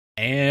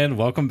And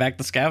welcome back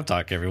to Scav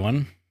Talk,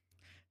 everyone.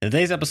 In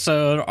today's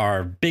episode,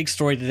 our big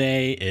story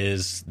today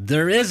is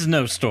there is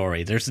no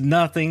story. There's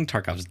nothing.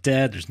 Tarkov's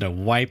dead. There's no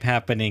wipe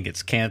happening.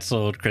 It's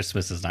canceled.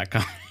 Christmas is not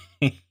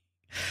coming.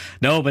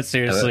 No, but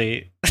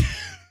seriously.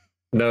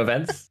 No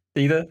events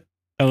either?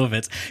 No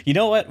events. You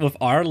know what? With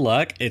our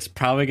luck, it's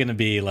probably going to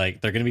be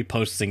like they're going to be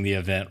posting the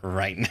event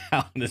right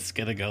now and it's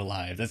going to go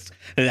live.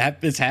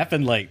 It's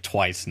happened like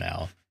twice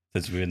now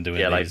since we've been doing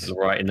Yeah, these. like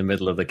right in the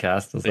middle of the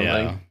cast or something.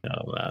 Yeah.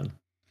 Oh, man.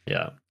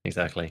 Yeah,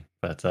 exactly.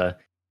 But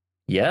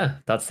yeah,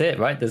 that's it,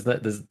 right?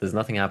 There's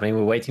nothing happening.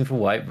 We're waiting for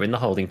White. We're in the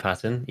holding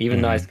pattern.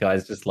 Even Nice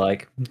Guys just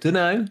like,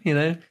 dunno,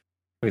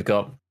 We've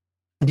got.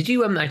 Did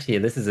you actually?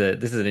 This is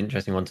an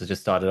interesting one to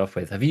just start it off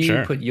with. Have you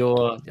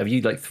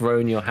like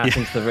thrown your hat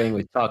into the ring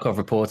with Tarkov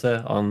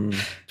Reporter on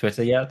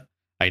Twitter yet?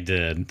 I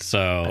did.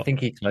 So I think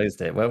he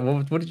closed it.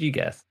 What did you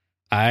guess?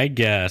 I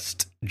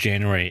guessed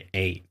January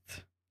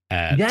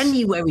 8th.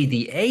 January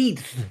the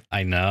 8th.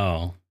 I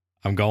know.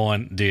 I'm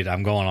going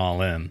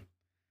all in.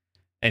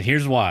 And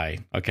here's why.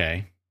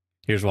 Okay.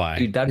 Here's why.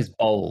 Dude, that is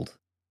bold.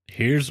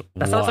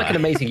 That sounds like an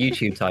amazing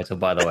YouTube title,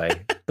 by the way.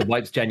 The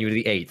Wipe's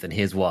January the 8th, and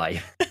here's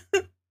why.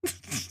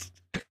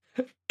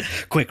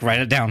 Quick, write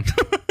it down.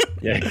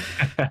 Yeah.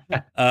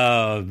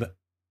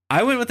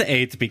 I went with the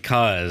 8th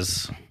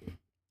because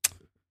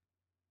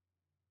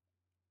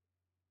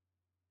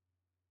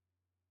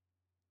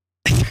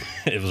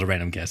it was a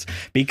random guess.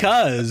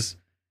 Because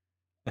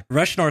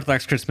Russian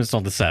Orthodox Christmas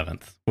on the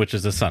 7th, which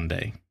is a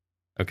Sunday.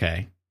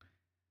 Okay.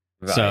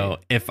 Right. So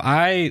if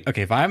I'm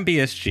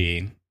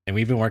BSG and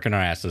we've been working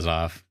our asses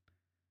off,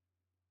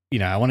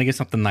 I want to give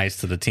something nice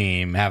to the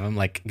team, have them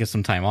like get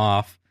some time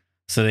off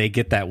so they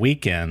get that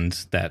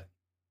weekend, that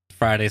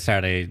Friday,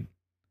 Saturday,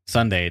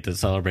 Sunday to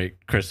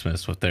celebrate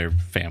Christmas with their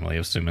family,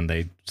 assuming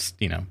they,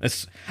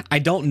 I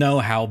don't know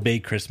how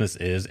big Christmas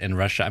is in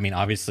Russia. I mean,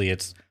 obviously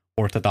it's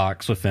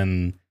Orthodox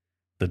within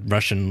the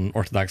Russian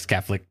Orthodox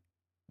Catholic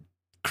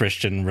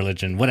Christian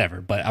religion, whatever,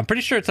 but I'm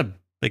pretty sure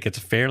it's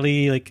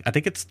fairly, like, I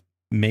think it's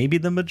maybe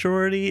the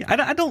majority.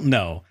 I don't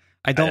know.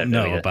 I don't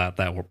know about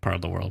that part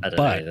of the world.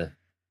 But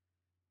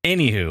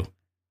anywho,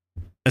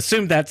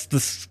 assume that's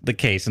the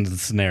case in the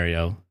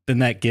scenario. Then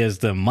that gives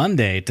them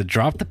Monday to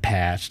drop the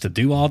patch, to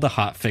do all the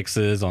hot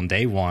fixes on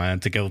day one,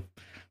 to go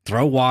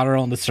throw water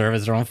on the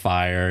servers that are on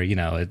fire.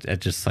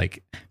 It just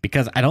like,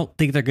 because I don't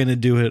think they're going to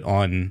do it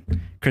on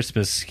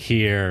Christmas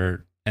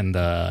here in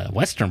the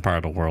western part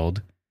of the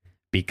world.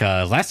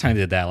 Because last time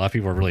they did that, a lot of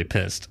people were really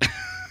pissed.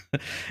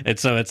 And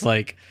so it's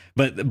like,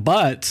 but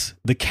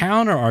the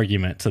counter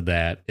argument to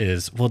that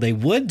is, well, they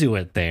would do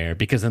it there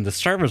because then the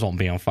servers won't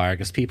be on fire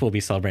because people will be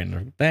celebrating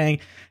their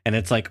thing. And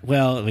it's like,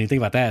 well, when you think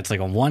about that, it's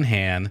like on one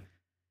hand,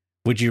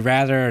 would you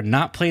rather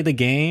not play the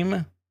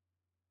game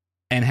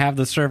and have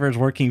the servers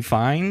working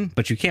fine,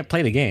 but you can't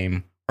play the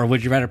game? Or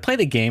would you rather play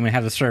the game and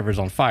have the servers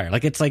on fire?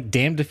 Like, it's like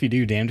damned if you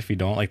do, damned if you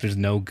don't. Like, there's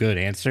no good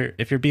answer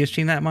if you're BSG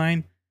in that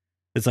mind.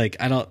 It's like,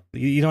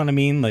 you know what I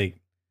mean? Like,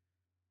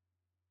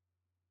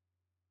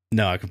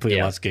 no, I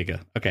completely lost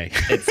Giga. Okay.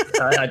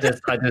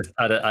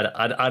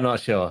 I'm not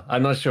sure.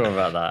 I'm not sure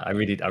about that. I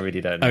really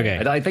don't know.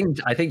 Okay. I think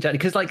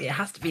because like it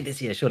has to be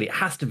this year. Surely it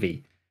has to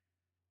be.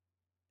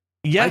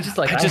 Yeah. I just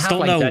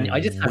don't know. I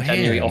just have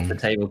January off the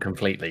table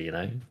completely.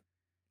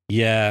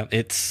 Yeah,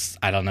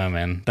 I don't know,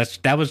 man. That's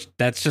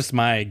just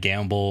my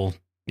gamble.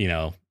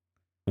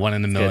 1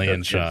 in a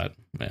million shot.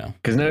 Yeah.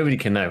 Because nobody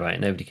can know, right?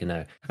 Nobody can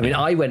know. I mean,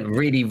 I went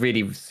really,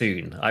 really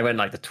soon. I went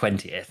like the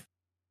 20th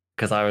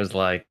because I was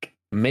like,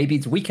 maybe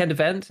it's a weekend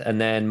event,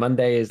 and then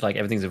Monday is like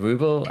everything's a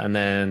ruble, and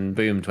then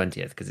boom,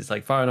 20th, because it's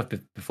like far enough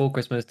before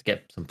Christmas to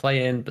get some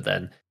play in, but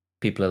then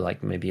people are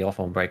like maybe off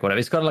on break, whatever.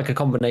 It's kind of like a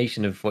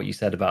combination of what you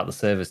said about the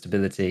server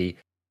stability,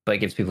 but it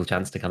gives people a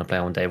chance to kind of play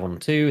on day 1 or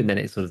 2, and then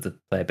it's sort of the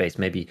player base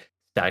maybe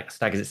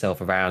staggers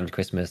itself around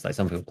Christmas. Like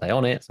some people play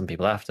on it, some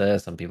people after,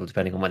 some people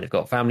depending on when they've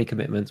got family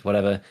commitments,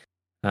 whatever.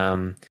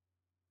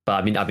 But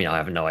I mean, I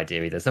have no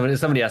idea either.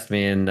 Somebody asked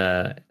me in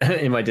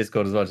my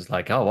Discord as well, just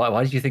like, oh,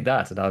 why did you think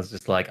that? And I was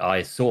just like,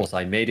 I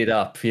made it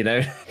up,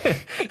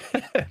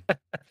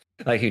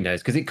 Like, who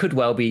knows? Because it could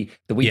well be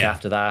the week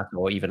after that,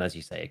 or even as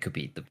you say, it could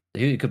be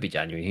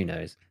January. Who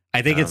knows?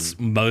 I think it's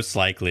most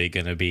likely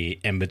going to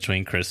be in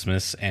between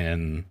Christmas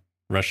and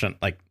Russian,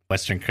 like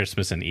Western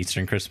Christmas and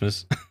Eastern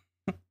Christmas.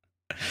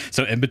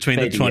 So in between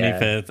maybe, the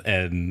 25th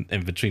and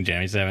in between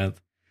January 7th.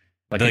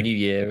 Like a New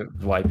Year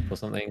wipe or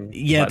something.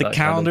 Yeah, the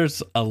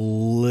calendar's a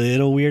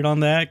little weird on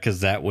that because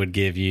that would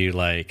give you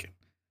like,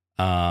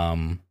 I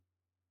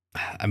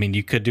mean,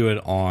 you could do it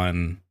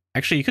on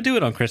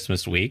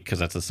Christmas week because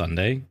that's a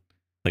Sunday,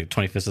 like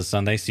 25th is a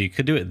Sunday, so you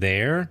could do it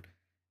there,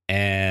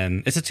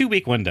 and it's a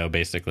 2-week window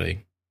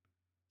basically.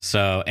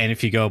 So, and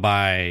if you go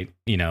by,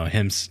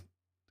 him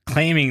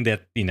claiming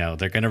that they're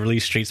going to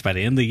release Streets by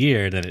the end of the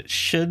year, then it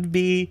should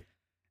be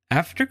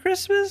after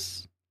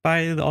Christmas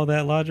by all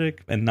that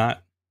logic, and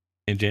not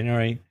in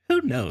January.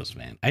 Who knows,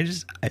 man?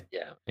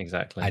 Yeah,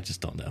 exactly. I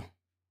just don't know.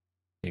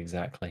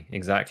 Exactly.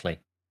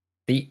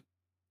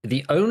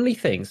 The only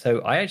thing, so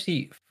I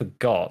actually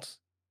forgot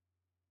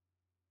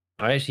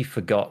I actually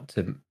forgot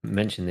to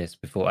mention this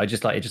before. It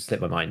just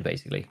slipped my mind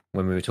basically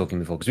when we were talking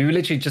before, because we were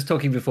literally just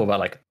talking before about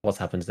like what's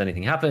happened. Has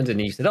anything happened? And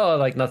you said, oh,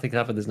 like nothing's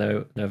happened. There's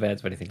no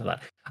events or anything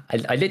like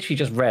that. I literally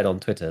just read on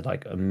Twitter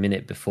like a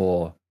minute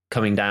before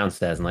coming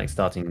downstairs and like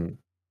starting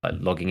like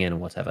logging in or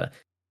whatever,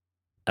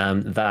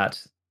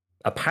 that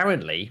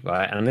apparently,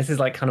 right, and this is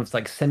like kind of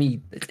like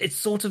it's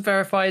sort of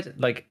verified.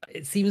 Like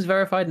it seems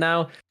verified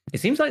now. It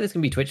seems like there's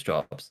gonna be Twitch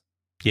drops.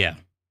 Yeah.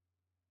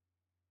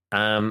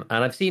 And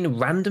I've seen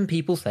random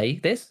people say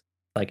this,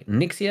 like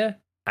Nixia,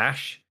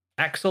 Ash,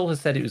 Axel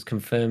has said it was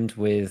confirmed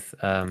with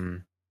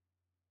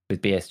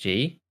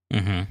BSG,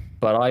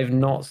 but I've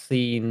not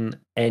seen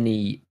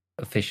any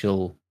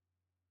official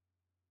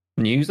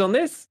news on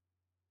this.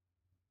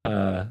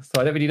 So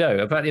I don't really know.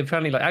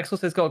 Apparently, like Axel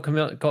says, got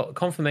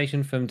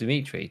confirmation from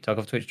Dimitri.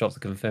 Tarkov Twitch drops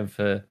are confirmed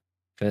for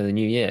the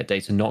new year.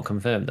 Dates are not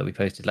confirmed. They'll be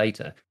posted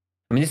later.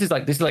 I mean, this is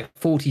like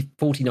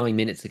 49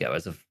 minutes ago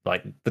as of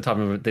like the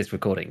time of this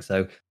recording.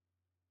 So,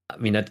 I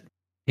mean,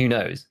 who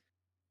knows?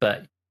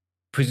 But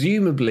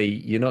presumably,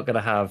 you're not going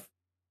to have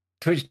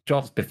Twitch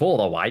drops before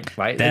the wipe,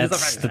 right?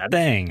 That's the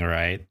thing,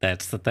 right?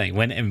 That's the thing.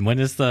 When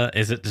is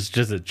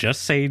does it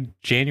just say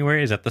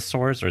January? Is that the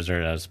source, or is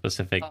there a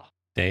specific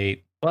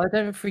date? Well, I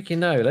don't freaking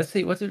know. Let's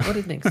see. What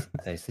did Nick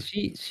say? So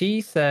she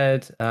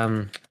said,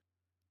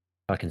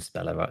 I can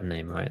spell her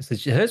name right. So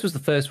hers was the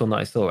first one that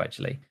I saw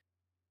actually,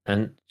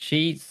 and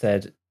she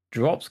said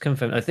drops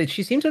confirmed. I think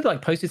she seemed to have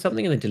like posted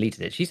something and then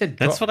deleted it. She said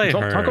that's what I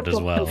heard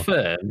as well.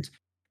 Confirmed,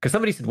 because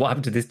somebody said what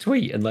happened to this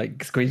tweet and like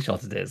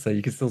screenshotted it, so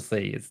you can still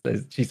see.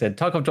 She said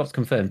Tarkov drops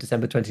confirmed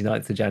December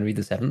 29th to January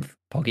the 7th,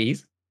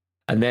 Poggies,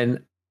 and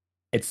then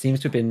it seems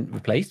to have been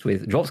replaced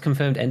with drops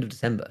confirmed end of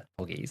December,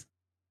 Poggies.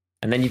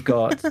 And then you've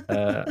got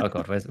oh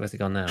god, where's it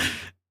gone now?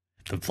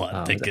 The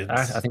plot thickens.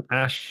 I think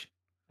Ash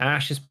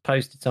has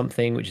posted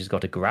something which has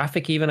got a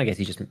graphic even. I guess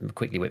he just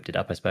quickly whipped it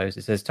up, I suppose.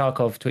 It says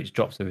Tarkov Twitch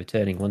drops are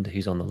returning. Wonder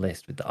who's on the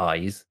list with the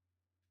eyes.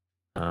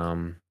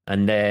 And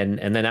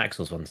then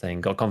Axel's one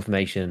saying got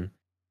confirmation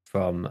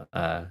from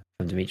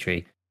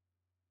Dimitri.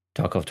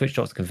 Tarkov Twitch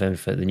drops confirmed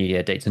for the new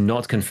year. Dates are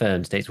not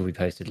confirmed. Dates will be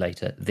posted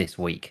later this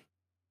week.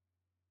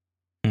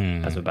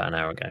 That's about an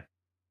hour ago.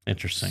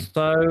 Interesting.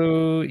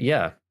 So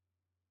yeah.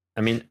 I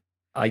mean,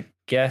 I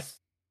guess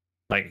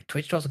like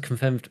Twitch drops are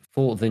confirmed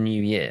for the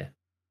new year,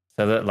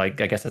 so that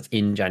like I guess that's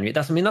in January.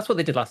 That's what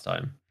they did last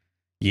time.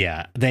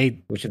 Yeah,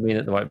 which would mean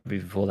that it might be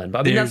before then.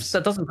 But I mean,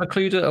 that doesn't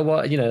preclude an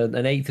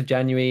 8th of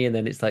January, and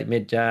then it's like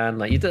mid-Jan.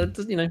 Like we don't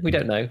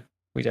know.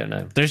 We don't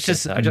know. There's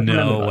just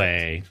no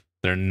way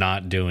they're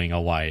not doing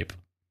a wipe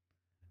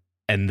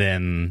and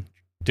then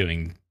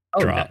doing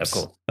drops. No, of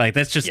course. Like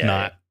that's just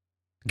not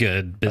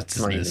good business. That's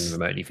not even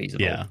remotely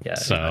feasible. Yeah.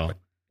 So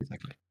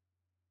exactly.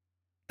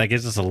 That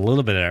gives us a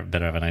little bit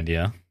better of an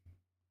idea,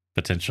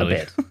 potentially.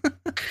 A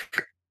bit.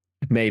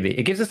 Maybe.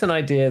 It gives us an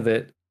idea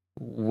that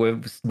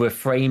we're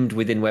framed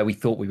within where we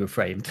thought we were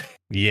framed.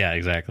 Yeah,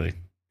 exactly.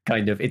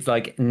 Kind of. It's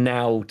like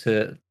now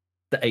to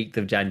the 8th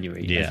of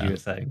January, as you were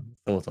saying,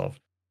 sort of.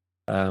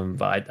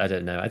 But I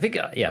don't know. I think,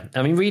 I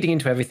mean, reading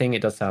into everything,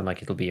 it does sound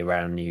like it'll be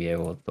around New Year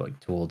or like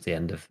towards the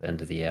end of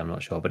the year. I'm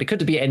not sure. But it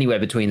could be anywhere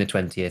between the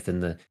 20th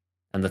and the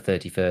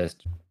 31st.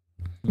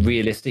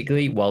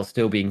 Realistically, while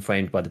still being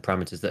framed by the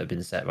parameters that have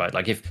been set, right?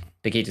 Like if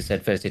Nikita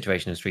said first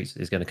iteration of Streets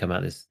is going to come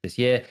out this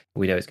year,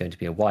 we know it's going to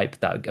be a wipe.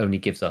 That only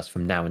gives us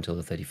from now until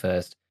the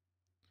 31st.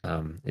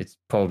 It's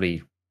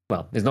probably,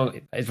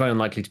 it's very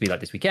unlikely to be like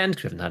this weekend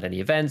because we haven't had any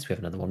events. We have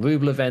another 1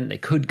 Ruble event. They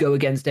could go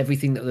against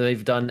everything that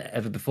they've done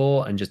ever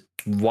before and just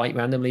wipe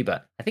randomly,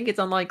 but I think it's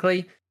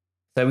unlikely.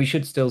 So we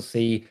should still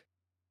see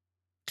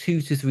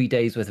 2 to 3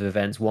 days worth of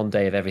events, 1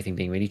 day of everything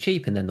being really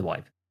cheap, and then the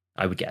wipe,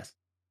 I would guess.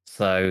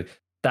 So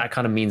that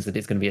kind of means that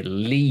it's going to be at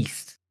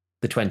least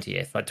the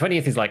 20th. Like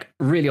 20th is like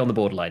really on the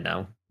borderline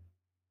now.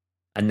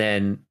 And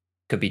then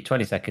could be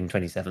 22nd,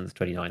 27th,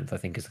 29th, I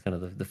think is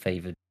kind of the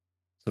favored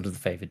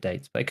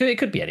dates. But it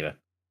could be anywhere.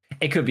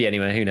 It could be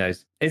anywhere. Who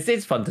knows?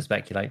 It's fun to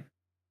speculate.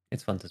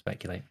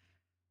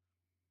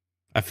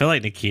 I feel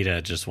like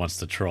Nikita just wants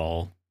to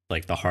troll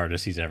like the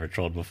hardest he's ever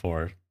trolled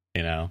before,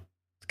 you know?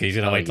 Because he's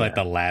going to wait till like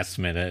the last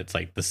minute. It's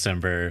like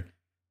December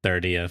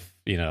 30th,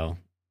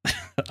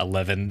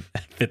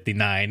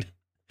 11:59.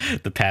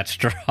 The patch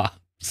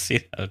drops,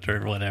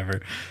 or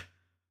whatever.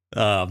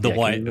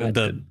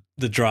 The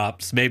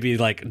drops, maybe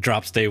like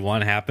drops day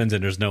 1 happens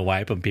and there's no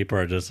wipe and people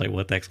are just like,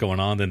 what the heck's going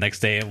on? The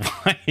next day it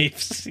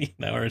wipes,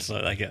 or so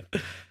like it.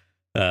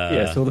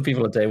 So all the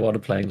people at day 1 are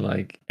playing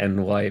like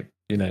end wipe,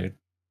 Can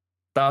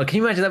you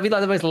imagine that'd be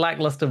like the most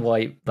lackluster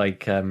wipe,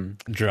 like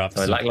drops,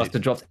 lackluster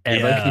drops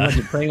ever? Yeah.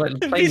 Can you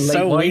imagine playing late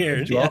so wipe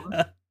weird? Yeah.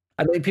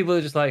 I think people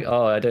are just like,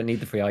 oh, I don't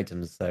need the free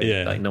items, so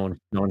like no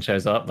one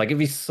shows up. Like it'd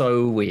be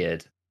so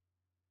weird.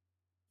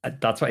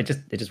 That's why it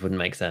just wouldn't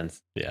make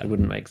sense. Yeah, it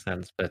wouldn't make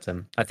sense. But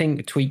I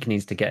think Tweak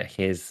needs to get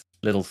his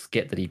little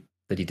skit that he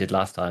did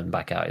last time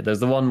back out. There's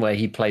the one where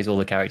he plays all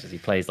the characters. He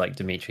plays like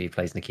Dimitri, he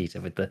plays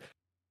Nikita with the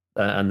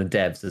and the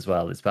devs as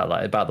well. It's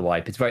about the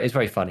wipe. It's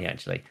very funny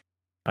actually.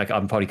 I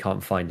probably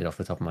can't find it off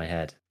the top of my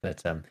head,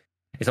 but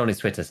It's on his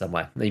Twitter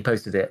somewhere. And he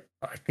posted it.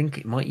 I think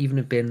it might even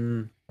have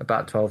been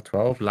about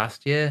 12/12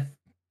 last year.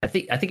 I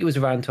think it was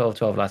around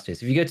 12/12 last year.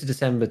 So if you go to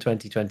December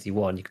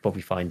 2021, you could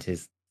probably find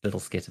his little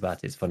skit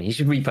about it. It's funny. You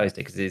should repost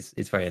it because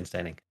it's very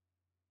entertaining.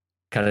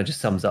 Kind of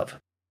just sums up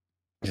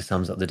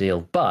the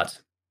deal.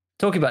 But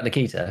talking about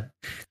Nikita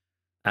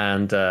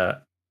and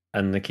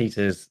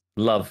Nikita's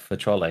love for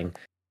trolling,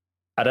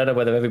 I don't know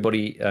whether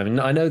everybody. I mean,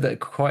 I know that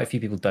quite a few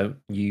people don't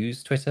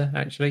use Twitter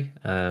actually,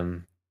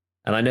 and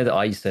I know that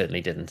I certainly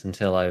didn't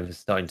until I was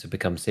starting to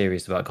become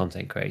serious about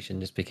content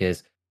creation, just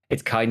because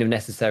it's kind of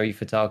necessary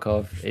for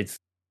Tarkov. It's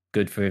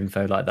good for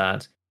info like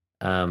that,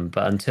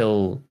 but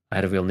until I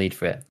had a real need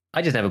for it,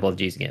 I just never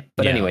bothered using it.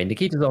 But anyway,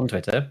 Nikita's on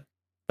Twitter.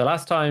 The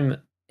last time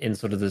in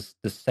sort of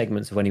the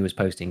segments of when he was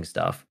posting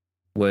stuff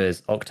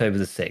was October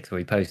the 6th, where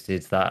he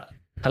posted that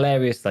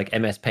hilarious like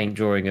MS Paint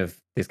drawing of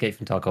the Escape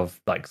from Tarkov,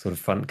 like sort of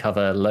front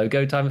cover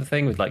logo type of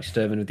thing with like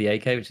Sturman with the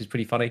AK, which is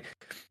pretty funny.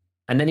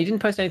 And then he didn't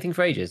post anything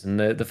for ages. And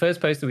the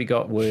first post that we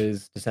got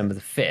was December the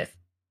 5th.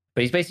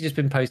 But he's basically just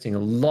been posting a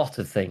lot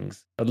of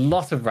things, a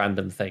lot of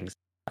random things.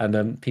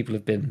 And people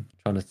have been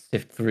trying to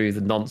sift through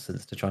the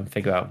nonsense to try and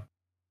figure out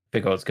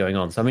what's going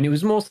on. So, I mean, it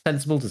was more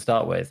sensible to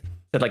start with.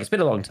 But like, it's been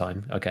a long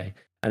time. Okay.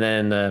 And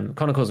then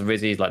Chronicles of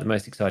Rizzy is like the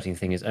most exciting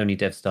thing is only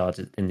dev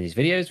started in these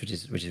videos, which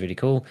is really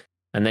cool.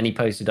 And then he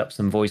posted up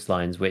some voice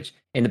lines, which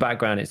in the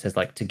background it says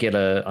like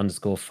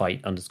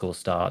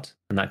Tagilla_fight_start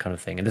and that kind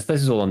of thing. And this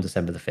is all on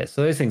December the 5th.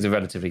 So those things are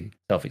relatively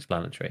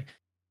self-explanatory.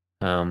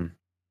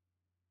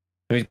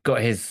 We've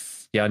got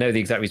his, I know the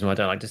exact reason why I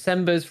don't like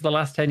Decembers for the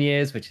last 10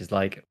 years, which is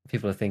like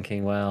people are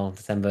thinking, well,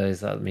 December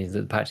that means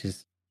that the patch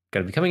is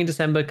going to be coming in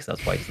December because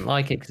that's why he doesn't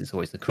like it, because it's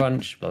always the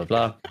crunch, blah, blah,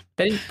 blah.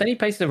 Then he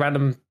pasted a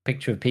random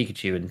picture of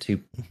Pikachu and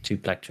two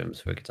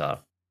plectrums for a guitar,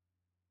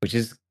 which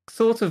is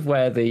sort of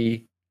where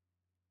the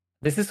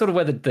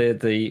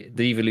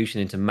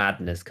evolution into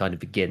madness kind of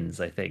begins,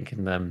 I think.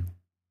 And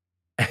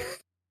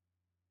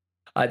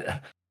I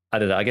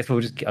don't know. I guess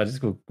we'll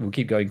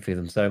keep going through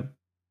them. So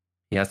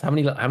he asked, how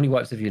many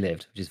wipes have you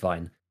lived? Which is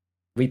fine.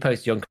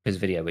 Repost Yonka's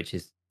video, which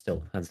is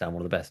still hands down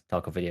one of the best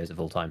Tarkov videos of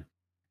all time.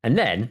 And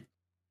then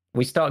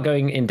we start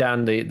going in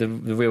down the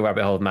real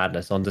rabbit hole of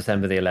madness on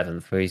December the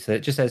 11th, where it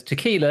just says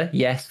tequila,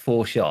 yes,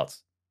 4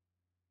 shots.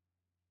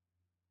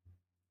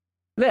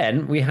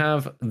 Then we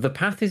have the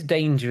path is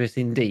dangerous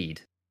indeed.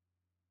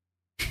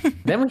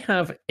 Then we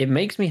have it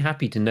makes me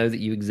happy to know that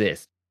you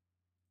exist.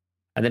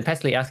 And then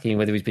Pesley asking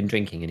whether he's been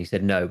drinking, and he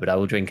said no, but I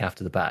will drink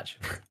after the patch.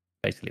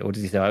 Basically, or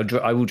does he say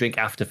I will drink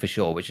after for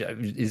sure, which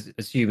is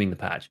assuming the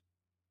patch.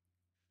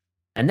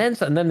 And then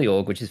the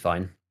org, which is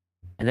fine.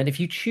 And then if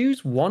you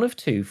choose one of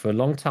two for a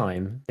long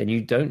time, then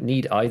you don't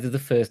need either the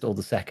first or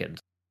the second.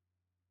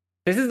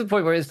 This is the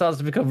point where it starts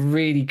to become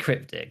really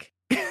cryptic.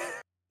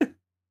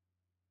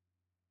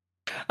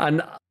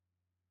 And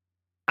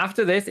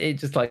after this, it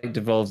just like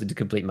devolves into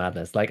complete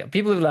madness. Like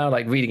people are now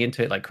like reading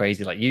into it like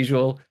crazy, like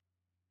usual,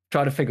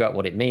 try to figure out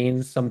what it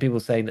means. Some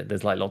people saying that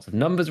there's like lots of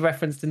numbers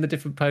referenced in the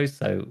different posts.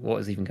 So what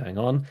is even going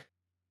on?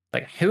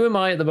 Like, who am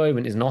I at the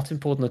moment is not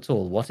important at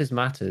all. What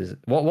matters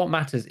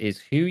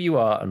is who you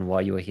are and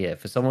why you are here.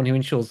 For someone who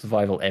ensures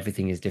survival,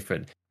 everything is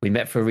different. We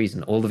met for a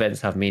reason. All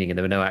events have meaning and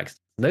there were no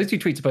accidents. And those two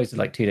tweets are posted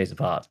like 2 days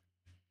apart.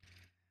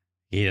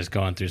 He is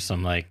going through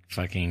some like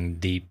fucking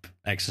deep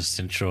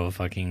existential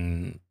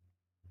fucking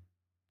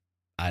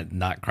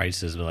not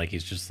crisis, but like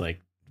he's just like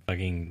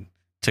fucking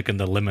taking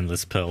the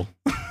limitless pill.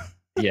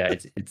 Yeah,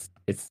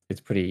 it's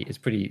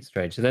pretty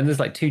strange. So then there's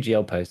like 2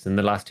 GL posts, and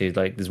the last two,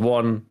 like there's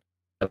one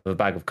of a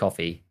bag of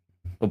coffee,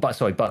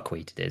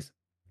 buckwheat it is,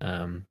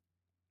 and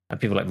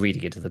people like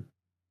reading it to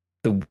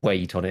the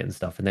weight on it and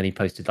stuff. And then he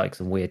posted like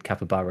some weird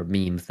capybara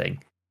meme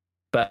thing.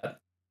 But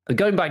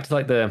going back to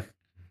like the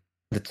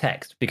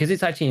text, because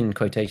it's actually in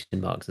quotation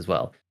marks as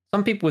well.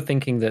 Some people were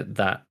thinking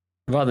that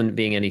rather than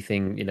being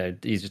anything,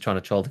 he's just trying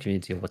to troll the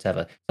community or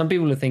whatever. Some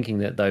people are thinking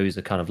that those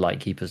are kind of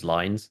Lightkeeper's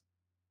lines.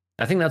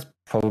 I think that's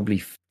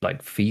probably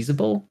like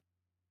feasible.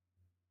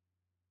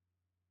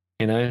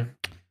 Who am I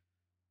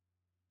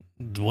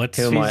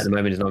at the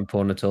moment is not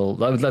important at all.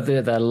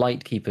 They're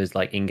Lightkeeper's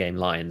like in-game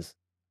lines.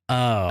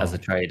 Oh, as a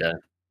trader.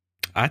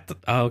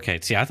 Okay.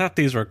 See, I thought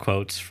these were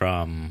quotes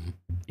from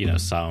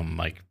some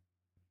like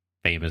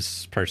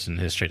famous person in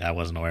history that I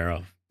wasn't aware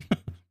of.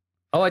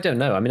 Oh, I don't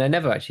know. I mean, I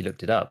never actually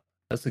looked it up.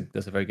 That's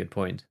a very good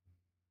point,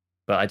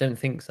 but I don't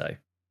think so.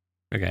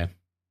 Okay.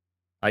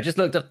 I just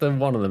looked up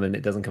one of them and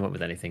it doesn't come up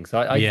with anything. So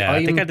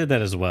I think I did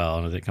that as well,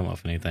 and it didn't come up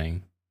with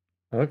anything.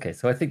 Okay,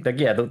 so I think that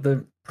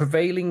the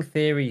prevailing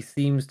theory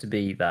seems to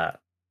be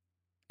that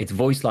it's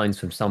voice lines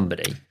from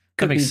somebody.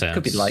 That makes sense.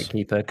 Could be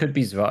Lightkeeper, could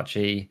be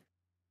Zerachi.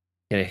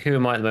 Who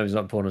am I at the moment is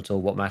not important at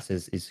all. What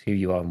matters is who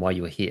you are and why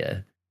you are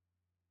here.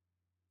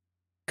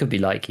 Could be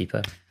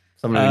Lightkeeper.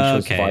 Someone who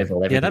ensures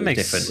survival. Everything that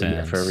makes different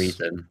sense. For a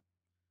reason.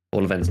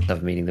 All events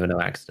have meaning. There were no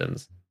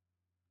accidents.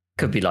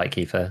 Could be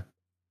Lightkeeper.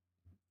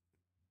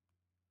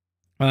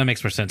 Well, that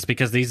makes more sense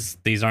because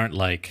these aren't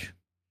like,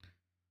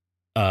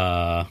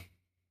 they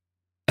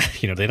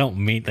don't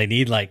mean, they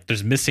need like,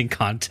 there's missing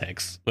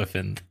context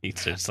within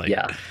these. It's like,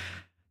 yeah.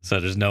 So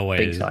there's no way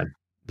Big time.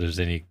 there's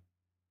any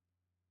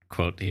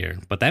quote here.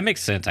 But that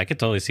makes sense. I could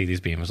totally see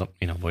these being,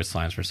 voice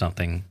lines for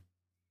something.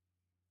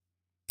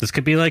 This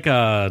could be like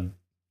a,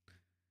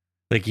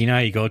 like, you know how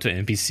you go to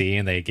an NPC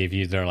and they give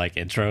you their like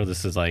intro?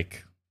 This is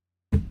like,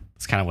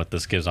 it's kind of what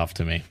this gives off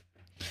to me.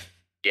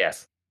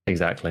 Yes,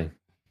 exactly.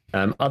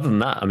 Other than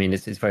that, I mean,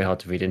 it's very hard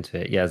to read into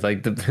it. Yeah, it's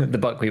like the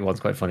buckwheat one's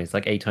quite funny. It's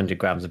like 800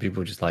 grams, and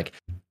people are just like,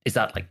 is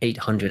that like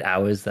 800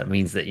 hours? That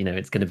means that,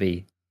 it's going to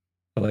be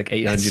like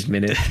 800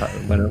 minutes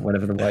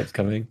whenever the white's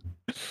coming.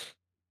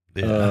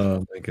 Yeah.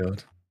 Oh my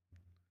god.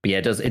 But yeah,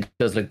 it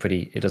does look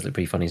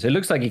pretty funny. So it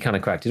looks like he kind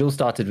of cracked. It all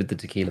started with the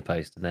tequila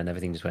post, and then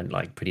everything just went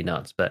like pretty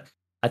nuts. But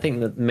I think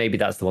that maybe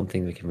that's the one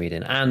thing we can read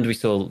in. And we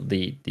saw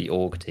the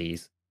org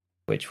tease,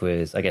 which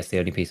was, I guess, the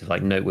only piece of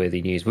like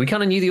noteworthy news. We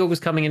kind of knew the org was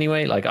coming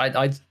anyway. Like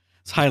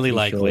it's highly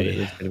likely it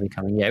was going to be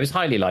coming. Yeah, it was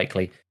highly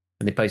likely,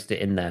 and they posted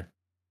it in there.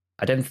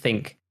 I don't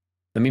think.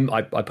 I mean,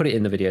 I put it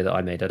in the video that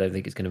I made. I don't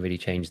think it's going to really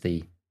change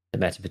the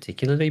meta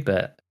particularly,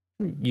 but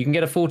you can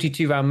get a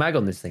 42 round mag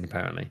on this thing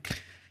apparently.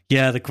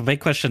 Yeah, the big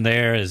question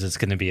there is, it's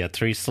going to be a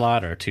 3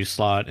 slot or a 2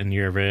 slot in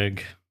your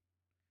rig.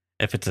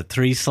 If it's a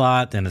 3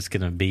 slot, then it's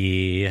going to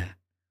be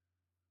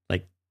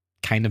like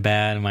kind of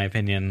bad in my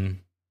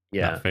opinion.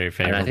 Yeah, not very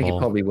favorable. And I think it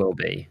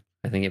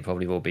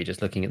probably will be.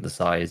 Just looking at the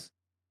size.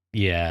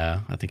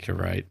 Yeah, I think you're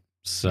right.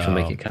 So which will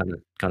make it kind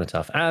of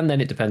tough. And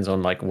then it depends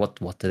on like what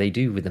do they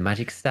do with the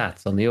magic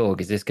stats on the org?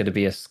 Is this going to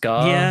be a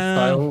Scar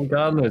style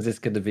gun, or is this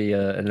going to be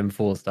an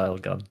M4 style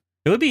gun?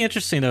 It would be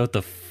interesting though,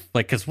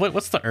 because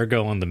what's the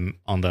ergo on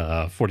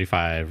the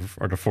 45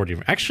 or the 40?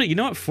 Actually, you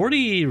know what,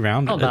 40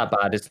 round. Not that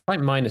bad. It's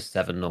like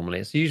 -7 normally.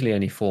 It's usually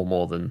only 4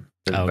 more than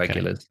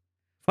regulars.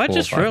 I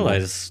just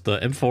realized the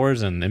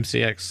M4s and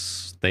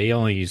MCX, they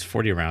only use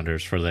 40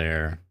 rounders for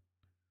their,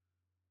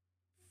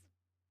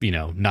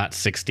 not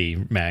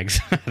 60 mags.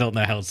 I don't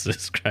know how else to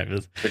describe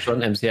it. Which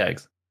one?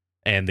 MCX?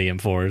 And the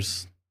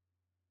M4s.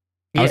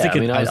 I was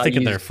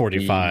thinking they're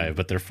 45,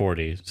 but they're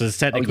 40. So it's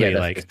technically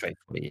like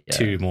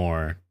 2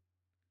 more.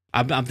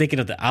 I'm thinking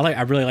of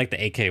I really like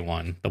the AK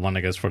one, the one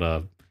that goes for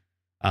the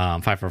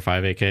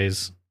 545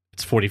 AKs.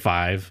 It's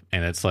 45,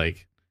 and it's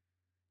like,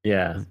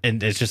 yeah,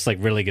 and it's just like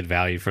really good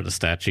value for the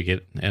stats you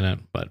get in it.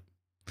 But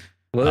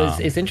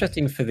it's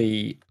interesting for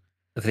the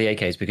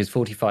AKs because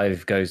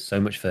 45 goes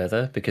so much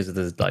further because of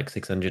the like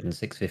 600 and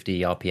 650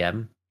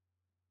 RPM,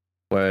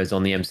 whereas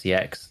on the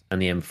MCX and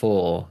the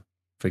M4,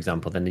 for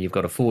example, then you've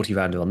got a 40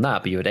 rounder on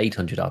that, but you're at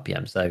 800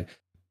 RPM. So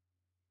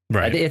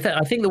right.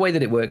 I think the way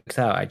that it works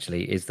out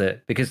actually is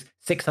that because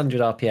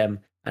 600 RPM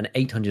and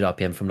 800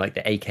 RPM from like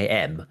the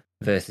AKM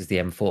versus the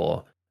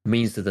M4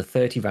 means that the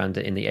 30 rounder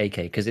in the AK,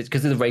 because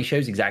the ratio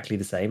is exactly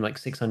the same, like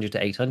 600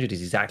 to 800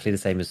 is exactly the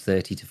same as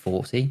 30 to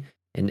 40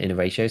 in a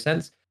ratio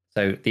sense.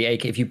 So the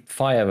AK, if you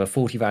fire a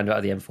 40 rounder out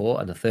of the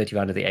M4 and a 30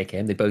 rounder of the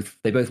AKM,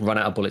 they both run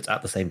out of bullets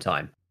at the same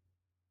time,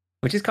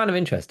 which is kind of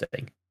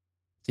interesting.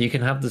 So you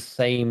can have the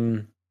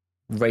same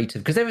rate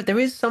of, because there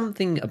is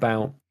something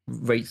about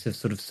rates of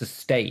sort of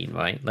sustain,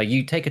 right? Like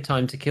you take a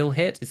time to kill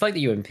hit. It's like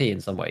the UMP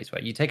in some ways,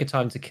 right? You take a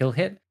time to kill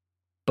hit,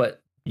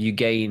 but you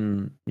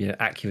gain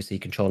accuracy,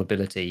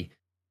 controllability,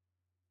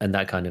 and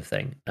that kind of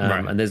thing.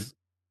 Right. And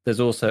there's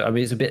also, I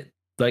mean, it's a bit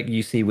like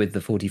you see with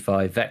the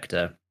 45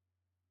 Vector.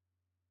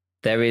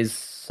 There is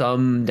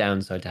some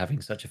downside to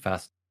having such a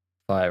fast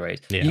fire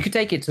rate. Yeah. You could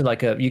take it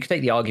to you could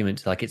take the argument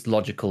to like its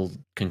logical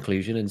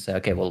conclusion and say,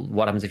 okay, well,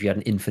 what happens if you had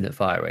an infinite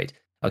fire rate?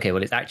 Okay,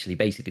 well, it's actually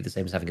basically the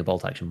same as having a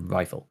bolt action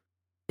rifle.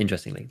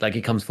 Interestingly, like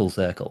it comes full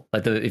circle.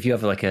 Like if you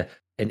have like an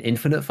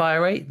infinite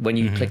fire rate, when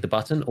you click the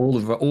button, all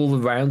the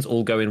rounds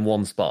all go in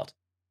one spot.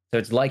 So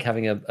it's like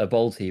having a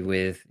bolty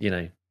with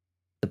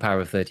the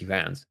power of 30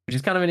 rounds, which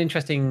is kind of an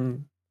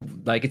interesting,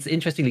 like it's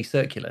interestingly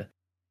circular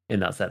in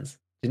that sense.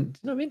 Do you know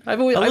what I mean?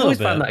 I've always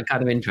found that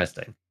kind of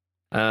interesting.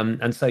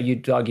 And so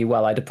you'd argue,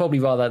 well, I'd probably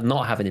rather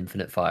not have an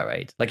infinite fire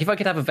rate. Like if I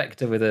could have a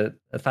vector with a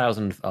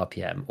 1,000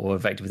 RPM or a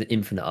vector with an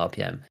infinite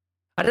RPM,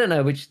 I don't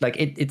know which. Like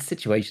it's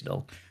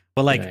situational.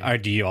 Well,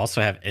 like, do you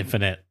also have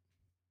infinite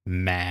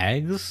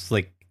mags?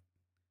 Like,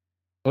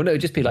 well, no,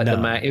 it'd just be like the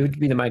mag. It would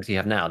be the mags you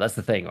have now. That's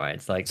the thing, right?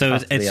 It's like so.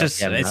 It's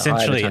just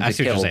essentially. I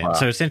see what you're saying.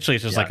 So essentially,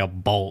 it's just like a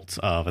bolt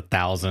of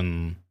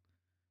 1,000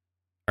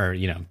 or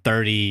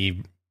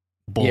 30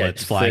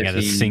 bullets flying 30,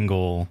 at a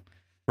single.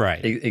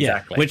 Right. Exactly.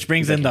 Yeah. Which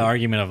brings in the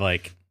argument of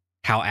like,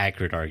 how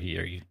accurate are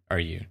you? You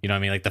know what I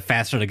mean? Like the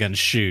faster the gun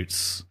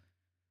shoots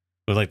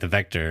with like the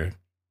Vector,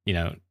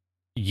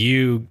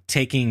 you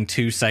taking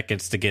 2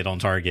 seconds to get on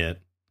target,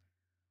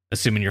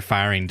 assuming you're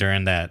firing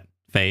during that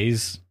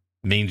phase,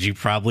 means you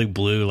probably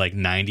blew like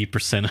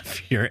 90%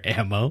 of your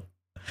ammo.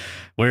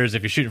 Whereas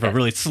if you're shooting from a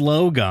really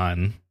slow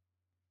gun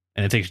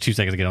and it takes you 2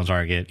 seconds to get on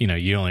target,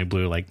 you only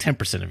blew like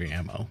 10% of your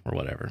ammo or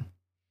whatever.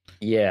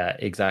 Yeah,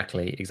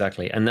 exactly.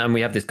 And then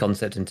we have this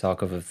concept in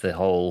Tarkov of the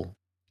whole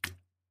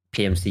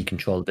PMC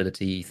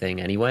controllability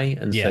thing anyway.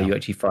 And so you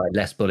actually fire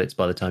less bullets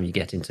by the time you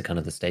get into kind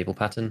of the stable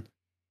pattern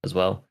as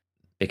well.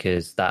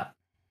 Because that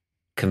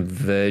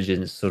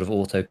convergence sort of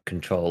auto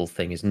control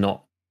thing is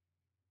not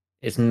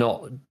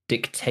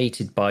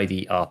dictated by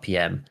the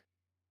RPM.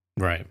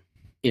 Right.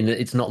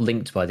 It's not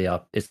linked by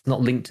it's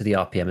not linked to the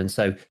RPM, and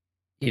so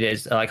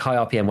it's like high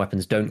RPM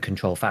weapons don't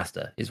control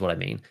faster, is what I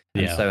mean.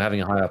 And so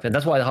having a high RPM,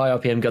 that's why the high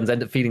RPM guns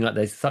end up feeling like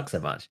they suck so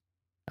much.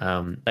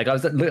 Like I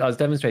was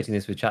demonstrating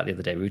this with chat the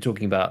other day. We were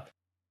talking about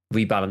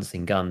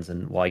rebalancing guns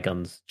and why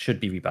guns should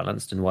be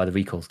rebalanced and why the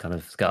recoil's kind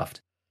of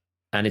scuffed.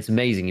 And it's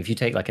amazing if you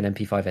take like an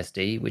MP5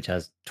 SD, which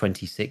has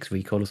 26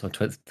 recoil or so,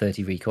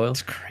 30 recoil,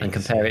 and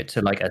compare it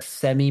to like a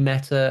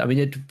semi-meta. I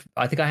mean,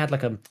 I think I had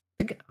like I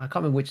can't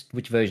remember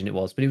which version it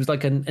was, but it was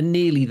like a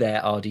nearly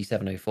there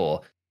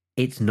RD704.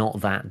 It's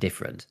not that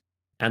different.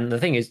 And the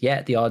thing is,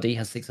 yeah, the RD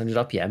has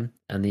 600 RPM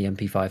and the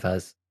MP5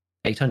 has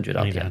 800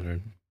 RPM.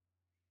 800.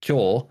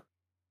 Sure,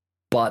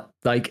 but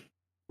like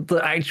the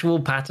actual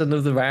pattern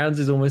of the rounds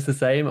is almost the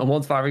same. And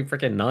one's firing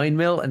freaking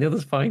 9mm and the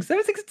other's firing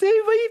 7.62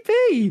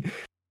 VP.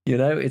 You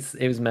know,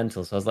 it was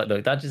mental. So I was like,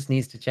 look, that just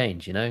needs to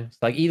change, you know? It's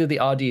like either the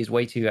RD is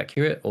way too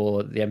accurate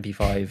or the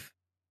MP5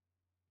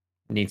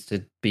 needs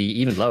to be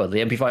even lower. The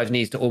MP5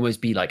 needs to almost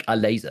be like a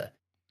laser.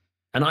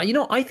 And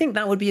I think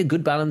that would be a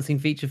good balancing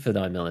feature for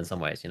 9mm in some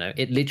ways, you know?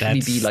 It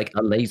literally be like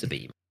a laser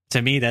beam.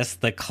 To me, that's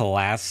the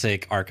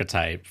classic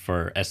archetype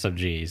for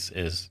SMGs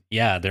is,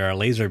 yeah, they're a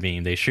laser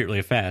beam. They shoot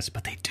really fast,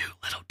 but they do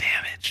little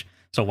damage.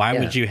 So why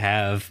would you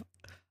have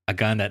a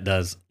gun that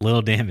does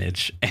little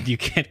damage and you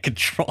can't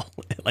control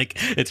it? Like,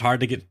 it's hard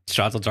to get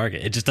shots on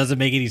target. It just doesn't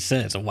make any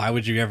sense. Why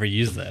would you ever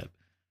use that?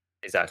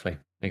 Exactly.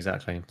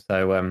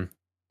 So,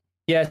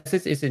 yeah,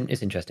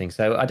 it's interesting.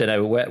 So I don't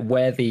know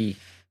where the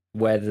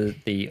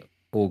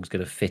Aug's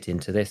going to fit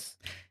into this.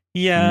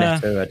 Yeah,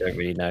 meta, I don't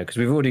really know because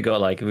we've already got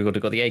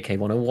the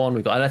AK-101.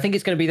 And I think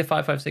it's going to be the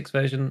 5.56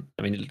 version.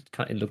 I mean,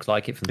 it looks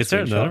like it from the Is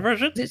there another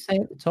version? Does it say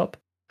at the top?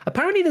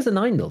 Apparently, there's a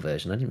 9mm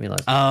version. I didn't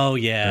realize. Oh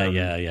yeah.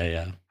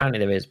 Apparently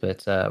there is,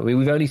 but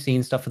we've only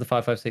seen stuff for the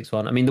 5.56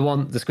 one. I mean, the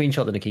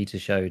screenshot that Nikita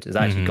showed has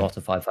actually got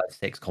a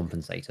 5.56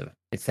 compensator.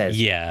 It says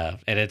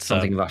and it's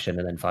something Russian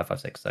and then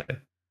 5.56. So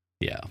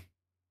yeah,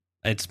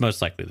 it's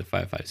most likely the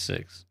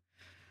 5.56.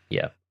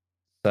 Yeah.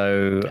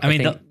 So I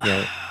mean,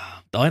 the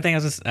only thing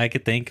I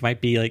could think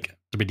might be like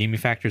the redeeming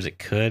factors. It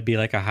could be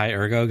like a high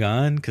ergo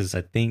gun because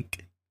I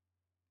think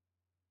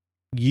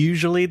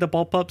usually the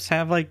bullpups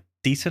have like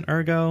decent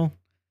ergo.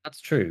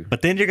 That's true.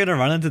 But then you're going to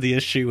run into the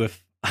issue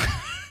with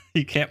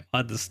you can't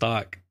mod the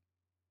stock.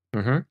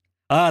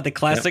 Mm-hmm. The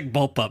classic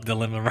bullpup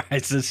dilemma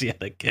rises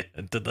yet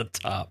again to the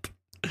top.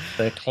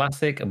 The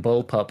classic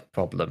bullpup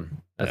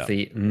problem of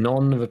the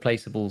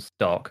non-replaceable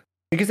stock.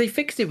 Because they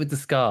fixed it with the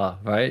SCAR,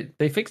 right?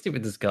 They fixed it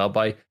with the SCAR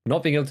by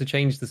not being able to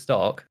change the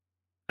stock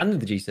and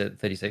the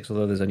G36,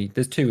 although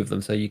there's two of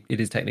them, so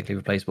it is technically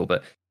replaceable.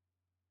 But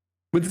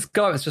with the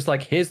SCAR, it's just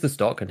like, here's the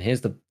stock and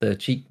here's the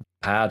cheek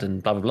pad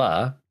and blah, blah,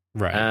 blah.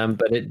 Right.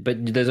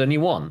 But there's only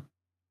one.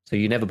 So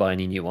you never buy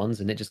any new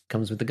ones and it just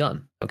comes with the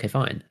gun. Okay,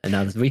 fine. And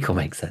now the recoil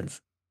makes sense.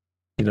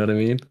 You know what I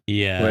mean?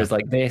 Yeah. Whereas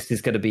like this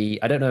is going to be,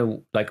 I don't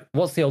know, like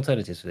what's the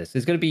alternatives for this?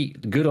 It's going to be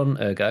good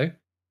on ergo.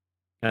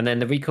 And then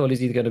the recoil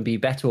is either going to be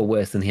better or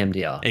worse than the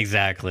MDR.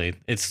 Exactly.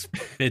 It's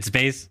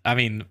based. I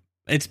mean,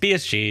 it's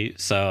BSG,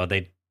 so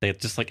they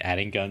just like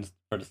adding guns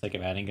for the sake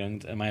of adding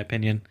guns, in my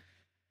opinion.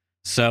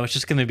 So it's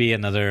just going to be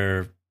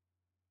another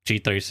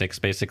G36,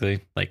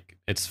 basically. Like,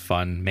 it's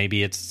fun.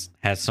 Maybe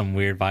has some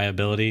weird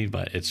viability,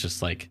 but it's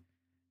just like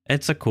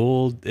it's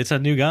a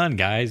new gun,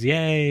 guys.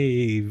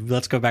 Yay!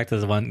 Let's go back to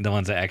the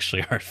ones that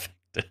actually are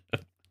effective.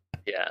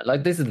 Yeah,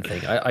 like this is the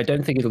thing. I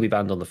don't think it'll be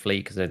banned on the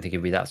fleet because I don't think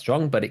it'll be that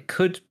strong, but it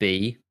could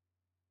be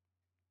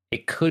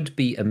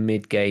a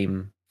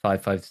mid-game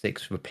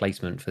 5.56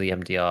 replacement for the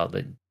MDR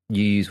that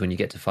you use when you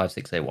get to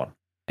 5.6A1.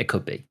 It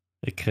could be.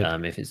 It could.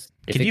 Can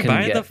you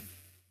buy the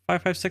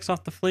 5.56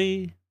 off the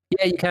fleet?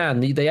 Yeah, you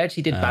can. They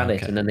actually did ban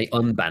it, and then they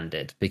unbanned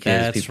it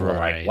because people were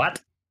like, "What?"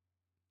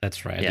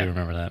 That's right. I do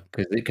remember that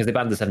because they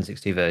banned the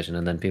 7.62 version,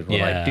 and then people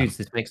were like, "Dudes,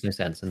 this makes no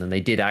sense." And then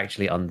they did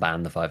actually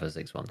unban the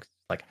 5.06 one.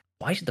 Like,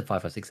 why should the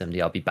 5.56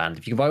 MDR be banned?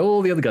 If you can buy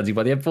all the other guns, you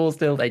can buy the M4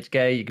 still,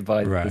 HK, you can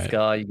buy the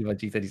SCAR, you can buy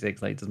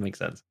G36. Like, it doesn't make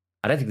sense.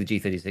 I don't think the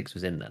G36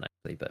 was in then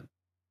actually, but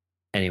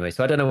anyway,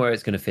 so I don't know where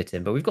it's going to fit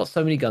in. But we've got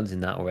so many guns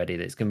in that already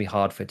that it's going to be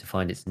hard for it to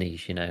find its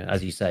niche. You know,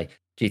 as you say,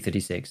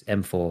 G36,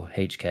 M4,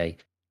 HK.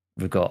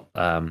 We've got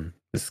the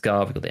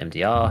SCAR, we've got the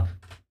MDR.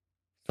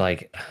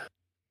 Like,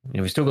 you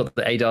know, we've still got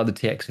the ADAR, the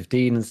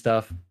TX15 and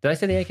stuff. Did I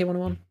say the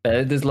AK-101?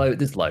 There's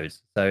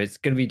loads. So it's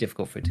going to be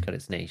difficult for it to cut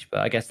its niche.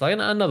 But I guess like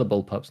another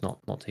bullpup's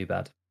not too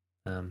bad.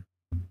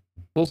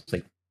 We'll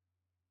see.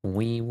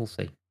 We will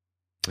see.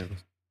 I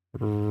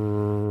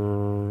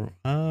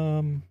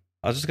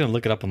was just going to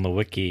look it up on the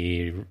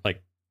wiki,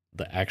 like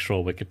the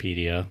actual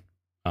Wikipedia,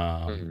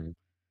 to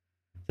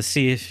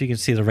see if you can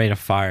see the rate of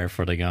fire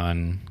for the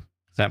gun.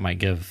 That might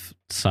give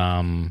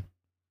some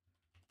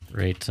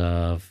rate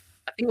of...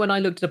 I think when I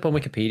looked it up on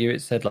Wikipedia,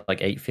 it said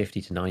like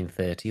 850 to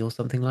 930 or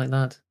something like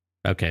that.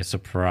 Okay, so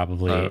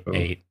probably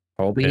 850.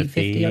 Probably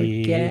 50,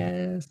 I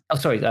guess. Oh,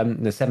 sorry,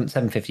 the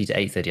 750 to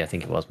 830, I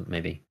think it was,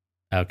 maybe.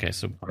 Okay,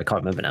 so... I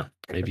can't remember now.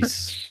 Maybe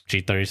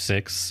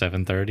G36,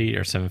 730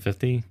 or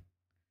 750?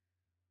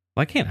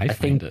 Why can't I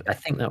find it? I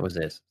think that was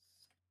it.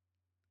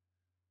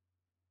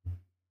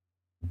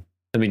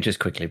 Let me just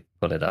quickly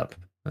pull it up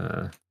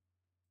to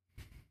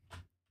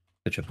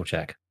triple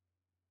check.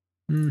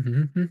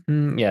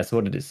 Yeah, so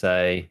what did it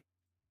say?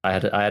 I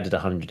added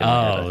 100 in my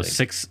head, I think.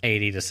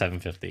 680 to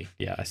 750.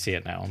 Yeah, I see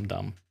it now. I'm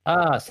dumb.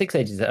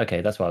 680.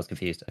 Okay, that's why I was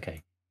confused.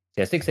 Okay.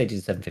 Yeah, 680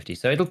 to 750.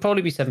 So it'll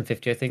probably be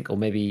 750, I think, or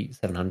maybe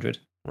 700.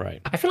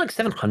 Right. I feel like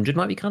 700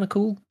 might be kind of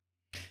cool.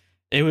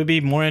 It would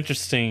be more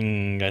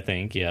interesting, I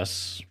think,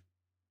 yes.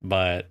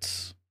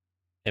 But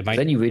it might.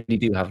 Then you really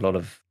do have a lot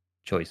of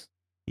choice.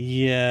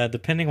 Yeah,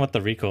 depending what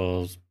the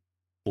recoil's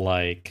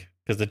like.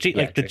 Because the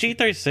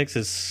G36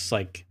 is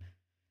like,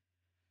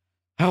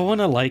 I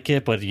want to like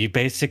it, but you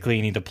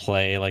basically need to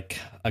play like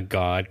a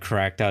god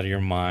cracked out of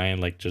your mind,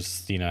 like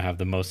just, have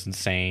the most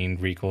insane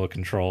recoil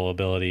control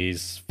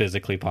abilities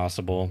physically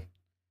possible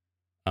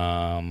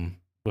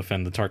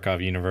within the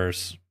Tarkov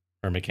universe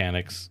or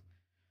mechanics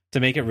to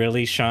make it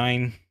really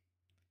shine.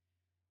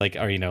 Like,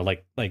 or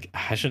like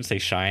I shouldn't say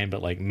shine,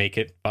 but like make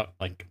it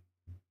like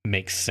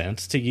make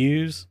sense to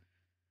use.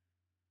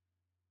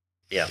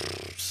 Yeah.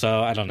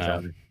 So I don't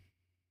know.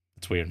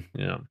 It's weird.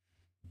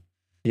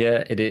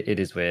 Yeah, it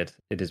is weird.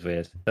 It is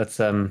weird. That's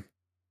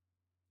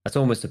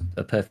almost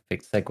a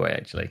perfect segue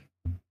actually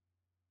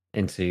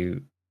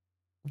into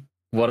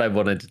what I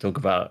wanted to talk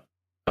about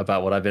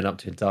what I've been up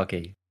to in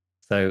Darky.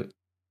 So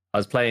I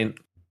was playing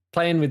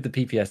with the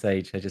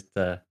PPSH. I just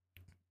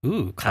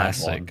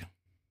classic.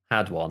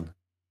 Had one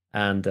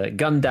and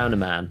gunned down a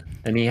man,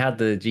 and he had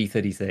the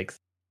G36.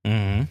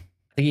 Mm-hmm.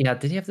 I think he had.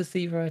 Did he have the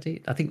C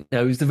variety? I think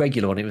no. It was the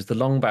regular one. It was the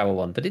long barrel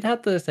one, but it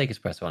had the Sega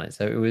Espresso on it,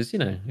 so it was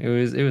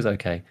it was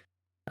okay.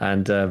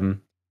 And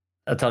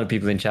a ton of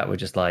people in chat were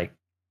just like,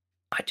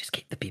 "I just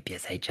keep the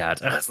PPSH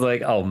out." I was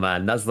like, "Oh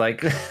man, that's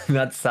like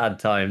that's sad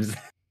times."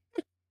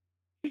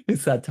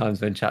 It's sad times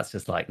when chat's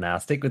just like, "Nah,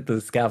 stick with the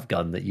scav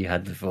gun that you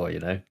had before."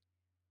 The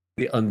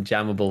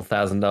unjammable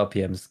 1000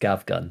 RPM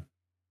scav gun.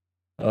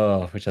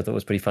 Oh, which I thought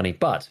was pretty funny.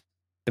 But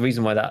the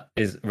reason why that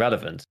is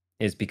relevant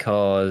is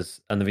because,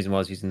 and the reason why I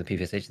was using the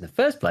PPSH in the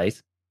first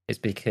place is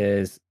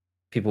because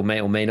people may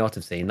or may not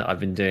have seen that I've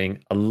been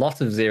doing a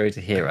lot of Zero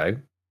to Hero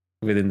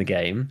within the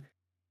game,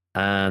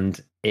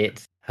 and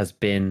it has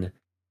been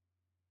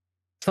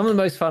some of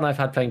the most fun I've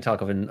had playing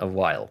Tarkov in a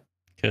while.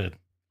 Good.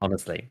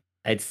 Honestly,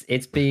 it's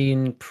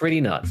been pretty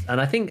nuts, and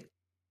I think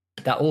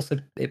that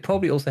it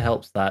probably also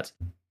helps that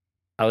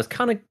I was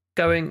kind of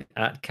going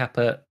at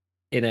Kappa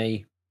in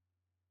a,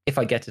 if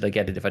I get it, I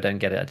get it. If I don't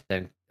get it, I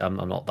don't.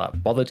 I'm not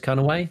that bothered kind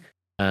of way.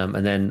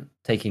 And then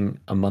taking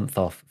a month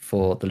off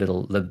for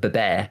the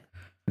bear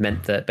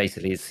meant that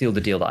basically it sealed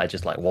the deal that I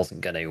just like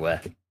wasn't going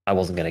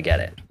to get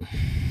it.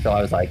 So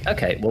I was like,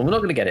 okay, well, we're not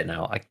going to get it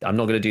now. I'm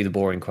not going to do the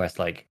boring quest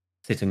like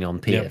sitting on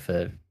pier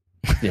for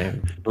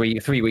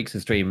 3 weeks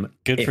of stream.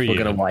 Good if for you. We're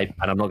going to wipe,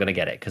 and I'm not going to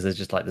get it because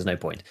there's no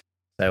point.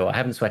 So I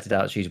haven't sweated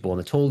out Shooterborn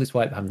at all this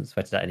wipe. I haven't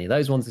sweated out any of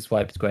those ones this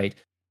wipe. It's great.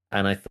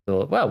 And I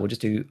thought, well, we'll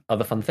just do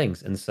other fun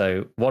things. And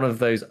so one of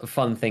those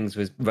fun things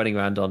was running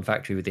around on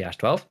factory with the Ash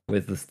 12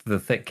 with the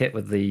thick kit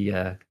with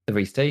the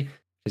Reese T, which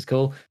is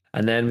cool.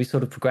 And then we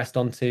sort of progressed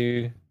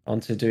onto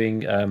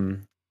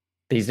doing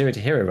these Zero to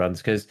Hero runs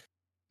because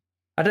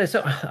I don't know.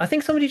 So I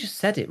think somebody just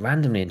said it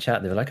randomly in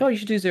chat. They were like, "Oh, you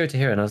should do Zero to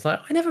Hero," and I was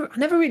like, "I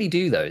never really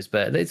do those,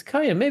 but it's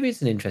kind of maybe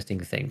it's an interesting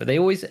thing." But they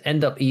always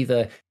end up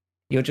either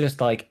you're just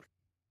like.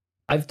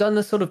 I've done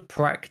the sort of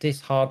practice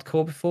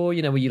hardcore before,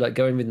 where you like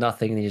go in with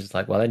nothing and you're just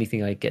like, well,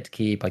 anything I get to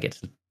keep, I get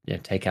to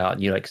take out,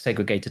 and you like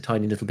segregate a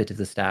tiny little bit of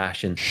the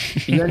stash, and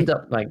you end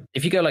up like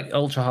if you go like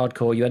ultra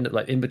hardcore, you end up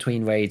like in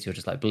between raids, you're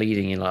just like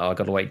bleeding, and like, oh, I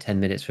got to wait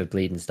 10 minutes for a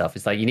bleed and stuff.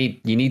 It's like you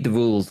need the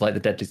rules like the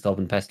Deadly Stob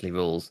and Pestily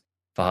rules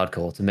for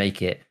hardcore to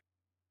make it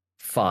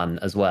fun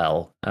as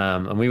well.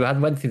 And we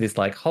went through this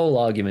like whole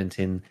argument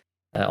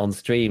on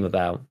stream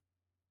about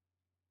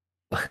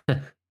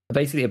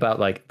basically about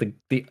like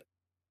the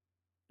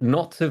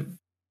not to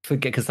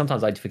forget, because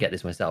sometimes I forget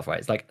this myself, right?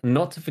 It's like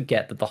not to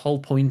forget that the whole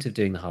point of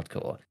doing the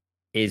hardcore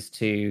is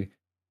to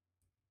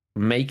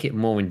make it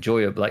more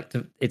enjoyable. Like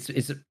it's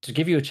to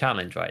give you a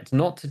challenge, right? It's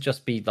not to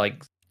just be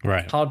like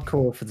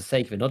hardcore for the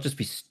sake of it, not just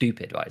be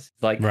stupid, right? It's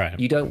like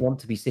you don't want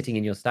to be sitting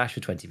in your stash for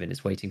 20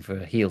 minutes waiting for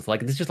a heal.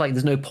 Like it's just like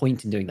there's no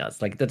point in doing that.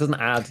 It's like that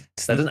doesn't add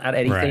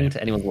anything to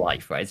anyone's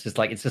life, right? It's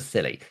just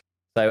silly.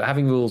 So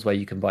having rules where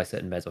you can buy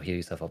certain meds or heal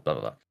yourself up, blah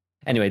blah blah.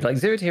 Anyway, like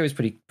Zero to Hero is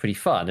pretty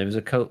fun. It was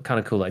a kind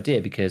of cool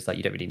idea because like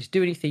you don't really need to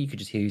do anything. You could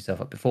just heal yourself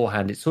up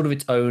beforehand. It's sort of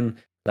its own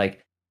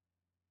like.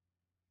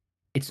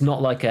 It's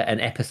not like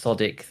an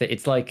episodic.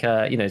 It's like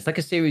it's like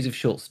a series of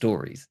short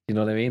stories. You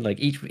know what I mean?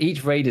 Like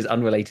each raid is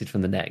unrelated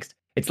from the next.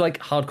 It's like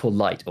hardcore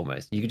light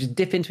almost. You can just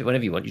dip into it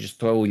whenever you want. You just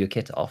throw all your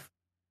kit off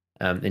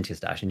into your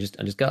stash and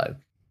just go.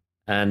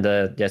 And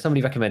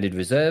somebody recommended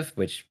Reserve,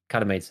 which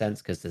kind of made sense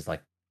because there's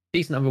like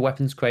decent number of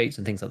weapons crates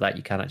and things like that.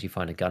 You can actually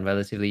find a gun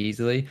relatively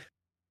easily.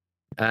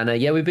 And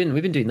we've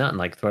been doing that and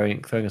like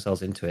throwing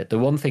ourselves into it. The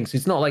one thing, so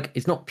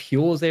it's not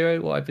pure Zero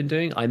what I've been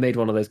doing. I made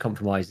one of those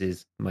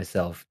compromises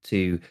myself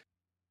to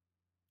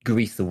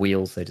grease the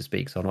wheels, so to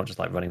speak. So I'm not just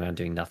like running around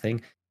doing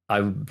nothing.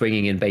 I'm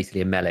bringing in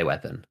basically a melee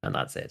weapon, and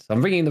that's it. So I'm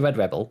bringing the Red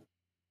Rebel,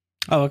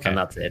 Oh, okay. And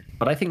that's it.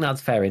 But I think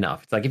that's fair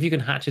enough. It's like if you can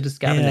hatch it a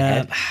scav in the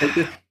head,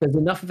 there's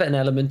enough of an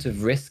element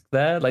of risk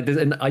there. Like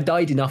I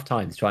died enough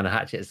times trying to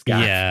hatch it a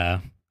scav. Yeah.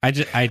 I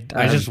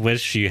just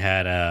wish you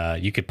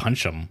had you could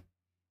punch them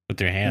with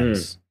your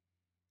hands.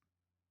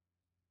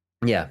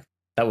 Yeah,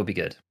 that would be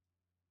good.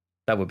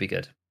 That would be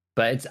good.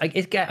 But I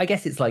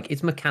guess it's like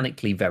it's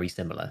mechanically very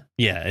similar.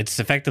 Yeah, it's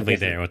effectively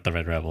there with the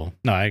Red Rebel.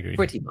 No, I agree.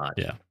 Pretty much.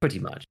 Yeah, pretty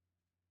much.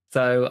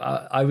 So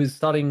I was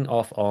starting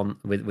off on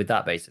with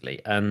that basically.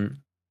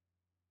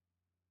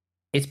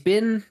 It's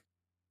been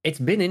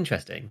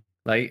interesting.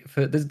 Like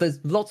there's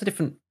lots of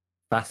different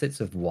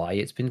facets of why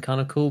it's been kind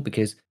of cool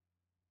because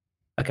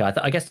okay,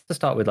 I guess to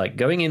start with, like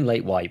going in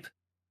late wipe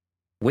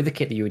with the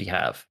kit that you already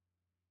have,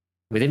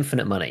 with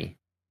infinite money.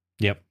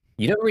 Yep.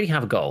 You don't really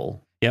have a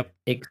goal. Yep.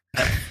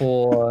 Except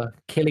for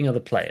killing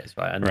other players,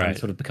 right? And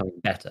sort of becoming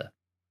better.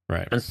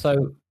 Right. And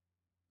so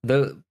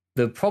the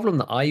problem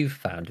that I've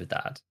found with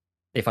that,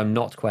 if I'm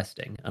not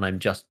questing and I'm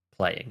just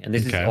playing, and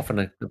this is often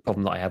a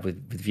problem that I have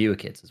with viewer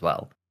kits as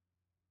well.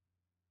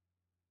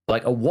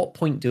 Like, at what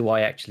point do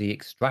I actually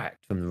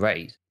extract from the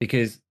raid?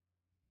 Because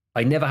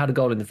I never had a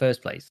goal in the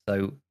first place,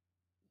 so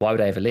why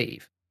would I ever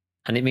leave?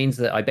 And it means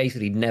that I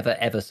basically never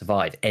ever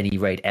survive any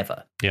raid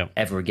ever,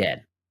 ever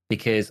again,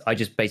 because I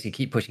just basically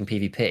keep pushing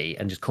PvP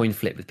and just coin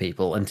flip with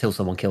people until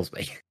someone kills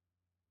me.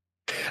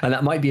 And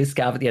that might be a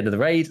scav at the end of the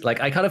raid.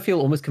 Like, I kind of feel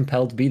almost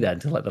compelled to be there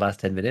until like the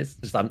last 10 minutes.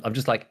 I'm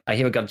just like, I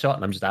hear a gunshot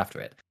and I'm just after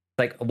it.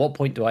 Like, at what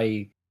point do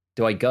I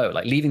go?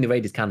 Like, leaving the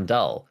raid is kind of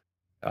dull,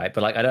 right?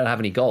 But like, I don't have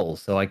any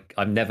goals, so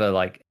I'm never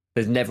like,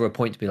 there's never a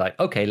point to be like,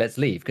 okay, let's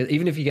leave. Because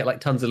even if you get like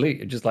tons of loot,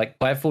 you're just like,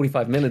 I have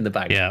 45 mil in the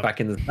bank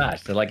back in the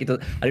stash. So like, I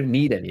don't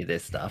need any of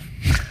this stuff.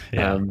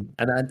 And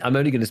I'm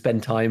only going to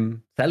spend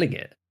time selling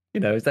it. You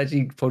know, it's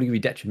actually probably going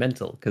to be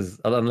detrimental because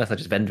unless I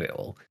just vendor it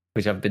all,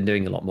 which I've been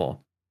doing a lot more.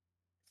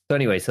 So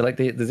anyway, so like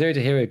the Zero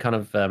to Hero kind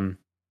of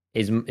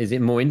is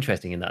it more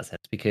interesting in that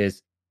sense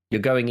because you're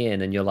going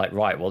in and you're like,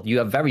 right, well, you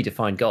have very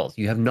defined goals.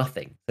 You have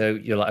nothing. So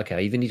you're like, okay, I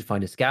either need to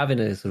find a scav in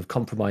a sort of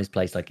compromised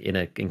place, like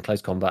in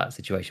close combat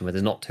situation where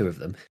there's not two of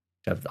them,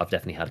 which I've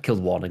definitely had.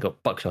 Killed one and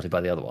got buckshotted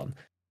by the other one.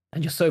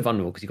 And you're so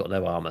vulnerable because you've got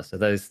no armor. So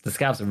the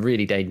scavs are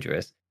really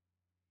dangerous.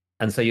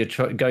 And so you're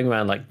going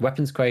around like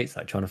weapons crates,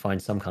 like trying to find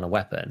some kind of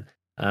weapon.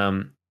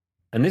 And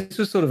this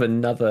was sort of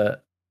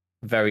another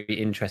very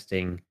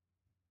interesting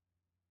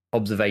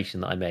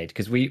observation that I made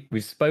because we've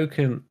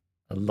spoken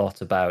a lot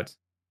about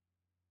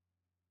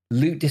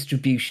loot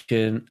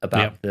distribution,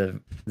 about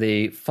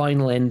the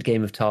final end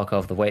game of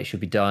Tarkov, the way it should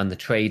be done, the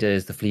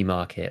traders, the flea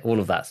market, all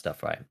of that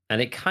stuff, right?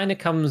 And it kind of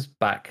comes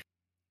back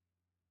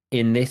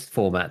in this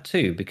format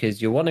too,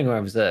 because you're wandering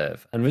around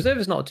reserve, and reserve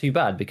is not too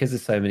bad because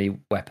there's so many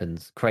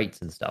weapons,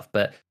 crates and stuff,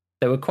 but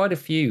there were quite a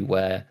few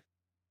where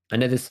I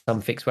know there's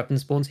some fixed weapon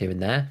spawns here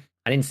and there.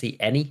 I didn't see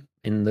any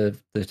in the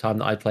time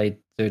that I played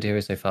Zero to Hero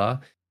so far.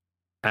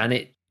 And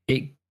it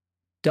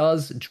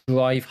does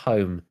drive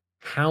home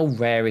how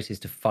rare it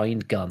is to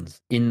find guns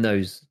in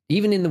those,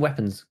 even in the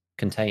weapons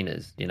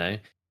containers, you know?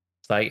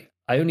 It's like,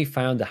 I only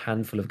found a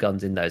handful of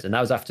guns in those, and that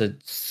was after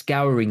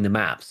scouring the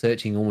map,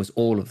 searching almost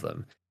all of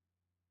them.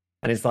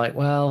 And it's like,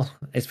 well,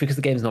 it's because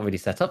the game's not really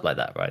set up like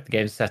that, right? The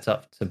game's set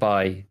up to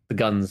buy the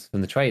guns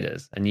from the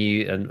traders, and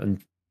you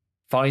and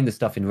find the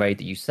stuff in raid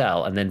that you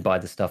sell, and then buy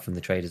the stuff from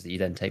the traders that you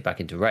then take back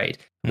into raid,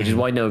 which is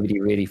why nobody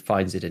really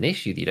finds it an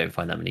issue that you don't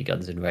find that many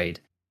guns in raid.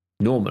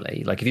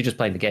 Normally, like if you're just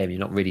playing the game, you're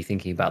not really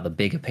thinking about the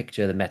bigger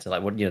picture, the meta,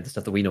 like what the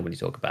stuff that we normally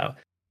talk about,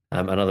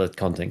 and other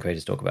content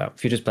creators talk about.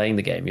 If you're just playing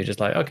the game, you're just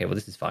like, okay, well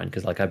this is fine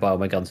because like I buy all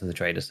my guns from the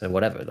traders, so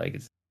whatever. Like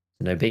it's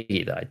no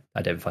biggie that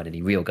I don't find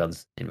any real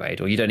guns in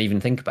raid, or you don't even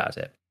think about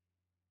it.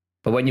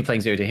 But when you're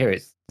playing Zero to Hero,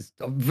 it's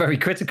very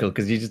critical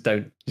because you just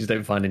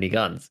don't find any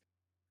guns.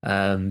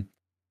 And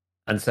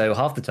so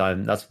half the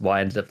time, that's why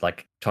I ended up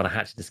like trying to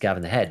hatch the scav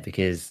in the head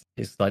because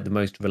it's like the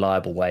most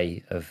reliable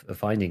way of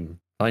finding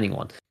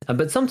one.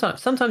 But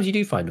sometimes you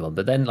do find one,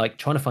 but then like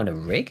trying to find a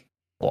rig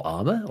or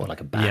armor or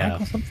like a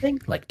bag or something,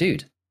 like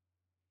dude,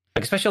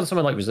 like especially on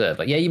somewhere like reserve,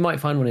 like you might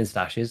find one in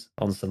stashes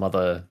on some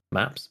other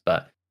maps,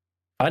 but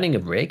finding a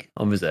rig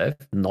on reserve,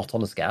 not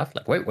on a scav,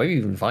 like where do you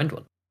even find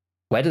one?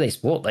 Where do they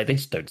spawn? Like they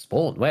just don't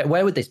spawn.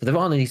 Where would they? But there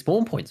aren't any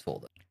spawn points for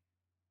them.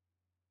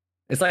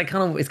 It's like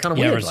kind of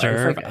weird.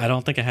 Reserve. Like, I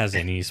don't think it has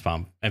any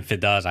spawn. If it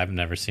does, I've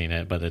never seen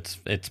it, but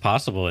it's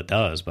possible it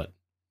does. But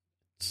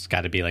it's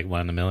got to be like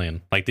 1 in a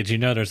million. Like, did you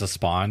know there's a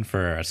spawn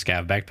for a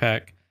scav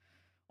backpack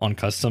on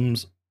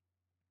customs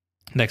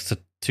next to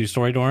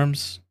 2-story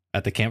dorms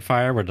at the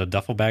campfire where the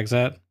duffel bag's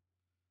at?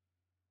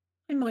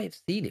 I might have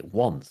seen it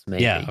once,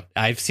 maybe. Yeah,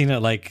 I've seen it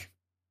like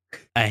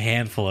a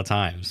handful of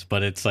times,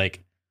 but it's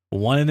like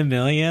 1 in a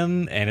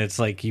million, and it's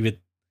like you would.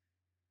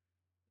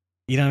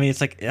 You know what I mean?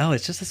 It's like, oh,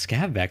 it's just a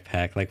scav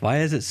backpack. Like, why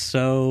is it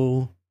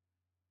so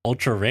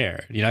ultra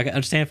rare? You know, I can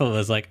understand if it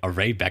was like a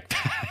raid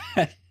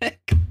backpack.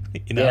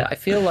 You know? Yeah, I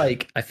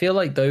feel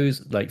like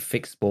those like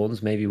fixed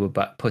spawns maybe were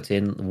put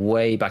in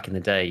way back in the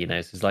day. You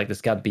know, so it's like the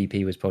Scab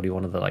BP was probably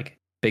one of the like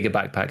bigger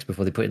backpacks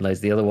before they put in loads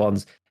of the other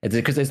ones. It's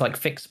because there's like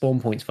fixed spawn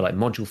points for like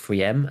Module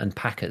 3M and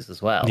Packers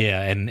as well.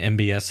 Yeah, and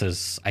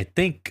MBSs, I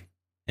think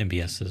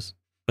MBSs,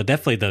 but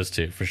definitely those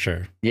two for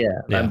sure.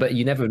 Yeah. But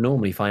you never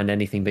normally find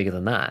anything bigger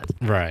than that.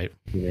 Right.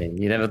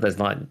 You never, there's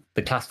like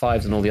the class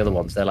 5s and all the other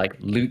ones, they're like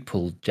loot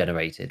pool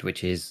generated,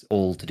 which is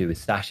all to do with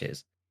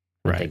stashes.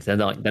 Right. Things. They're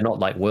not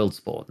like world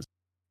spawns,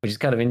 which is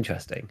kind of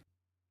interesting.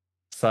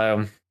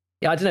 So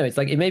yeah, I don't know. It's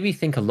like it made me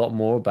think a lot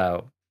more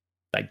about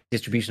like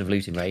distribution of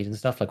loot in raid and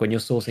stuff. Like when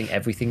you're sourcing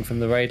everything from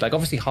the raid, like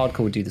obviously hardcore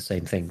would do the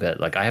same thing, but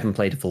like I haven't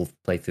played a full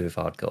playthrough of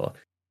hardcore.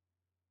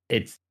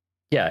 It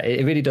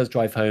really does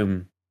drive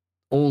home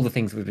all the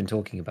things that we've been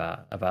talking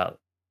about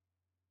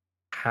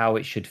how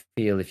it should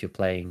feel if you're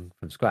playing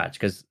from scratch.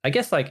 Because I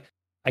guess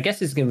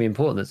it's going to be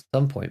important at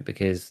some point,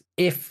 because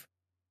if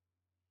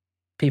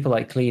people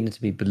like Clean are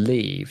to be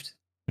believed,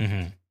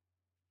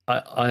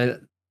 I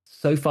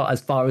so far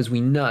as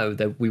we know,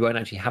 that we won't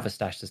actually have a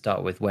stash to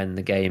start with when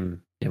the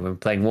game, when we're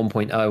playing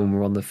 1.0 and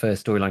we're on the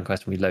first storyline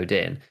quest and we load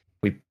in,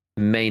 we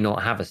may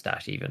not have a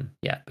stash even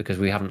yet, because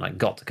we haven't like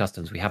got to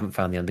customs, we haven't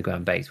found the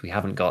underground base, we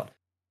haven't got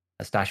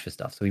a stash for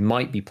stuff. So we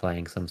might be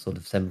playing some sort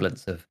of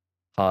semblance of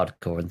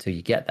hardcore until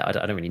you get there. I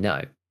don't really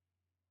know.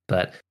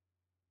 But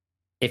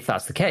if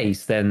that's the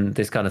case, then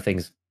this kind of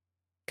thing's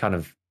kind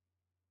of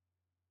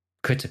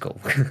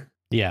critical.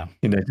 Yeah.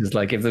 Just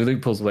like if the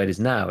loot pool's the way it is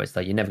now, it's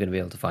like you're never going to be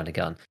able to find a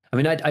gun. I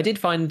mean, I did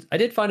find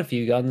a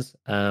few guns,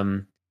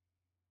 and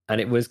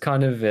it was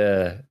kind of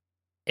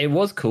it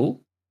was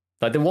cool.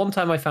 Like the one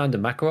time I found a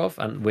Makarov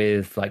and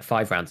with like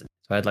 5 rounds in it.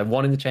 So I had like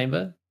 1 in the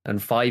chamber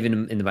and 5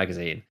 in the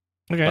magazine.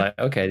 Okay. Like,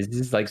 okay, this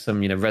is like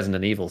some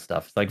Resident Evil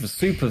stuff. It's like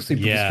super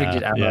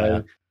restricted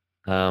ammo,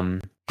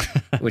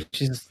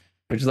 which is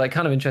like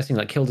kind of interesting.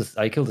 Like I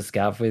killed a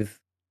scav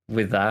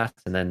with that,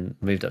 and then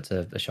moved up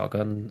to a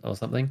shotgun or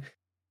something.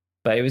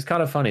 But it was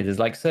kind of funny. There's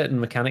like certain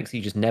mechanics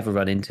you just never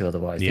run into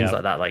otherwise. Things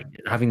like that, like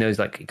having those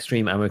like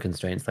extreme ammo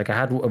constraints. Like I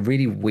had a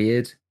really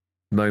weird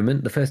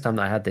moment. The first time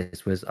that I had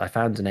this was I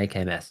found an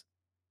AKMS,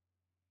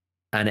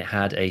 and it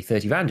had a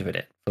 30 rounder in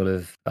it, full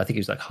of, I think it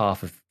was like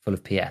full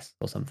of PS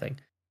or something.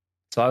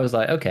 So I was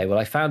like, okay, well,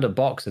 I found a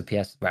box of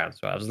PS rounds.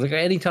 Right? I was like,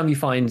 anytime you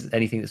find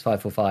anything that's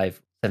 5.45,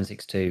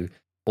 7.62,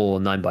 or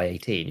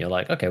 9x18, you're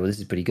like, okay, well, this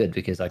is pretty good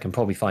because I can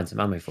probably find some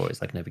ammo for it.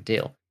 It's like no big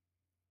deal.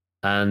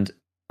 And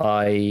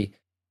I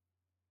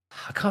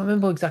can't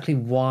remember exactly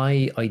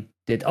why I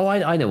did. Oh,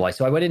 I know why.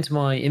 So I went into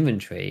my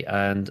inventory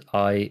and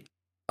I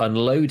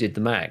unloaded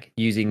the mag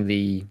using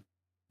the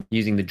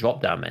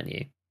drop down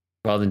menu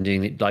rather than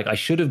doing it. Like I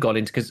should have gone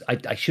into, because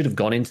I should have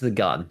gone into the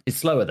gun. It's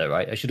slower though,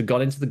 right? I should have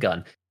gone into the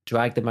gun,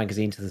 drag the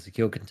magazine to the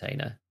secure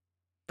container.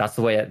 That's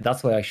the way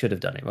I should have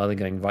done it, rather than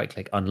going right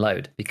click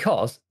unload.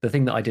 Because the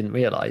thing that I didn't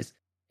realize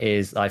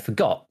is I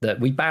forgot that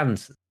we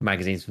banned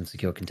magazines from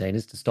secure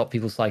containers to stop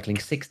people cycling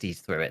 60s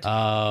through it.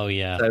 Oh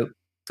yeah.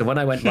 So when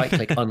I went right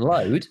click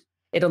unload,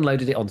 it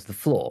unloaded it onto the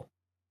floor.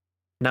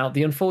 Now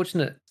the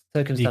unfortunate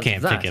circumstance you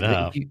can't pick it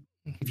up.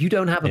 If you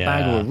don't have a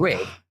bag or a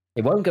rig,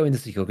 it won't go in the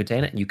secure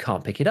container and you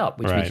can't pick it up,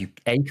 which means you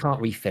can't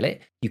refill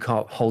it, you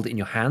can't hold it in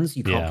your hands,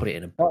 you can't put it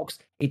in a box.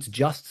 It's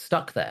just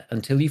stuck there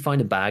until you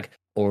find a bag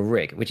or a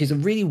rig, which is a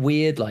really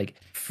weird, like,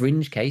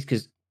 fringe case,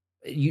 because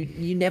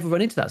you never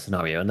run into that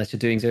scenario unless you're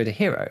doing Zero to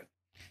Hero.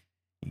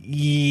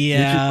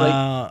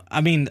 Yeah,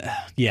 I mean,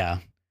 yeah.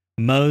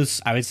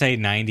 Most, I would say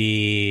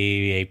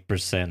 98%,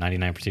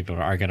 99% of people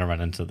are going to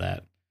run into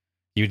that.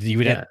 You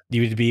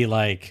would be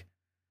like,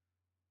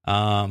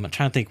 I'm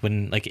trying to think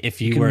when, like,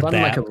 if you were run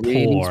that like a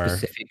really poor,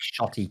 specific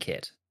shotty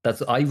kit.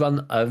 I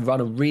run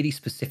a really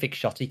specific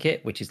shotty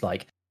kit, which is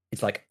like,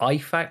 it's like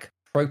IFAK,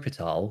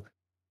 Propital,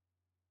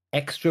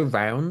 extra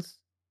rounds,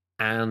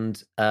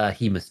 and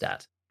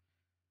hemostat.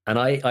 And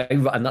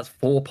and that's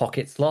 4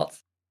 pocket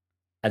slots,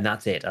 and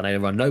that's it. And I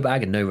run no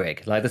bag and no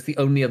rig. Like that's the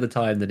only other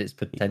time that it's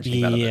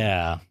potentially relevant.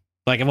 Yeah.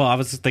 Like, well, I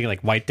was just thinking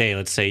like White Day.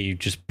 Let's say you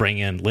just bring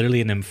in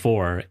literally an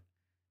M4,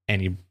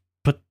 and you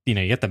put, you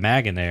get the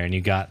mag in there, and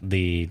you got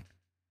the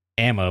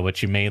ammo,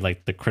 but you made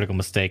like the critical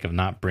mistake of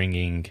not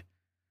bringing,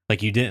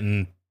 like you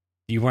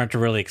weren't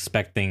really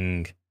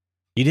expecting,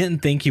 you didn't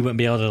think you wouldn't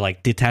be able to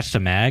like detach the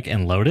mag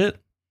and load it.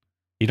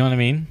 You know what I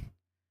mean?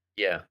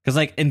 Yeah. Because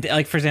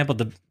like for example,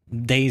 the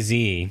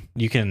DayZ,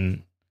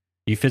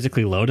 you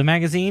physically load a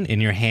magazine,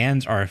 and your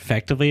hands are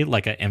effectively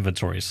like an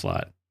inventory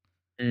slot.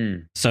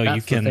 So that's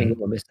you can. The thing that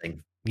we're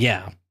missing.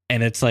 Yeah,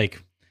 and it's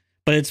like,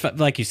 but it's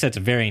like you said, it's a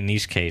very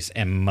niche case,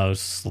 and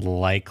most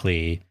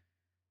likely,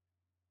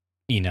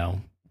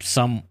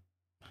 some.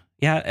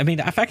 Yeah, I mean,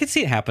 if I could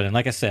see it happening,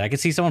 like I said, I could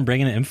see someone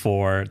bringing an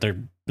M4.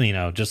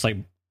 They're just like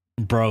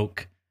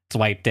broke. It's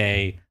White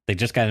Day. They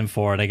just got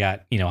M4. They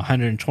got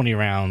 120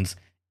 rounds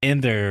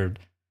in their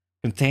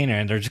container,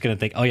 and they're just gonna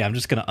think, oh yeah, I'm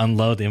just gonna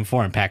unload the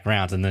M4 and pack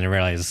rounds, and then they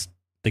realize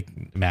the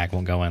mag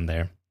won't go in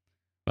there.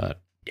 But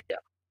yeah,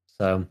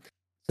 so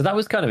that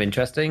was kind of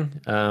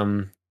interesting.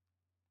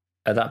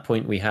 At that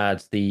point, we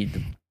had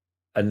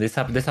and this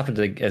happened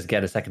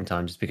again a second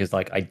time, just because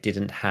like I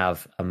didn't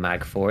have a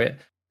mag for it,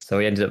 so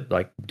we ended up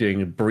like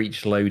doing a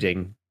breach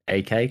loading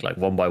AK, like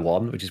one by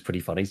one, which is pretty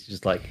funny. It's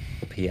just like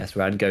a PS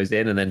round goes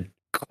in and then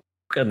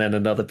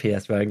another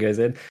PS round goes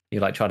in.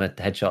 You're like trying to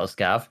headshot a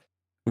scav,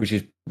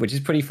 which is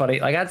pretty funny.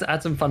 Like I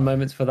had some fun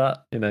moments for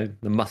that. You know,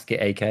 the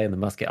musket AK and the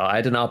musket. I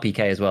had an RPK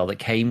as well that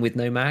came with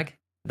no mag.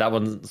 That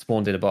one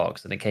spawned in a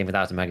box and it came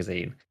without a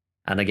magazine.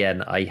 And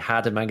again, I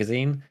had a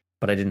magazine,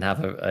 but I didn't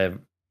have a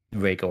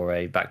rig or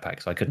a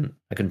backpack, so I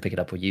couldn't pick it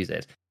up or use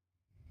it.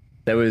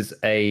 There was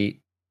a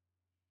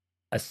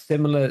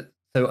similar.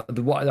 So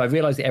what I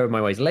realized the error of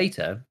my ways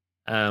later,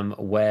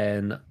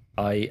 when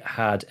I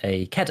had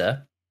a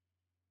Kedda,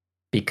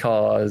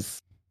 because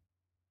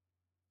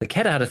the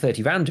Kedda had a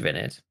 30 rounder in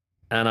it,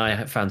 and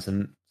I found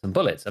some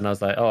bullets, and I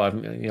was like, oh,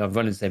 I'm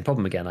running the same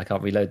problem again. I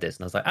can't reload this,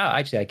 and I was like, oh,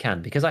 actually I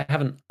can, because I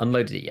haven't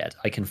unloaded it yet.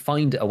 I can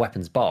find a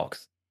weapons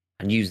box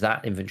and use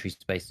that inventory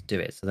space to do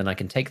it. So then I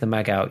can take the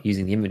mag out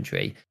using the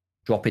inventory,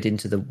 drop it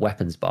into the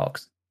weapons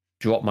box,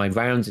 drop my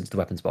rounds into the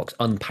weapons box,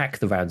 unpack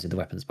the rounds in the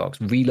weapons box,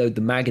 reload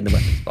the mag in the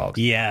weapons box,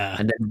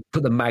 and then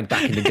put the mag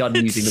back in the gun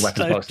using the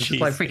weapons box. It's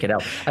just like freaking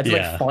out. I had to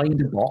like find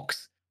a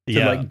box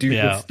to like do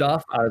good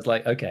stuff. I was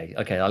like, okay,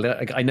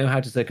 I know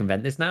how to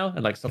circumvent this now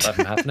and like stop that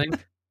from happening.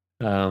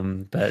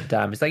 But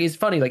damn, it's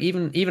funny. Like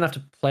even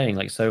after playing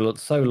like so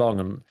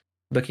long and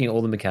looking at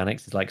all the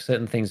mechanics, it's like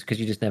certain things, because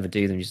you just never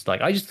do them. You're just like,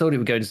 I just thought it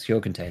would go into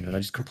secure container, and I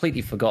just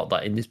completely forgot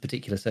that in this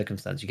particular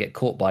circumstance, you get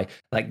caught by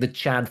like the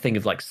Chad thing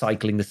of like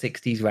cycling the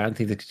 60s round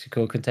through the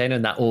secure container,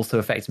 and that also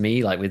affects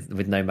me, like with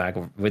no mag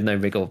or with no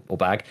rig or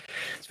bag.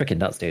 It's freaking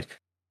nuts, dude.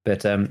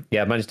 But I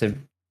managed to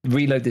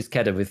reload this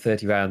Kedda with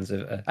 30 rounds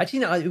of actually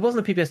no, it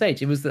wasn't a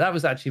PPSH. That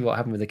was actually what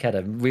happened with the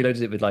Kedda.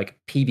 Reloaded it with like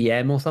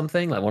PBM or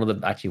something, like one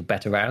of the actual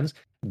better rounds,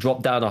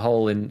 dropped down a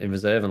hole in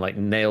reserve and like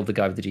nailed the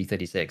guy with the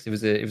G36. It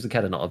was a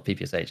Kedda, not a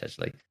PPSH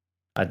actually.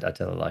 I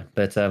tell a lie.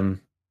 But oh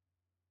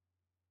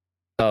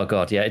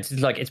god, yeah, it's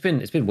like it's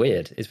been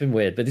weird. It's been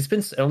weird, but it's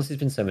been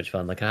so much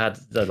fun. Like I had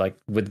like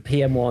with the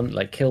PM one,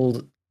 like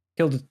killed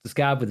the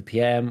scab with the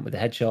PM with the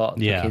headshot,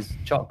 took his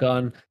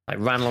shotgun, like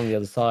ran along the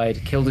other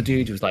side, killed a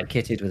dude who was like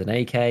kitted with an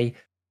AK,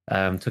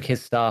 took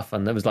his stuff,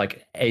 and there was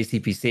like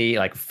ACPC,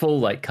 like full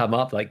like come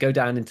up, like go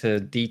down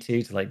into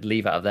D2 to like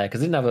leave out of there,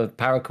 because I didn't have a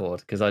paracord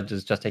because I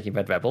was just taking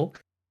Red Rebel.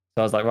 So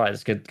I was like, right,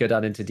 let's go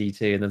down into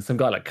D2, and then some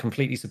guy like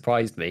completely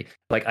surprised me.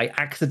 Like I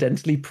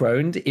accidentally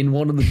proned in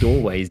one of the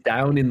doorways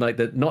down in like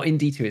not in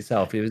D2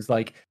 itself. It was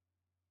like,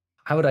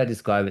 how would I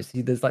describe it?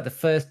 See, there's like the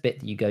first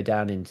bit that you go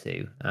down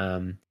into,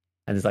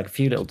 and there's like a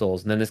few little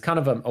doors, and then there's kind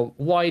of a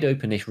wide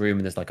open-ish room,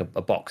 and there's like a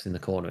box in the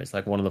corner. It's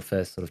like one of the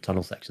first sort of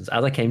tunnel sections.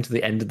 As I came to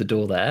the end of the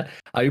door there,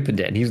 I opened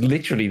it, and he was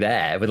literally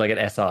there with like an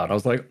SR, and I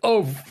was like,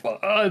 oh,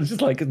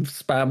 just like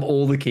spam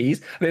all the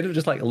keys. I ended up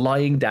just like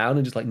lying down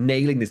and just like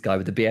nailing this guy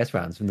with the BS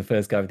rounds from the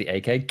first guy with the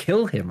AK,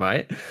 kill him,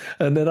 right?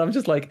 And then I'm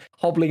just like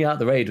hobbling out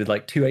the raid with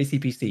like 2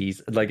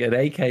 ACPCs, and like an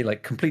AK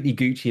like completely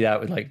Gucci'd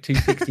out with like 2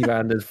 60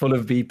 rounders full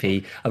of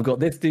BP. I've got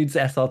this dude's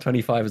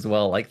SR25 as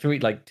well, like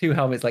 2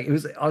 helmets. Like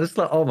I was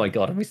like, oh my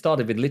god. And we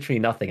started with literally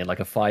nothing and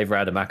like a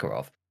 5-rounder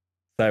Makarov.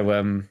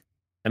 So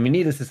I mean,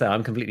 needless to say,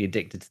 I'm completely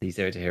addicted to these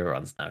Zero to Hero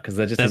runs now, because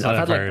they're just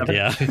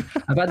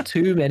I've had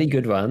too many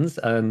good runs,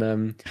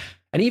 and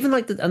even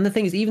like the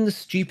thing is, even the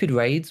stupid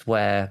raids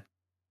where,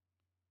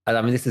 I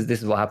mean, this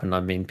is what happened. I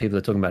mean, people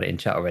are talking about it in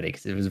chat already,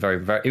 because it was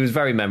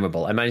very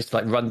memorable. I managed to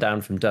like run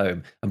down from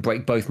Dome and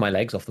break both my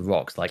legs off the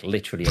rocks, like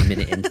literally a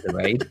minute into the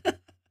raid.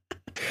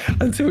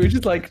 And so we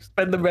just like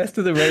spend the rest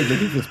of the raid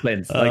looking for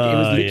splints. Like it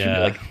was literally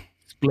like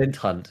splint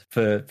hunt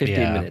for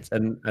 15 minutes,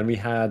 and we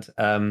had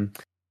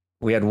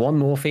 1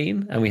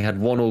 morphine and we had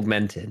 1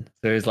 augmentin.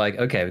 So it was like,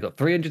 okay, we've got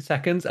 300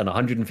 seconds and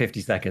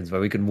 150 seconds where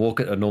we can walk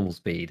at a normal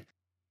speed,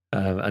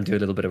 and do a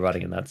little bit of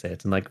running, and that's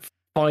it. And like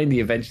finally,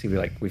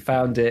 eventually, we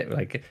found it. We,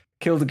 like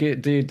killed a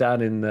dude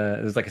down in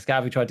there was like a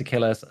scav who tried to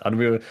kill us,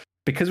 and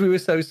because we were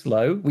so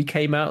slow, we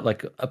came out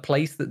like a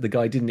place that the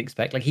guy didn't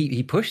expect. Like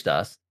he pushed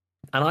us,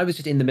 and I was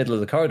just in the middle of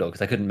the corridor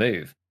because I couldn't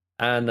move.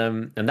 And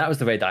that was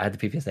the raid that I had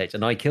the PPSH,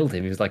 and I killed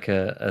him. He was like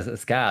a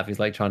scav. He was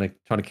like trying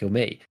to kill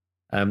me,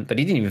 but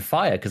he didn't even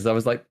fire, because I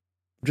was like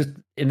just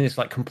in this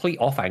like complete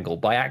off angle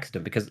by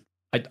accident, because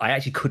I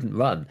actually couldn't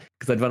run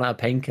because I'd run out of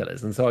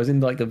painkillers, and so I was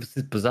in like this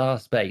bizarre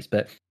space.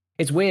 But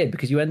it's weird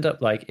because you end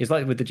up like, it's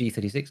like with the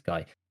G36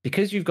 guy,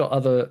 because you've got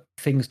other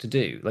things to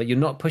do. Like you're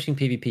not pushing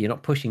PvP, you're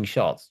not pushing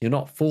shots, you're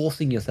not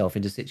forcing yourself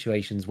into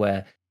situations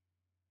where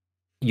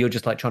you're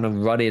just like trying to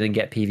run in and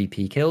get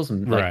PvP kills,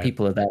 and like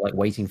people are there like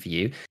waiting for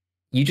you.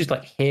 You just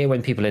like hear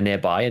when people are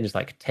nearby and just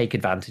like take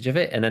advantage of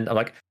it. And then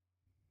like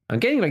I'm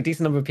getting like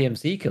decent number of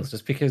PMC kills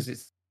just because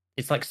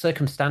it's like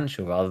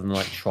circumstantial rather than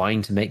like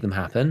trying to make them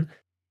happen.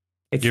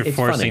 You're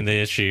forcing the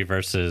issue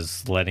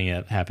versus letting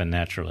it happen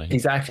naturally.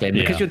 Exactly. And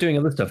because you're doing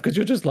other stuff, because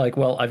you're just like,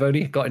 well, I've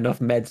only got enough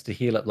meds to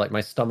heal up like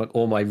my stomach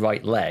or my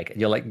right leg. And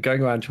you're like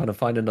going around trying to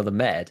find another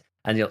med,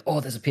 and you're like,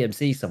 oh, there's a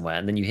PMC somewhere.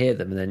 And then you hear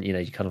them, and then,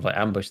 you kind of like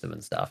ambush them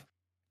and stuff.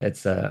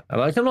 It's I'm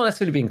not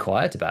necessarily being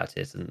quiet about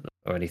it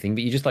or anything,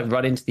 but you just like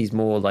run into these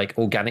more like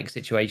organic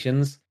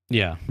situations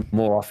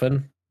more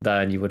often.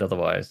 than you would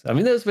otherwise. I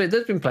mean, there's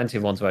been plenty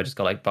of ones where I just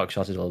got like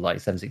buckshotted or like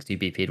 762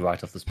 BP'd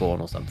right off the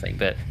spawn or something.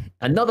 But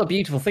another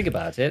beautiful thing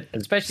about it,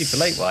 and especially for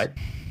late white,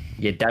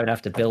 you don't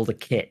have to build a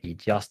kit. You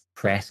just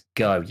press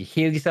go. You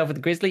heal yourself with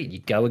the grizzly, you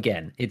go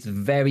again. It's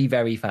very,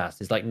 very fast.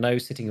 There's like no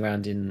sitting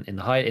around in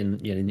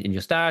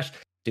your stash,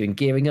 doing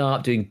gearing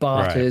up, doing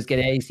barters,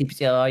 getting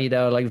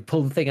ACPCR, like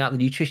pull the thing out, the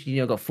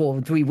nutrition, got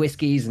 3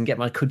 whiskeys and get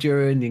my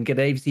Kudurun and get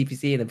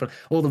ACPC and then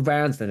all the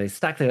rounds. Then they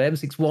stack the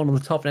M61 on the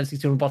top and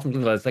M62 on the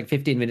bottom. It's like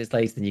 15 minutes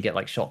later, then you get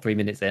like shot 3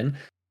 minutes in.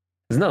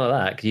 There's none of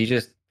that because you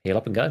just heal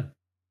up and go.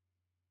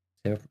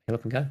 Heal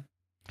up and go.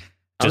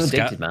 I'm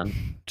addicted,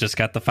 man. Just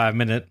got the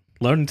 5-minute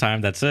loading time.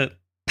 That's it.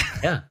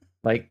 Yeah.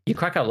 Like you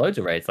crack out loads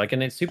of raids, like,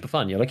 and it's super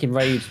fun. You're like in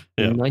raid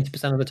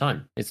 90% of the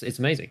time. It's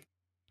amazing.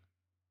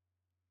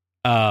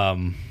 Yeah,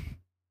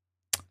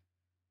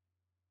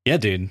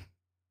 dude,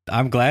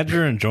 I'm glad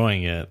you're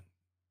enjoying it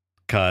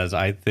because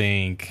I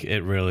think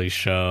it really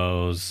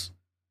shows,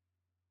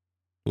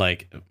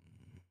 like,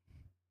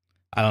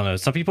 I don't know,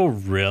 some people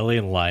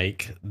really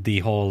like the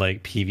whole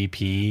like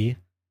PvP,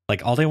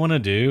 like all they want to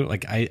do,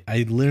 like I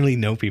literally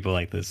know people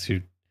like this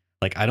who,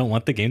 like, I don't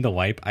want the game to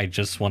wipe, I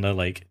just want to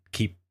like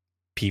keep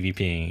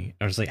PvPing.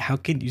 I was like, how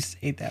can you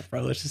say that,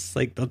 bro? It's just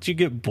like, don't you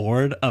get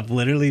bored of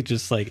literally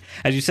just like,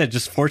 as you said,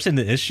 just forcing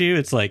the issue?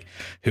 It's like,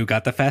 who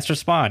got the faster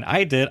spawn?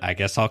 I did. I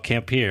guess I'll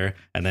camp here.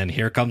 And then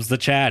here comes the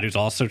Chad who's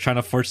also trying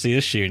to force the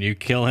issue, and you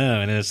kill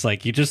him. And it's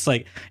like, you just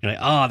like, you're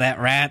like, oh, that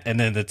rat. And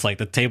then it's like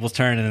the tables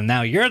turn, and then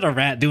now you're the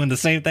rat doing the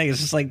same thing. It's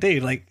just like,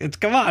 dude, like, it's,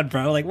 come on,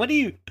 bro. Like, what do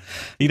you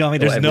know what I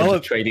mean? There's no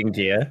trading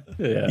gear.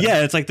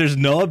 Yeah, it's like there's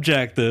no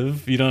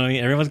objective. You know what I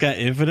mean? Everyone's got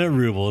infinite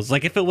rubles.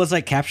 Like if it was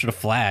like capture the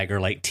flag or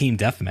like team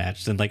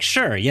deathmatch, then like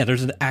sure, yeah,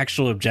 there's an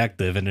actual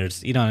objective and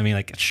there's, you know what I mean?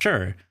 Like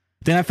sure.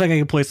 Then I feel like I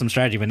can play some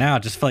strategy, but now I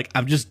just feel like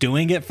I'm just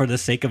doing it for the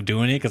sake of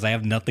doing it because I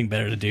have nothing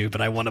better to do,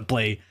 but I want to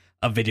play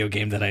a video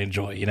game that I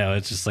enjoy. You know,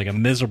 it's just like a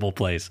miserable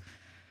place.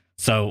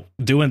 So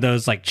doing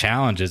those like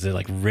challenges, it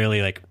like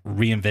really like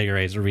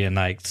reinvigorates or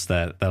reunites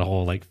that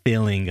whole like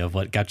feeling of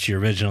what got you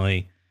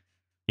originally,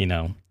 you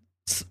know,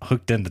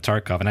 hooked into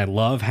Tarkov. And I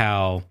love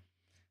how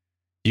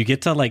you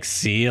get to like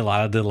see a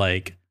lot of the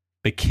like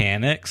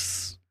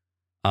mechanics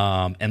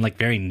and like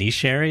very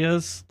niche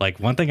areas. Like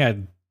one thing I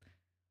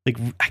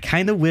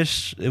kind of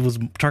wish it was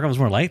Tarkov was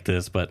more like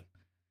this, but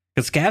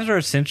because scavs are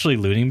essentially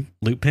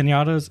loot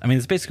pinatas. I mean,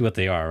 it's basically what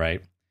they are,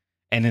 right?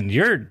 And in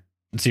your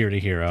Zero to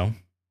Hero,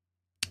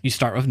 you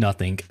start with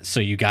nothing, so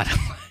you gotta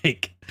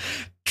like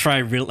try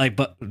really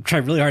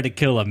hard to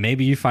kill them.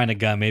 Maybe you find a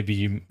gun, maybe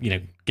you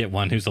know get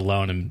one who's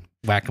alone and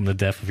whack him to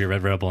death with your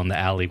red rebel in the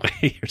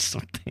alleyway or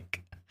something.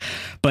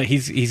 But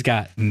he's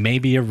got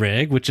maybe a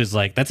rig, which is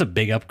like, that's a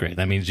big upgrade.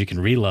 That means you can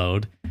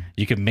reload.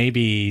 You can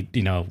maybe,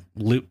 you know,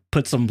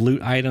 put some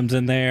loot items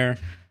in there.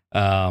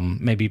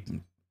 Maybe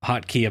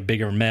hotkey a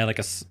bigger med, like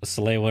a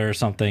Salewa or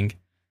something.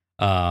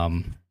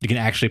 You can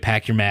actually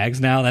pack your mags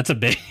now. That's a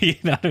big, you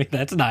know what I mean?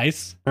 That's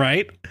nice,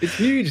 right? It's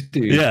huge,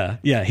 dude.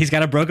 Yeah. He's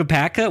got a broken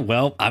P.A.K.A.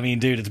 Well, I mean,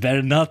 dude, it's better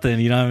than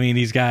nothing. You know what I mean?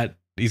 He's got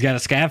a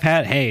scav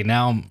hat. Hey,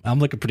 now I'm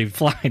looking pretty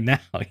fly now.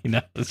 You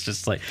know, it's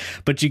just like,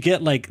 but you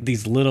get like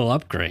these little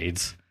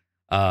upgrades,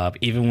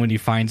 even when you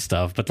find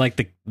stuff. But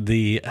like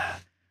the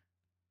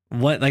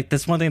what, like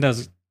this one thing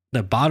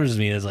that bothers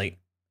me is like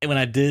when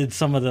I did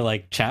some of the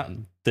like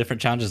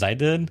different challenges I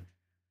did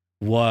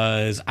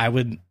was I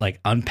would like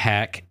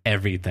unpack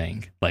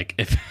everything. Like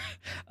if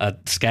a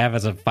scav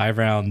has a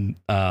 5-round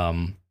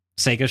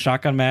Sega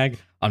shotgun mag,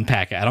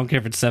 unpack it. I don't care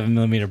if it's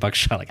 7mm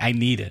buckshot. Like I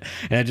need it,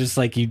 and I just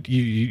like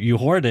you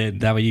hoard it.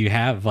 That way you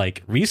have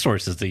like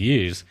resources to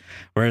use.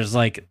 Whereas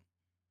like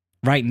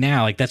right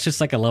now, like that's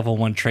just like a level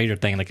 1 trader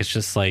thing. Like it's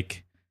just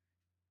like,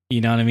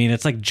 you know what I mean?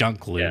 It's like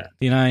junk loot. Yeah.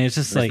 You know, it's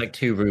just like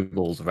 2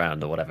 rubles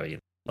around or whatever.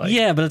 Like,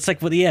 yeah, but it's like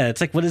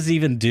it's like what does it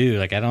even do?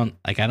 Like I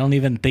don't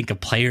even think a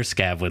player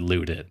scav would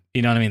loot it.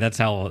 You know what I mean? That's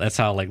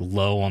how like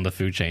low on the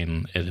food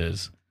chain it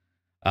is.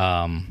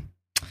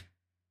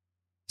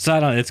 So I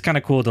don't know, it's kind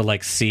of cool to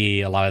like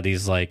see a lot of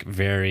these like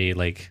very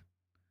like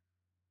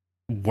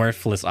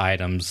worthless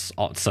items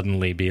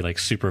suddenly be like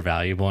super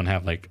valuable and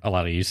have like a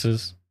lot of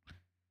uses.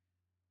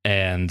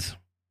 And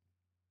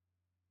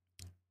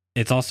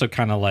it's also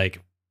kind of like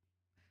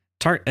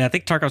I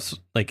think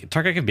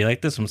Tarkov can be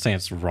like this. I'm saying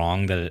it's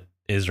wrong that it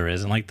is or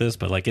isn't like this,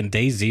 but like in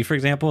DayZ, for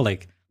example,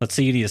 like let's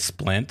say you need a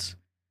splint.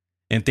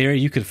 In theory,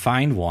 you could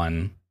find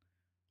one,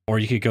 or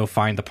you could go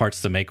find the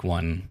parts to make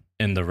one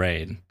in the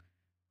raid.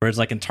 Whereas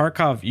like in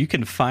Tarkov, you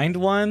can find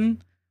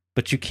one,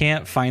 but you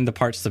can't find the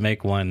parts to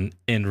make one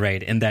in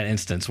raid in that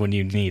instance when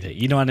you need it.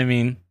 You know what I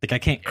mean? Like I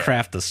can't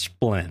craft a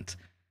splint.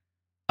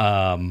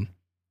 And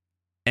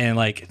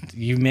like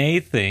you may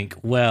think,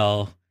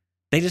 well,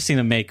 they just need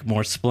to make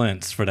more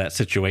splints for that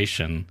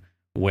situation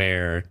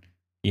where,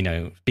 you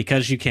know,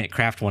 because you can't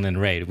craft one in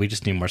raid, we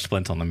just need more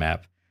splints on the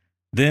map.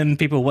 Then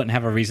people wouldn't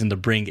have a reason to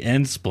bring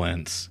in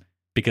splints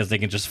because they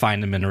can just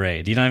find them in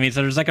raid. You know what I mean?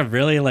 So there's like a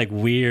really like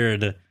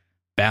weird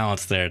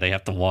balance there they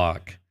have to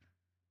walk,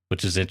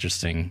 which is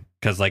interesting.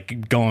 Because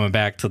like going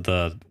back to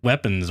the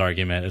weapons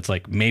argument, it's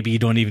like maybe you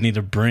don't even need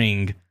to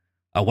bring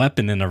a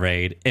weapon in a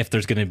raid if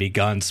there's going to be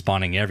guns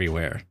spawning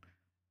everywhere.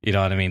 You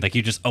know what I mean? Like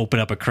you just open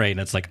up a crate and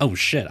it's like, oh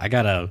shit, I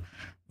got a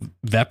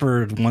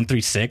Vepr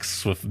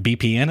 136 with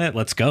BP in it.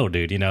 Let's go,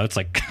 dude. You know, it's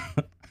like.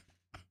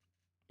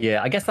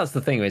 Yeah, I guess that's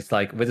the thing. It's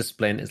like with a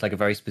splint, it's like a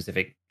very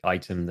specific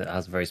item that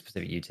has a very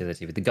specific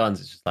utility. With the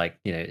guns, it's just like,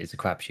 you know, it's a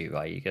crapshoot,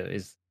 right?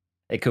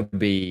 It could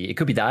be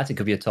that, it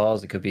could be a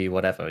TOS, it could be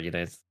whatever. You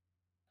know,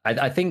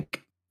 I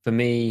think for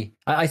me,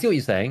 I see what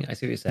you're saying.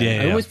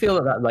 I always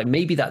feel that like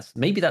maybe that's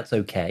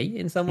okay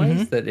in some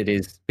ways, that it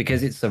is,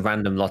 because it's a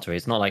random lottery.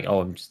 It's not like,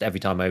 oh, I'm just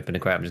every time I open a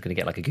crate, I'm just going to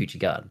get like a Gucci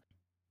gun.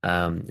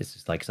 It's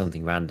just like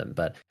something random.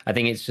 But I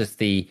think it's just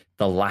the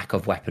lack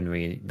of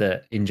weaponry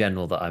that in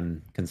general that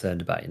I'm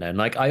concerned about. You know, and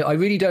like I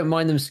really don't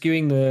mind them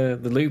skewing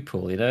the loot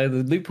pool. You know,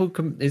 the loot pool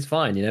is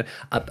fine. You know,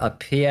 a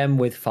PM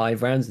with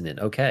 5 rounds in it.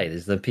 Okay,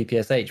 there's the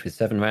PPSH with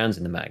 7 rounds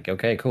in the mag.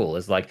 Okay, cool.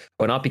 There's like,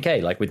 or an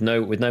RPK like with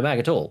no mag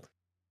at all,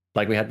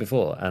 like we had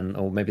before, and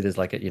or maybe there's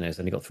like it's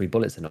only got 3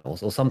 bullets in it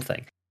or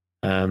something.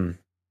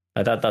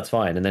 That's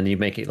fine, and then you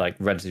make it like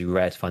relatively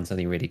rare to find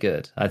something really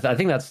good. I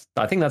think that's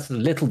a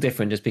little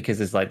different, just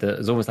because it's like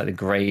there's almost like the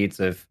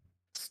grades of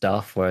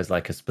stuff, whereas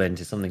like a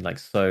splint is something like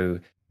so.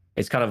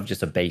 It's kind of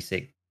just a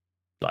basic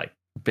like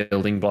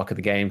building block of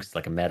the game, because it's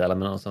like a med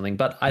element or something.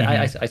 But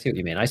I see what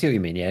you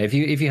mean. Yeah, if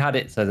you had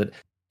it so that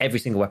every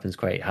single weapons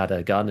crate had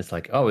a gun, it's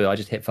like, oh, well, I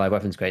just hit 5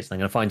 weapons crates and I'm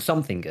going to find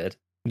something good.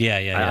 Yeah.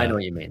 I know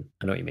what you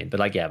mean. But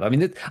like, yeah, I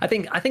mean, I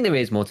think there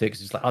is more to it,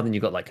 because it's like, oh, then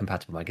you've got like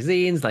compatible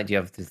magazines. Like, do you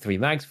have the 3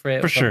 mags for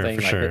it? For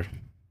sure.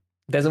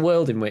 There's a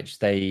world in which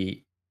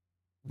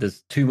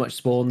there's too much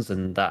spawns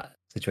and that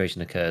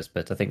situation occurs.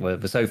 But I think we're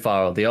so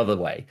far the other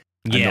way.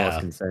 I'm not as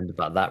concerned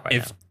about that right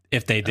now.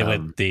 If they do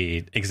it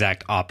the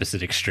exact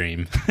opposite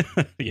extreme,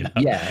 you know?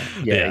 Yeah,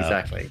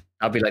 exactly.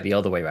 That'd be like the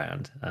other way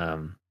around.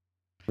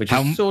 Which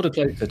is sort of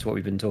closer to what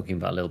we've been talking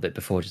about a little bit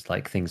before, just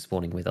like things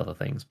spawning with other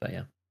things. But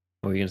yeah,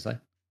 what were you going to say?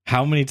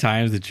 How many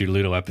times did you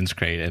loot a weapons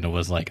crate and it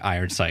was like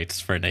iron sights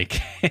for an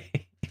AK? I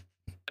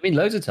mean,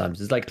 loads of times.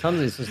 There's like tons.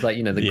 It's just like,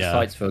 the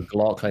sights for a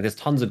Glock. Like there's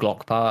tons of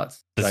Glock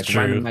parts. That's like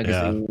true. Random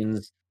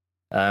magazines,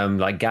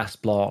 like gas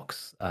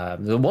blocks.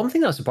 The one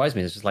thing that surprised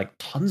me is just like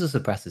tons of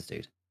suppressors,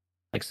 dude.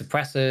 Like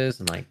suppressors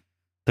and like.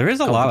 There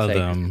is a lot of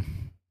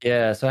them.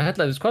 Yeah, so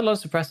there's quite a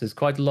lot of suppressors,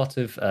 quite a lot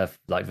of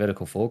like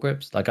vertical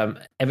foregrips. Like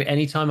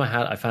anytime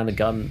I found a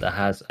gun that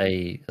has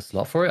a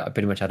slot for it, I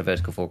pretty much had a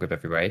vertical foregrip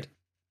every raid.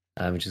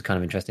 Which is kind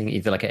of interesting.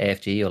 Either like an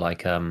AFG or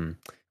like one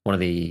of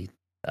the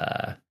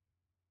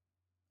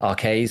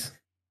RKs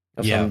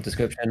of some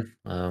description.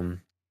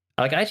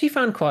 Like I actually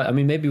found quite. I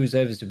mean, maybe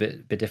Reserve is a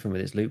bit different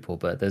with its loot pool,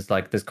 but there's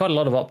quite a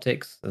lot of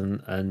optics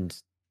and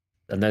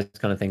those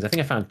kind of things. I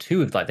think I found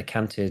 2 of like the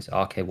canted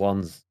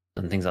RK1s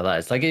and things like that.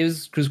 It's like it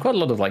was quite a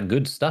lot of like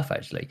good stuff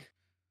actually.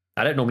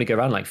 I don't normally go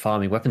around like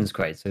farming weapons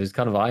crates, so it was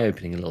kind of eye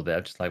opening a little bit.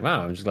 I'm just like,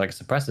 wow, I'm just like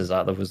suppressors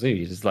out of the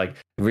wazoo. Just like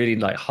really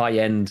like high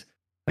end.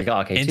 Like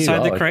RK2,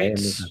 inside the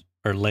crates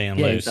or laying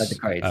loose? Inside the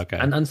crates. Okay.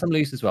 And some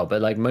loose as well,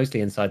 but like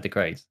mostly inside the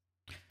crates,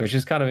 which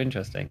is kind of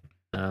interesting.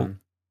 I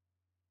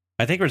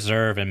think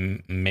Reserve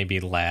and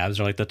maybe Labs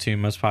are like the 2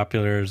 most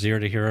popular Zero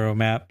to Hero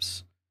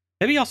maps.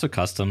 Maybe also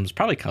Customs,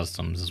 probably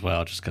Customs as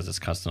well, just because it's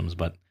Customs.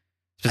 But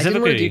specifically, I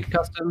didn't want to do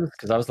Customs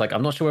because I was like,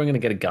 I'm not sure where I'm going to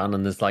get a gun,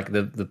 and there's like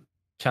the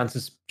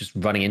chances just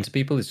running into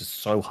people is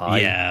just so high.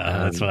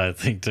 Yeah, that's what I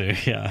think too.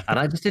 Yeah, and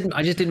I just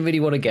didn't really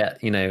want to get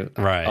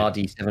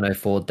RD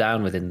 704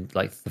 down within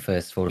like the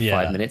first 4 to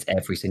 5 minutes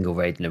every single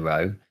raid in a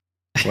row.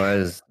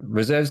 Whereas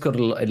Reserve's got a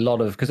lot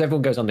of, because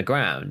everyone goes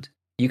underground,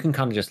 you can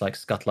kind of just like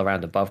scuttle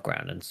around above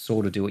ground and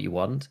sort of do what you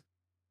want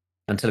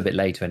until a bit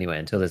later anyway,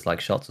 until there's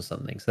like shots or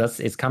something. So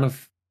it's kind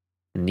of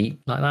neat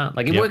like that.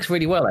 Like it works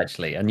really well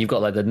actually, and you've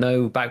got like the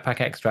no backpack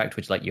extract,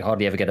 which like you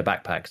hardly ever get a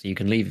backpack, so you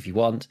can leave if you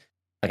want.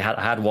 Like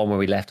I had one where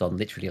we left on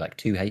literally like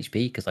 2 HP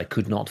because I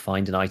could not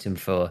find an item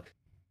for,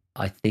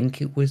 I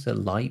think it was a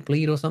light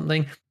bleed or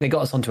something. They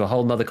got us onto a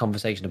whole nother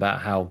conversation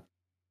about how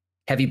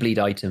heavy bleed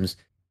items,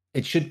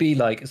 it should be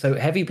like, so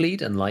heavy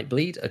bleed and light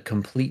bleed are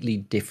completely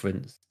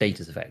different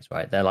status effects,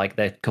 right?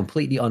 They're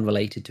completely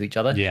unrelated to each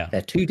other. Yeah.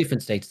 They're 2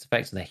 different status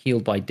effects and they're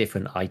healed by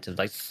different items.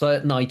 Like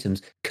certain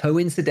items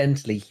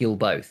coincidentally heal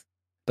both,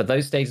 but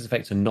those status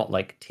effects are not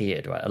like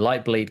tiered, right? A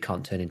light bleed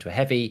can't turn into a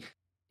heavy,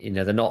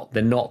 they're not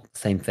the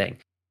same thing.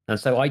 And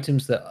so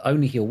items that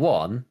only heal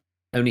one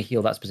only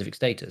heal that specific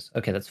status.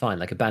 Okay, that's fine.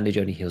 Like a bandage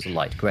only heals a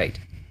light, great.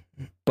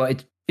 But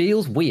it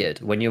feels weird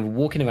when you're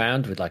walking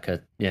around with like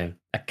a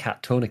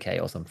cat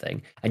tourniquet or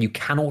something, and you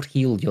cannot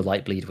heal your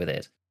light bleed with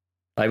it.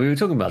 Like we were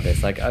talking about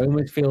this. Like I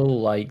almost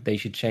feel like they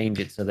should change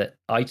it so that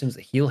items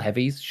that heal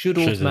heavies should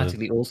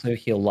automatically also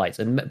heal lights.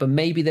 But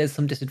maybe there's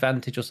some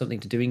disadvantage or something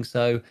to doing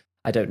so.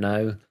 I don't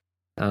know.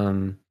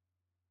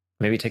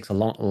 Maybe it takes a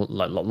lot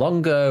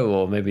longer,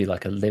 or maybe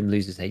like a limb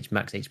loses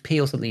max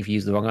HP or something if you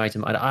use the wrong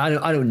item. I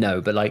don't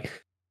know, but like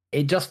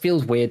it just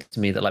feels weird to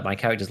me that like my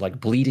character's like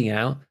bleeding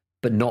out,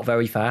 but not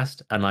very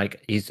fast, and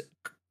like he's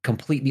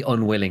completely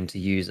unwilling to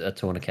use a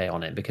tourniquet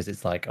on it because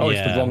it's like,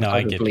 it's the wrong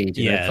type of bleed.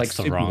 Yeah, it's like it's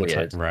the super wrong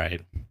weird. type,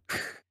 right?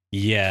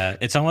 Yeah,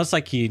 it's almost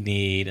like you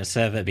need,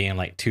 instead of it being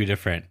like two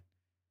different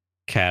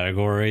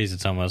categories,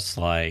 it's almost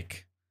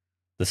like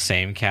the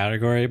same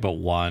category, but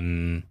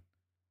one,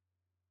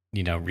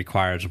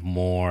 requires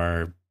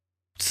more.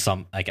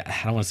 I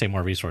don't want to say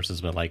more resources,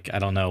 but like I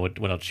don't know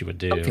what else you would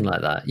do. Something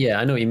like that.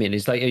 Yeah, I know what you mean.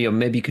 It's like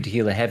maybe you could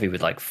heal a heavy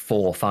with like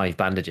 4 or 5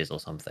 bandages or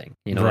something.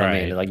 You know what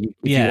I mean? Like if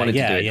you wanted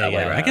to do it that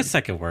way around. I guess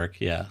that could work.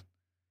 Yeah.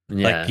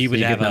 Yeah. Like you would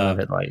have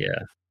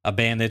a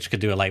bandage could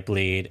do a light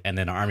bleed, and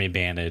then an army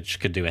bandage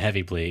could do a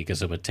heavy bleed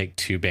because it would take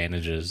 2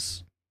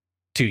 bandages,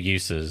 2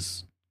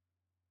 uses.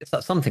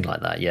 It's something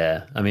like that.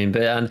 Yeah. I mean,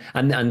 but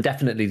and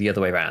definitely the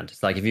other way around.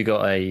 It's like if you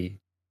got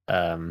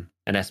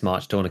an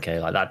S-March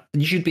tourniquet like that,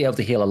 you should be able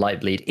to heal a light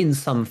bleed in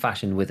some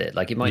fashion with it.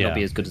 Like it might not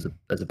be as good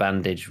as a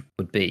bandage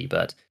would be,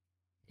 but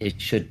you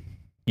should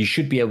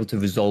be able to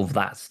resolve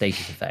that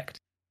status effect.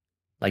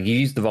 Like you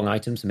use the wrong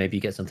item, so maybe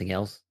you get something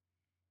else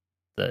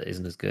that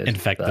isn't as good.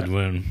 Infected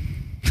wound.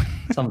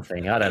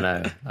 Something. I don't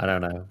know.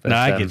 But, no,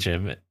 I get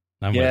you.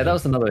 That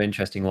was another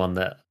interesting one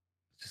that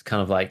just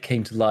kind of like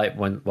came to light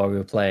while we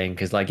were playing,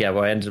 because I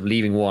ended up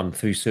leaving one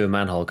through sewer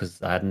manhole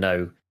because I had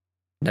no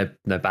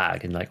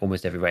bag in like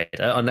almost every raid,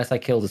 unless I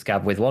killed a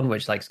scab with one,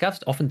 which like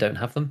scabs often don't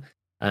have them,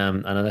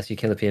 and unless you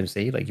kill a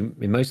PMC, like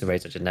in most of the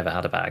raids I just never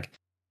had a bag,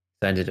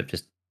 so I ended up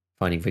just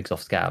finding rigs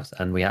off scabs,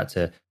 and we had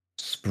to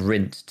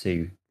sprint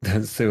to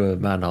the sewer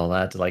manhole.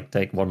 I had to like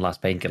take one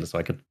last painkiller so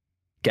I could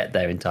get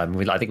there in time.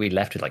 I think we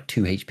left with like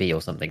 2 HP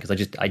or something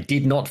because I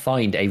did not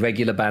find a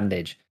regular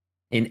bandage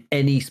in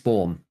any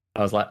spawn.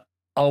 I was like,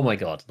 oh my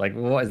god, like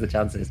what is the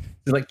chances?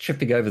 It's like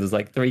tripping over. There's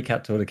like 3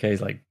 cat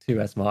tourniquets, like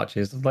 2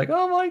 S-Marches. It's like,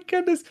 oh my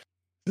goodness.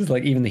 This is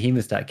like even the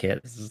hemostat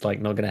kit. This is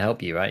like not going to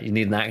help you, right? You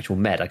need an actual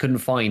med. I couldn't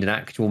find an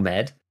actual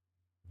med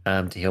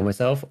to heal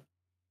myself,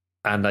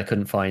 and I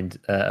couldn't find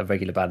a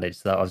regular bandage,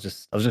 so I was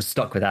just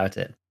stuck without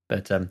it.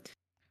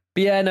 But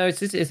yeah, no,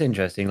 it's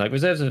interesting. Like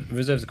reserves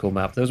a cool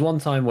map. There was one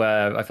time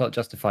where I felt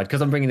justified because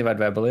I'm bringing the Red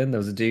Rebel in. There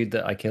was a dude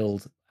that I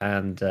killed,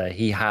 and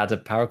he had a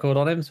paracord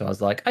on him, so I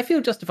was like, I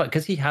feel justified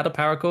because he had a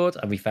paracord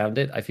and we found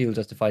it. I feel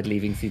justified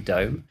leaving through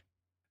Dome,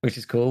 which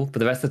is cool. But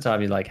the rest of the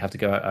time, you like have to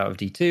go out of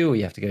D2 or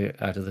you have to go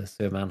out of the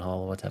sewer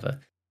manhole or whatever.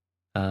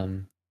 Yeah,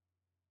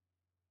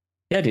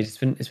 dude, it's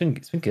been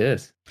good.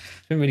 It's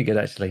been really good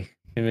actually.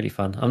 It's been really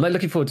fun. I'm like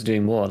looking forward to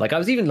doing more. Like I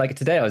was even like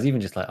today, I was even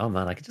just like, oh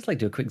man, I could just like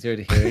do a quick 0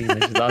 to hearing.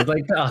 I was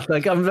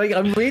like, I'm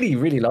really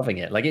really loving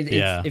it. Like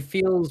it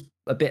feels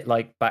a bit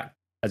like back,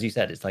 as you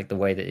said, it's like the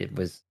way that it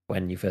was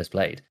when you first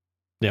played.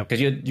 Yeah,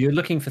 because you're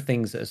looking for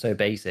things that are so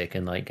basic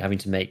and like having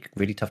to make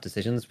really tough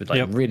decisions with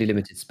like really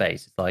limited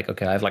space. It's like,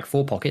 okay, I have like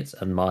 4 pockets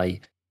and my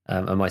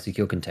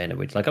secure container,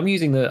 which like I'm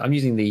using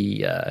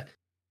the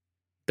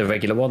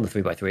regular one, the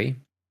 3x3,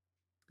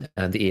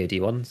 and the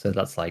EOD one. So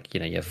that's like,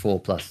 you have 4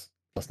 plus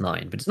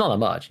 9, but it's not that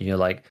much. And you're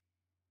like,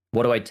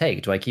 what do I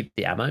take? Do I keep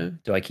the ammo?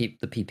 Do I keep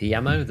the PP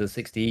ammo, the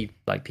 60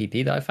 like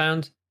PP that I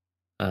found?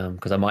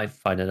 Because I might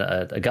find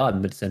a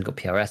gun, but it's then got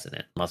PRS in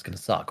it, and that's going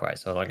to suck, right?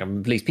 So like, at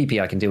least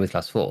PP I can deal with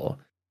class 4.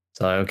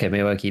 So okay,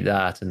 maybe I'll keep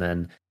that, and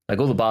then like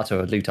all the barter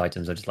or loot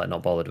items are just like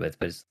not bothered with.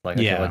 But it's like,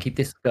 okay, I'll keep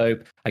this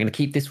scope. I'm going to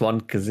keep this one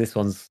because this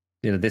one's,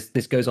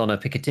 this goes on a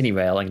Picatinny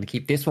rail. I'm going to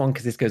keep this one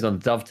because this goes on a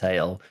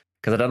dovetail.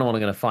 Because I don't know what I'm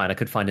going to find. I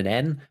could find an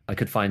N. I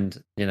could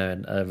find,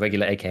 a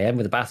regular AKM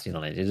with a Bastion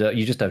on it.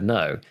 You just don't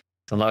know.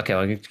 So I'm like, okay,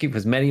 I'm going to keep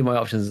as many of my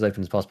options as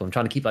open as possible. I'm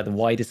trying to keep like the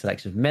widest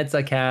selection of meds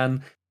I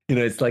can.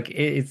 It's like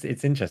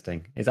it's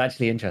interesting. It's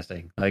actually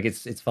interesting. Like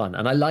it's fun,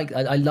 and I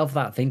love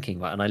that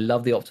thinking, right? And I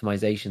love the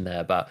optimization there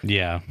about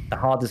the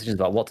hard decisions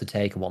about what to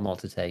take and what not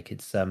to take.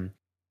 It's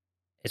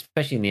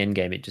especially in the end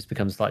game, it just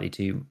becomes slightly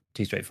too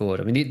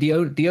straightforward. I mean,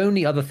 the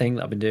only other thing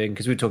that I've been doing,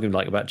 because we were talking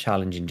like about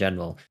challenge in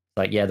general,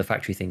 like the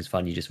factory thing's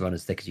fun. You just run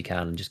as thick as you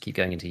can and just keep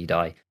going until you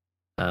die.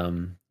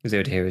 0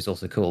 to Hero is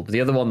also cool. But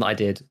the other one that I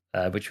did,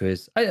 which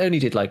was I only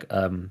did like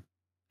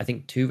I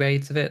think 2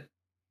 raids of it.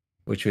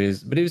 But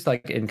it was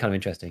like kind of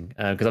interesting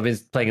because I've been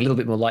playing a little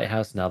bit more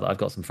Lighthouse now that I've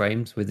got some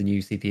frames with the new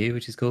CPU,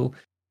 which is cool.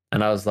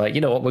 And I was like,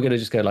 you know what, we're going to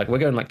just go like, we're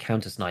going like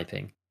counter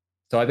sniping.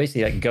 So I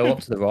basically like go up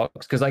to the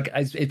rocks because like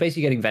it's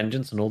basically getting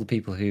vengeance on all the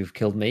people who've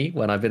killed me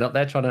when I've been up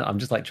there I'm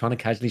just like trying to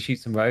casually shoot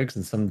some rogues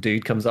and some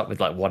dude comes up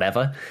with like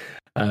whatever.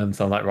 So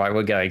I'm like, right,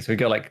 we're going. So we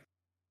go like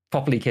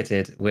properly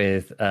kitted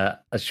with a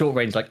short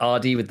range like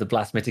RD with the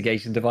blast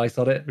mitigation device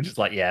on it, which is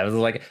like, it was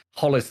like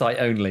hollow sight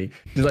only.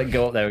 Just like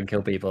go up there and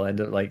kill people, end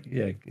up like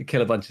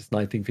kill a bunch of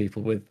sniping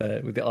people with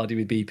the RD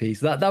with BP.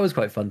 So that was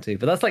quite fun too.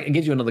 But that's like, it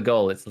gives you another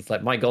goal. It's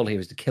like my goal here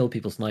is to kill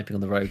people sniping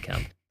on the road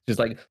camp. Just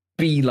like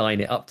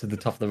beeline it up to the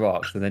top of the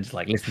rocks and then just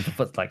like listen for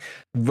foot like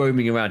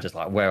roaming around, just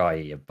like, where are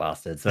you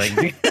bastards? So,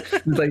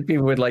 like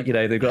people would like,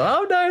 they go,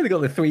 oh no, they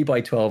got the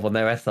 3x12 on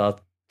their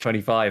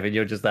SR25 and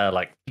you're just there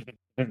like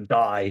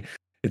die.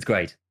 It's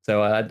great.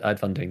 So I had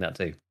fun doing that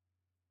too.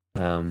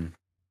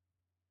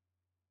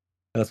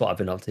 That's what I've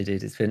been up to,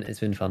 dude. It's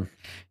been fun.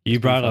 You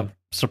brought up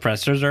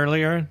suppressors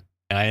earlier,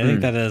 and I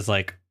think that is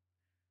like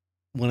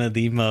one of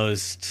the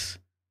most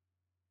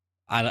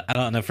I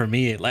don't know. For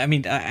me, I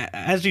mean,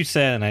 as you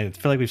said, and I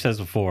feel like we've said this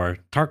before,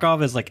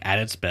 Tarkov is like at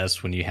its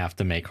best when you have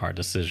to make hard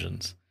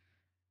decisions.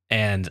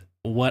 And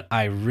what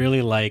I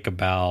really like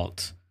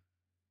about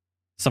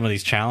some of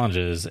these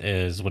challenges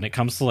is when it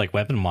comes to like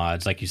weapon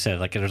mods, like you said,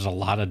 like there's a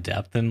lot of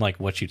depth in like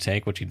what you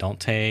take, what you don't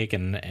take,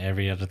 and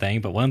every other thing.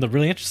 But one of the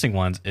really interesting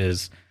ones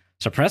is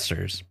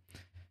suppressors.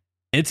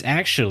 It's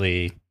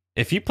actually,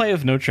 if you play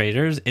with no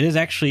traders, it is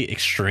actually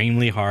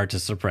extremely hard to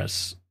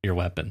suppress your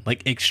weapon,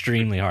 like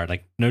extremely hard.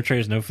 Like no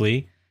traders, no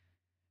flee,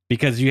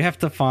 because you have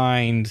to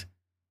find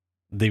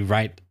the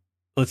right.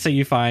 Let's say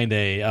you find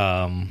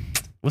a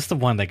what's the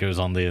one that goes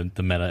on the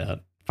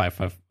meta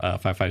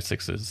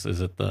 5.56s?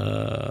 Is it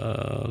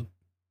the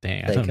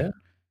Saker?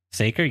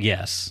 Saker?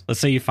 Yes. Let's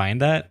say you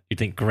find that, you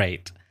think,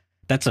 great,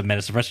 that's a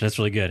meta suppressor. That's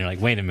really good. And you're like,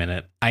 wait a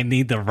minute, I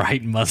need the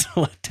right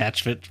muzzle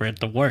attachment for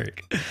it to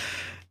work.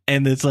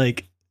 And it's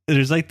like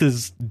there's like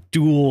this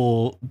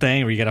dual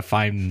thing where you got to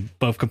find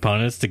both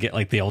components to get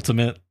like the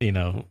ultimate,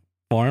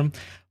 form.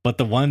 But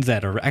the ones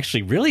that are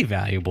actually really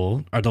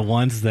valuable are the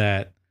ones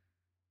that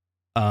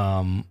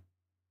are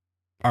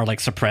like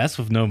suppressed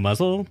with no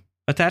muzzle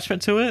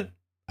attachment to it.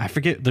 I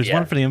forget. There's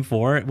one for the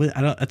M4.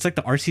 I don't. It's like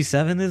the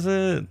RC7. Is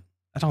it?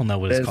 I don't know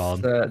what it's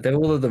called. They're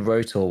all of the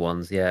Rotor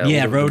ones. Yeah.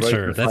 Yeah,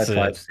 Rotor. That's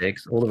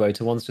 5.56. All the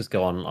Rotor ones just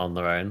go on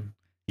their own.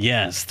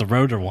 Yes, the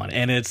Rotor one,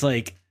 and it's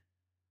like,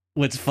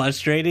 what's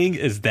frustrating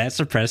is that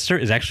suppressor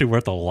is actually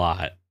worth a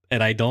lot,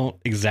 and I don't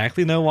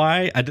exactly know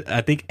why.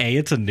 I think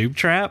it's a noob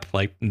trap.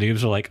 Like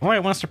noobs are like, oh, I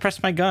want to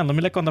suppress my gun. Let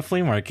me look on the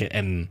flea market,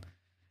 and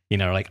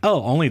like,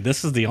 oh, only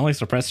this is the only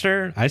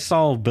suppressor. I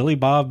saw Billy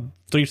Bob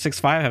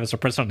 365 have a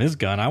suppressor on his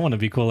gun. I want to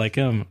be cool like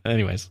him.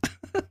 Anyways.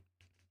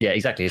 Yeah,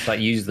 exactly. It's like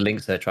use the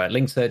link search, right?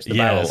 Link search the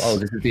barrel. Oh,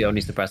 this is the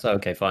only suppressor.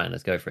 Okay, fine,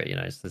 let's go for it.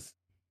 There's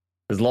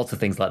lots of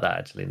things like that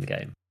actually in the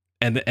game.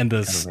 And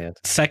the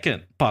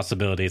second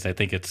possibility is I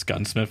think it's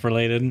gunsmith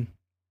related.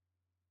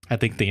 I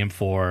think the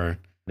M4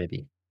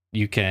 maybe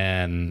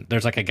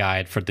there's like a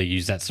guide for to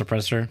use that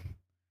suppressor.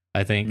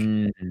 I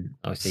think.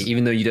 I see.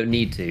 Even though you don't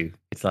need to,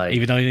 it's like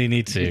even though you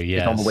need to,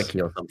 it's on the wiki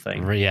or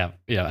something. Yeah.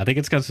 I think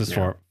it's gunsmith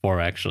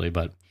 4 actually,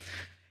 but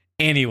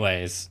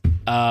anyways,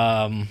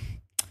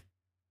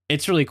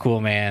 it's really cool,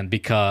 man,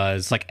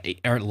 because like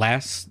at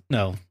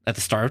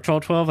the start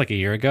of 12.12, like a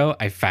year ago,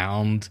 I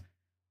found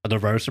the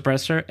rotor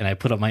suppressor and I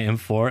put up my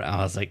M4 and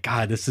I was like,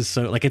 God, this is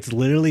so like, it's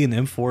literally an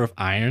M4 of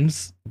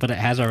irons, but it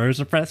has a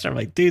rotor suppressor. I'm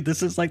like, dude,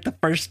 this is like the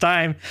first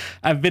time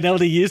I've been able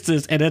to use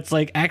this, and it's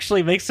like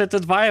actually makes sense.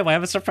 It's viable. I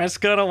have a suppressed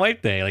gun on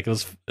wipe day. Like it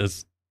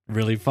was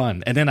really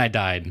fun. And then I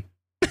died.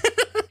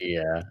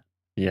 Yeah.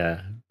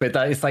 But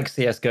that it's like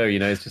CS:GO,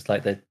 it's just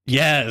like that.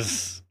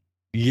 Yes.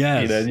 You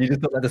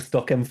just got like the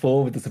stock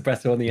M4 with the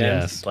suppressor on the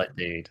end. Yes. It's like,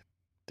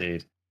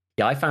 dude.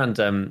 Yeah, I found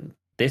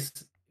this.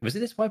 Was it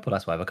this wipe or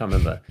last wipe? I can't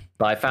remember.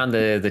 But I found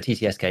the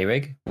TTSK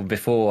rig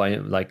before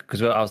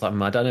because I was like,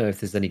 I don't know if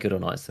this is any good or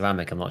not. It's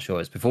ceramic. I'm not sure.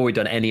 It's before we'd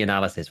done any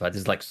analysis, right?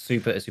 This is like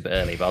super, super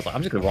early. But I was like,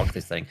 I'm just going to rock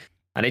this thing.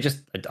 And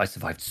I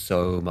survived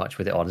so much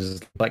with it on. It was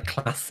like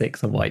class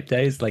 6 on wipe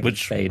days, like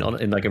insane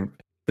in like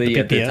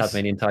the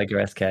Tasmanian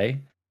Tiger SK.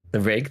 The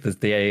rig,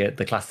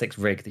 the class 6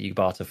 rig that you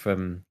barter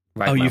from.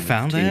 Oh, you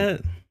found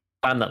that?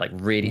 Found that like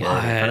really early.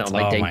 I found it on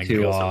like day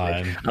 2 or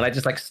something. And I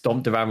just like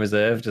stomped around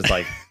reserve, just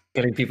like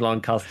getting people on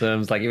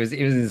customs. Like it was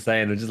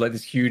insane. It was just like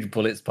this huge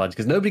bullet sponge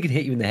because nobody could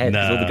hit you in the head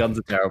because all the guns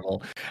are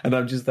terrible. And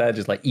I'm just there,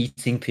 just like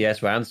eating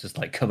PS rounds, just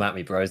like come at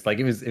me, bros. Like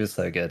it was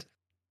so good.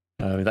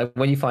 Like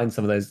when you find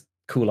some of those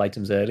cool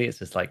items early, it's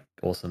just like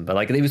awesome. But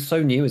like it was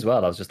so new as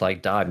well. I was just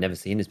like, I've never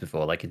seen this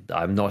before. Like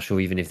I'm not sure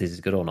even if this is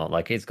good or not.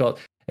 Like it's got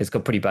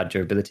pretty bad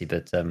durability,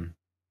 but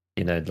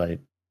like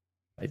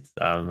it's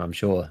I'm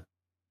sure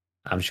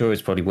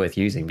it's probably worth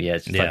using. But yeah,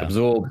 it's just like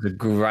absorbs a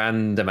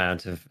grand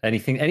amount of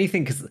anything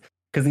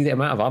because the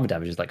amount of armor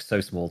damage is like so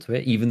small to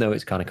it, even though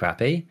it's kind of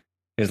crappy.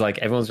 It's like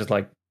everyone's just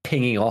like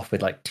pinging off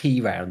with like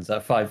T rounds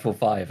at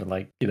 5.45 and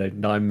like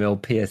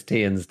 9mm PST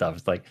and stuff.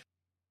 It's like,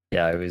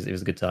 yeah, it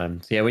was a good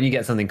time. So yeah, when you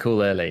get something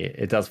cool early,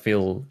 it does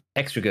feel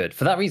extra good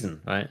for that reason,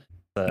 right?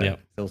 So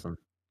it's awesome.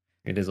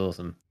 It is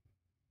awesome.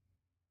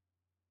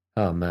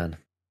 Oh man,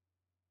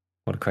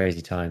 what a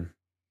crazy time!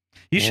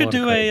 You should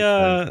do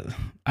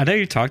I know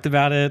you talked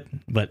about it,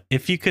 but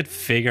if you could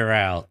figure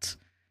out,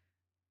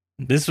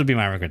 this would be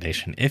my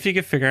recommendation. If you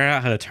could figure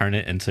out how to turn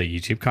it into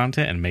YouTube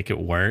content and make it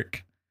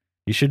work,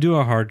 you should do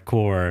a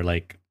hardcore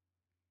like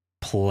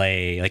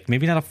play, like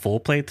maybe not a full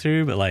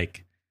playthrough, but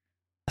like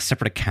a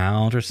separate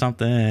account or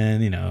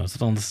something,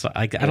 something on the side.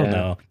 I don't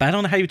know, but I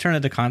don't know how you turn it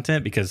into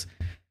content because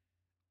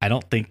I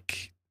don't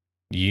think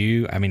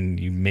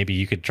maybe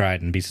you could try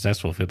it and be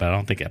successful with it, but I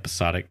don't think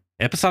episodic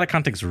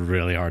content is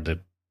really hard to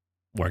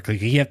work.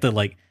 Like you have to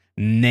like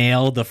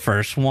nail the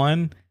first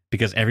one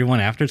because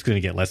everyone after it's going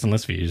to get less and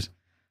less views.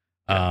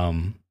 So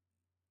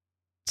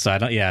I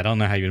don't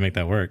know how you would make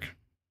that work.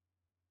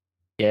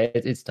 Yeah,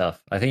 it's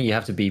tough. I think you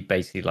have to be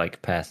basically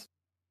like PES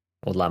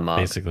or Landmark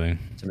basically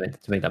to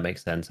make that make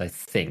sense, I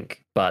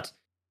think. But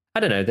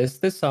I don't know.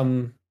 There's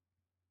some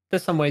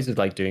ways of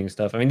like doing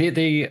stuff. I mean,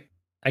 the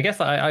I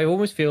guess I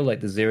almost feel like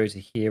the Zero to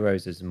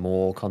Heroes is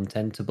more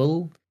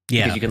contentable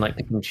Yeah. because you can like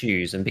pick and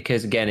choose, and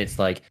because again, it's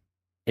like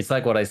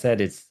what I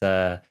said. It's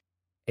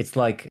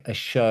like a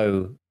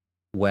show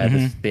where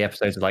the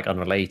episodes are like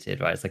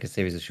unrelated, right? It's like a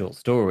series of short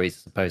stories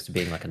as opposed to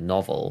being like a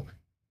novel.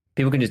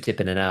 People can just dip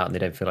in and out, and they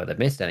don't feel like they've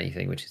missed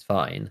anything, which is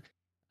fine.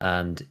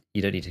 And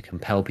you don't need to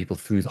compel people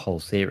through the whole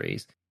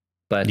series.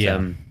 But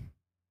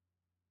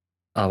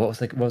what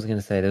was I going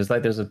to say? There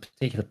was a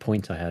particular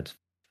point I had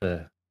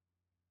for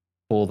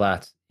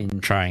that in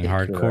trying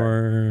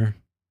particular.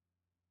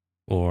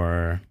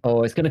 hardcore,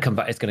 or it's going to come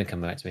back. It's going to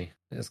come back to me.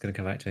 It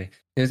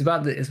was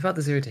about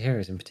the Zero to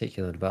Heroes in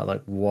particular, and about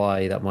like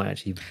why that might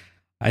actually.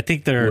 I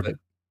think they're work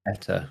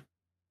better.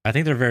 I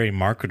think they're very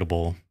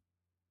marketable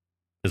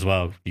as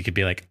well. You could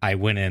be like, I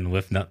went in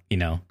with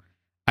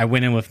I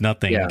went in with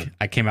nothing. Yeah.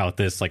 I came out with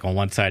this. Like on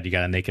one side you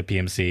got a naked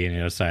PMC, and the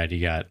other side you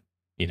got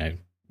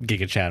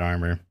Giga Chat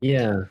armor.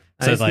 Yeah.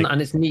 So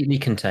and it's neatly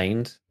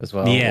contained as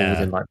well. Yeah.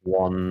 Within like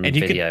one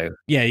video.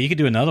 You could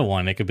do another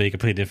one. It could be a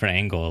completely different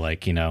angle.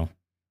 Like,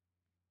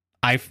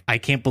 I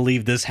can't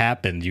believe this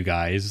happened, you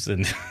guys.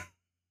 And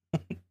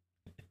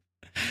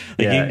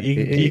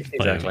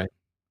exactly.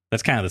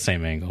 That's kind of the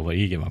same angle, but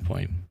you get my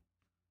point.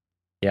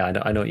 Yeah,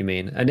 I know what you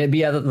mean. And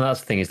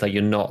that's the thing, is like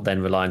you're not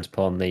then reliant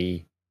upon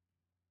the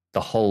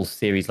whole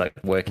series like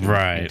working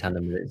in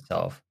tandem with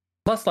itself.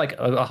 Plus, like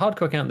a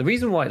hardcore account. The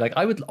reason why, like,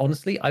 I would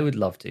love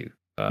to.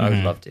 I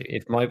would love to.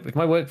 If my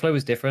workflow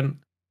was different,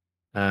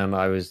 and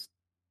I was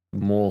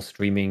more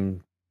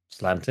streaming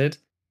slanted,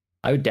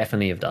 I would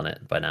definitely have done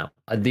it by now.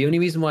 The only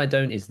reason why I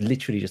don't is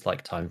literally just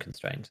like time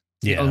constraint.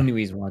 The only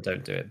reason why I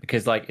don't do it,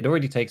 because like it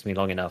already takes me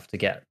long enough to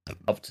get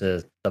up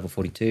to level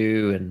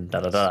 42 and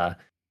da da da.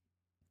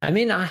 I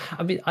mean,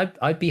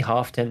 I'd be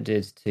half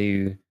tempted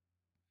to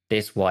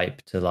this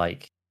wipe to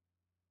like,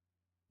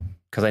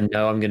 because I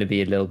know I'm going to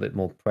be a little bit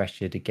more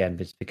pressured again,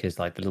 just because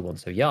like the little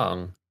one's so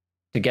young,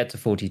 to get to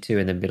 42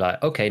 and then be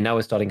like, okay, now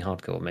we're starting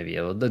hardcore, maybe,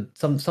 or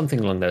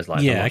something along those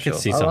lines. Yeah, I could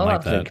see something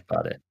like that. Think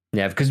about it.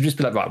 Yeah, because you just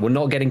be like, right, we're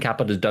not getting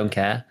Kappa, don't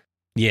care.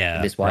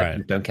 Yeah, this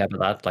wipe, don't care about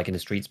that. Like in the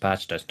Streets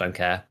patch, just don't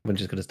care. We're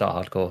just going to start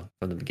hardcore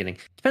from the beginning.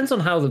 Depends on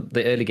how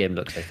the early game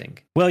looks, I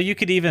think. Well, you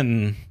could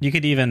even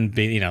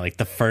be, like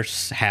the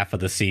first half of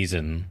the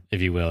season, if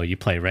you will, you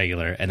play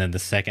regular, and then the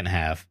second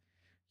half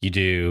you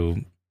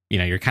do,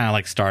 you're kind of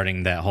like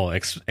starting that whole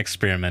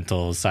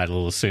experimental side a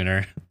little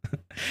sooner.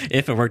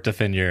 If it worked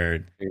within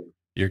your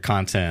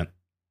content,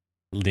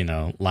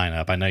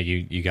 lineup. I know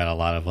you got a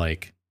lot of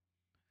like.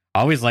 I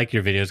always like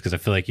your videos because I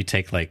feel like you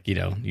take like,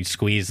 you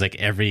squeeze like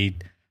every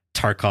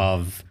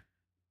Tarkov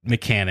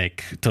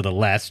mechanic to the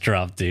last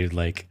drop, dude.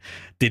 Like,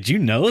 did you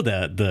know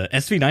that the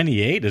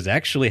SV98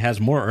 actually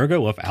has more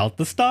ergo without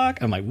the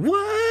stock? I'm like,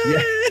 what?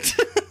 Yeah.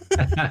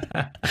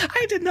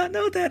 I did not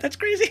know that. That's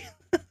crazy.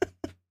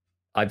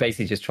 I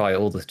basically just try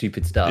all the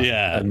stupid stuff.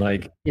 Yeah. And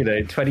like,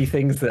 20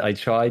 things that I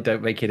try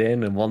don't make it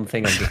in. And one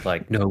thing I'm just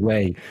like, no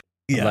way.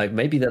 Yeah. Like,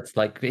 maybe that's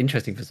like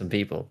interesting for some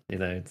people.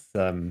 It's,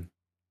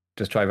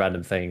 just try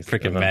random things.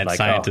 Freaking mad like,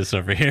 scientists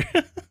over here.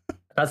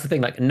 That's the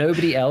thing. Like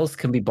nobody else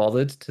can be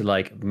bothered to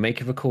like make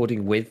a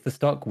recording with the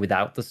stock,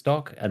 without the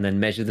stock, and then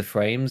measure the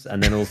frames,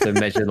 and then also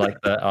measure like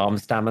the arm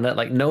stamina.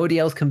 Like nobody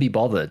else can be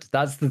bothered.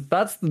 That's the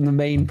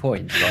main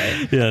point,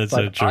 right? Yeah, that's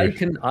like, so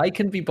true. I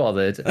can be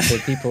bothered for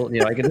people.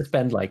 I'm gonna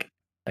spend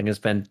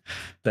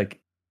like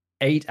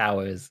 8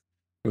 hours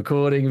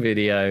recording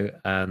video,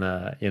 and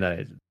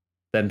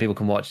then people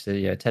can watch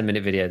the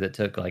 10-minute video that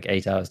took like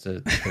 8 hours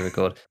to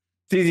record.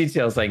 It's easy to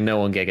tell, it's like no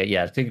one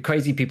get to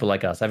crazy people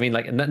like us. I mean,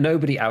 like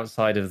nobody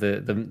outside of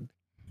the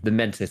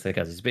mentalists like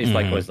us. It's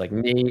like always like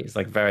me. It's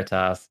like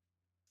Veritas,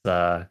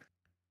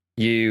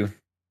 you,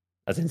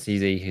 as in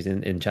CZ, who's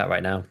in chat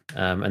right now.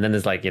 And then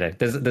there's like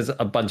there's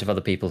a bunch of other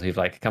people who've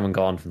like come and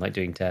gone from like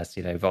doing tests.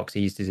 Vox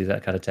used to do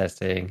that kind of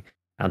testing.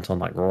 Anton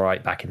like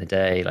right back in the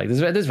day. Like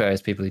there's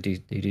various people who do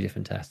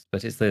different tests,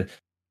 but it's the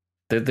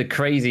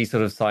crazy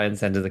sort of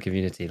science end of the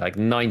community. Like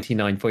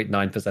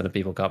 99.9% of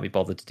people can't be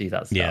bothered to do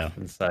that stuff. Yeah.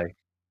 And so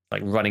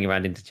like running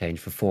around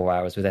interchange for 4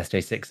 hours with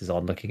SJ6s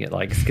on, looking at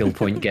like skill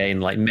point gain,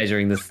 like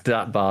measuring the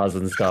stat bars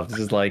and stuff. It's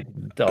just like,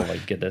 oh my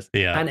goodness.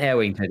 Yeah. And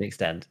airwing to an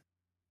extent.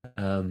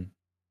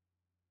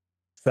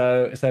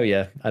 So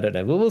yeah, I don't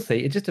know. Well, we'll see.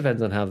 It just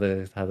depends on how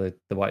the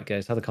wipe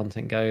goes, how the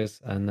content goes.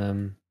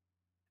 And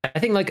I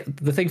think like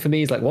the thing for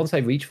me is like once I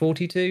reach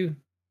 42,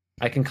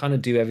 I can kind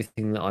of do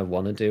everything that I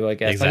want to do, I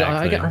guess.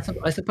 Exactly.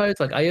 I suppose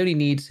like I only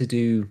need to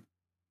do,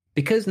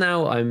 because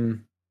now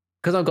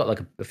because I've got like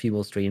a few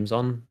more streams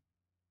on,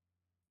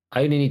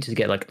 I only need to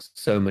get like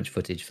so much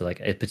footage for like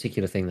a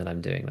particular thing that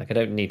I'm doing. Like I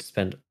don't need to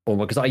spend all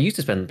my, because I used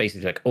to spend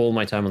basically like all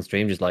my time on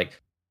stream just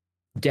like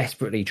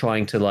desperately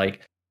trying to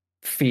like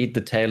feed the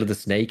tail of the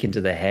snake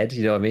into the head.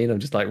 You know what I mean? I'm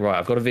just like, right,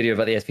 I've got a video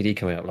about the SPD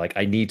coming up. Like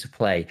I need to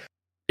play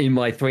in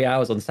my 3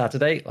 hours on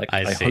Saturday. Like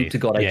I hope to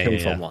God I kill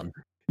someone.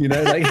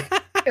 Like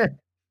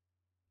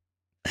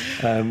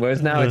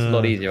whereas now it's a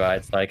lot easier, right?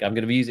 It's like I'm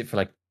going to use it for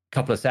like a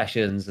couple of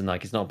sessions and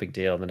like it's not a big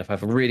deal. And then if I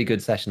have a really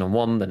good session on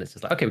one, then it's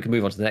just like, okay, we can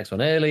move on to the next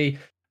one early.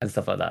 and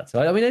stuff like that.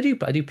 So I mean, I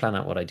do plan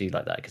out what I do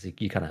like that because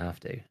you kind of have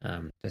to.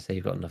 Just say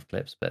you've got enough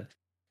clips, but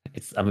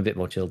I'm a bit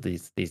more chilled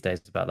these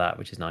days about that,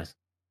 which is nice.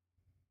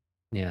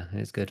 Yeah,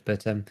 it's good.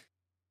 But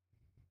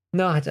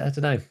no, I don't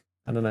know.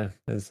 I don't know.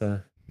 There's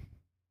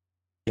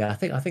yeah, I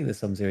think there's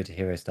some Zero to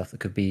Hero stuff that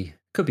could be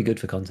good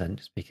for content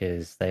just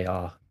because they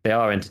are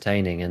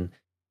entertaining. And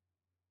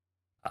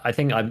I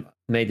think I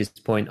made this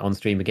point on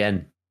stream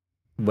again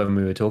when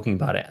we were talking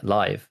about it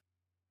live,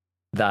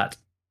 that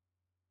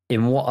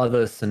in what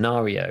other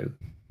scenario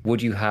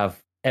would you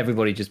have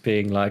everybody just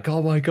being like,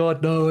 oh my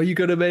god, no, are you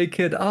gonna make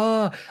it?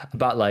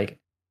 About like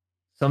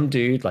some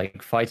dude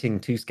like fighting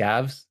two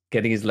scavs,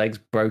 getting his legs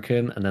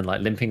broken, and then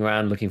like limping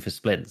around looking for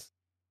splints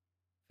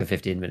for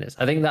 15 minutes.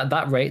 I think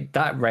that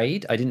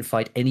raid, I didn't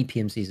fight any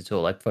PMCs at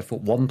all. I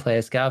fought one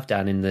player scav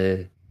down in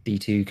the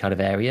D2 kind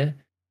of area.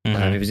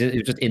 It was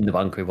just in the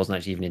bunker. It wasn't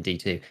actually even in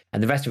D2,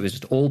 and the rest of it was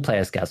just all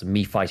player scavs and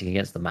me fighting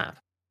against the map.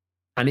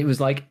 And it was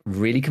like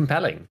really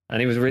compelling,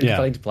 and it was really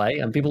compelling to play,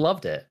 and people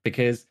loved it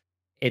because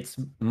it's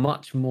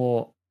much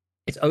more.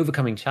 It's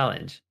overcoming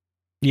challenge.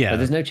 Yeah, but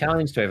there's no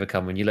challenge to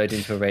overcome when you load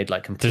into a raid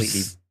like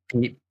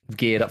completely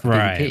geared up for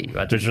PvP.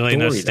 Right? There's really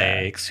no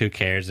stakes. Who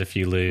cares if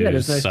you lose? Yeah,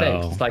 there's no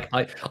stakes. It's like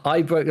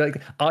I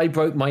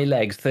broke my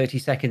legs 30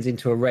 seconds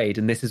into a raid,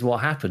 and this is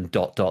what happened. ...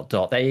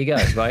 There you go.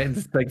 Right,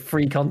 it's like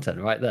free content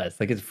right there. It's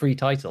like it's a free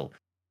title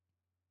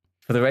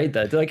for the raid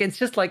there. Like it's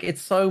just like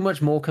it's so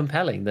much more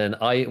compelling than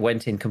I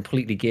went in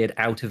completely geared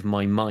out of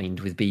my mind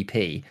with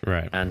BP,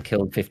 right, and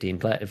killed 15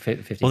 players.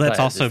 Well, that's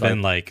also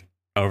been like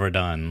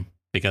overdone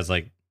because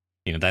like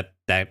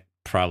that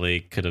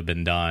probably could have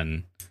been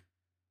done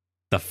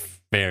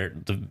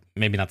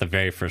maybe not the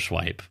very first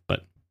wipe,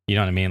 but you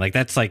know what I mean? Like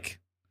that's like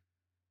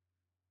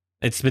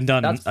it's been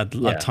done a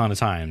ton of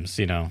times,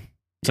 so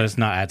it's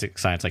not as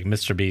exciting. It's like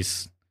Mr.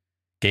 Beast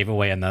gave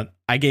away, and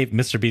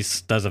Mr.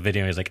 Beast does a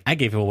video. He's like, I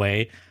gave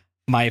away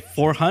my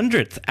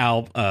 400th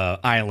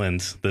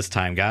island this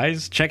time,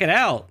 guys. Check it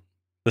out.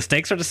 The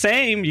stakes are the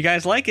same. You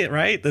guys like it,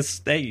 right?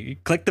 Hey,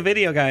 click the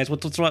video, guys.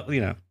 What's what? He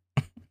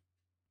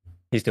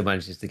still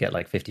manages to get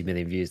like 50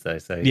 million views though.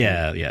 So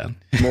yeah.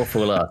 More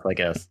fool us, I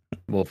guess.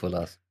 More fool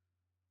us.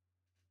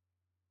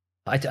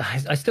 I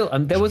still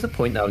there was a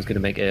point that I was going to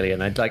make earlier,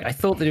 and I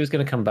thought that he was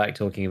going to come back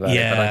talking about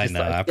it.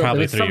 But I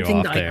probably threw you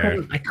off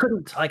there. I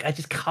couldn't like I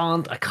just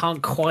can't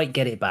quite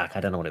get it back. I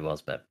don't know what it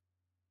was, but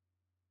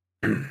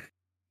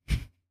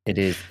it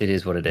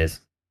is what it is.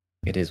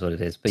 It is what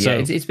it is. But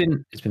yeah, it's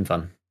been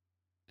fun.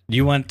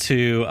 You want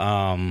to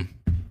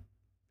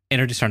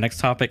introduce our next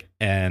topic,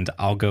 and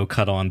I'll go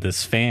cut on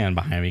this fan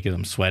behind me because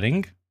I'm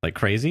sweating like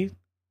crazy. Does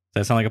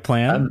that sound like a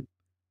plan?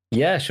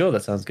 Yeah, sure.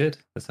 That sounds good.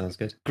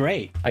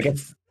 Great. I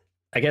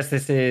guess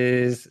this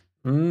is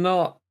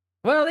not.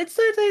 Well, is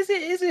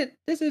it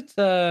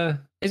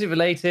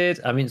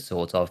related? I mean,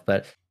 sort of,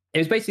 but it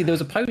was basically there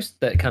was a post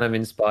that kind of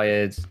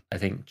inspired, I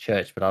think,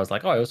 Church. But I was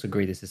like, I also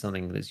agree this is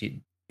something that's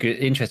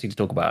interesting to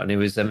talk about, and it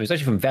was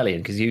actually from Velian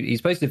because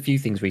he's posted a few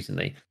things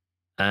recently.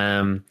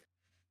 And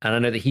I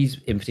know that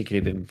he's in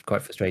particular been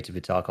quite frustrated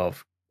with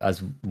Tarkov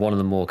as one of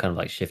the more kind of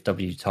like Shift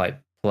W type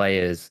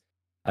players.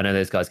 I know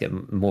those guys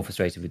get more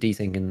frustrated with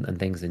desync and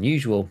things than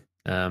usual,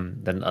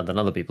 than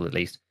other people at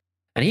least.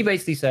 And he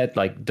basically said,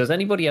 like, does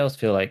anybody else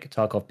feel like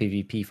Tarkov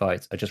PvP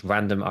fights are just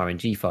random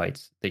RNG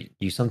fights that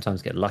you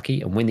sometimes get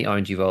lucky and win the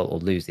RNG roll or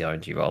lose the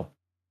RNG roll?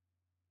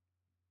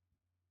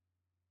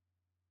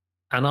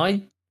 And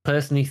I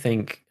personally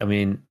think, I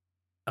mean,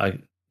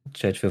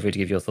 Church, feel free to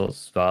give your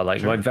thoughts, Svar.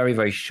 Like, my very,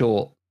 very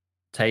short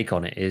take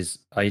on it is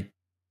I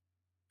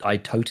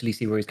totally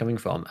see where he's coming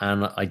from,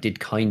 and I did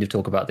kind of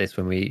talk about this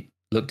when we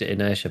looked at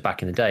inertia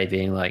back in the day,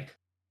 being like,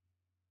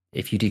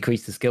 if you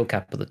decrease the skill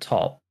cap at the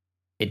top,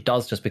 it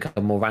does just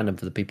become more random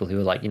for the people who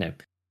are like,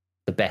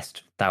 the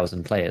best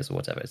 1,000 players or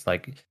whatever. It's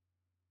like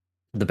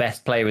the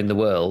best player in the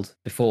world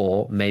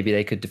before, maybe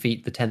they could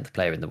defeat the 10th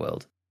player in the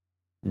world.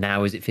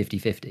 Now is it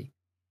 50-50?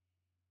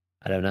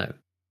 I don't know.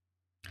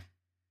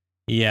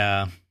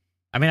 Yeah.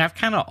 I mean, I've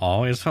kind of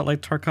always felt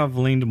like Tarkov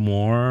leaned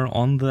more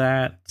on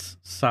that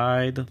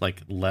side,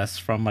 like less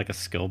from like a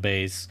skill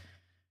base,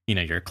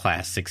 your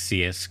classic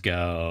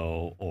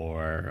CSGO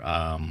or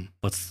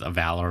what's a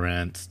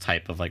Valorant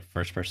type of like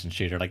first person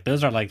shooter. Like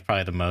those are like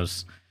probably the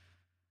most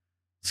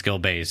skill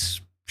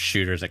based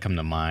shooters that come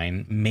to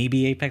mind.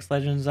 Maybe Apex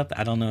Legends up there.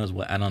 I don't know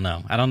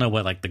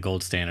what like the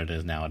gold standard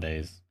is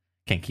nowadays.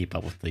 Can't keep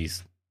up with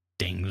these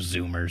dang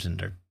Zoomers and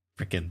their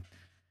freaking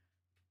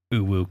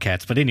woo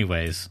cats. But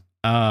anyways.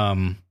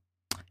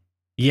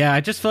 Yeah, I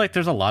just feel like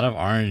there's a lot of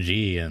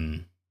RNG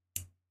in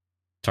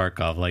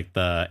Tarkov. Like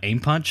the aim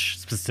punch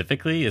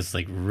specifically is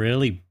like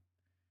really.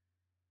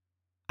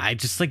 I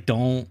just like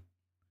don't.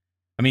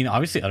 I mean,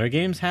 obviously other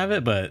games have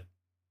it, but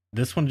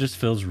this one just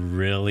feels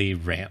really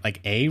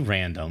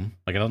random.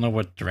 Like I don't know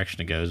what direction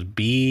it goes.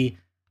 B,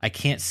 I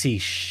can't see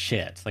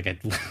shit. Like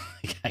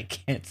I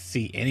can't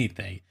see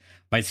anything.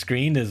 My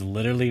screen is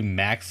literally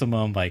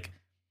maximum like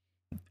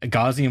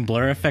Gaussian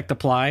blur effect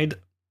applied.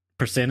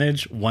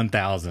 Percentage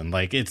 1,000.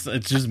 Like it's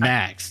just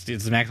maxed.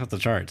 It's maxed off the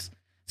charts.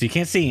 So you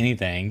can't see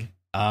anything.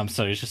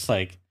 So it's just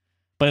like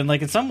But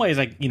like in some ways,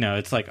 like, you know,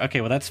 it's like, okay,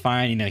 well, that's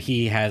fine. You know,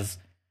 he has,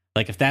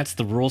 like, if that's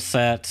the rule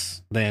set,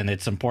 then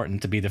it's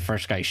important to be the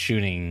first guy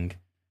shooting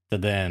to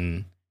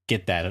then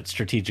get that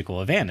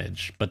strategical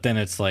advantage. But then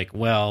it's like,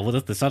 well, what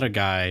if this other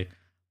guy,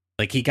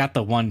 like, he got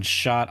the one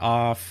shot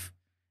off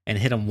and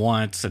hit him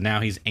once, and now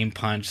he's aim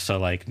punch. So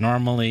like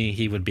normally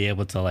he would be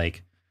able to,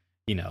 like,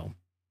 you know,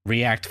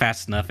 react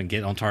fast enough and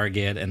get on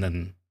target, and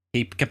then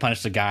he can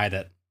punish the guy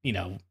that, you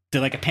know,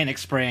 did like a panic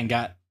spray and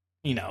got,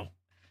 you know,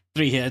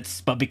 3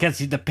 hits. But because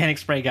the panic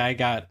spray guy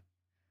got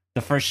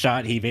the first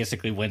shot, he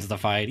basically wins the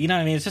fight. You know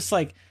what I mean? It's just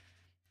like,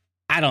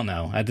 I don't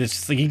know. I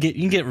just, like, you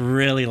can get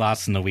really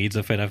lost in the weeds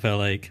of it, I feel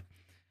like.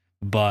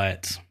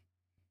 But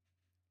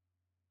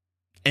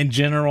in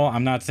general,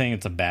 I'm not saying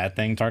it's a bad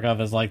thing Tarkov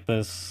is like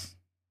this,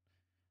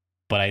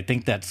 but I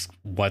think that's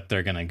what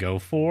they're gonna go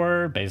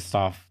for based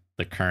off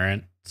the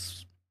current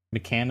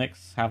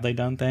mechanics. How they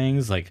done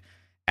things, like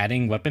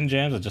adding weapon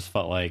jams, it just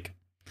felt like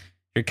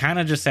you're kind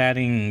of just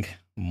adding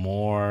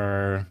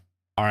more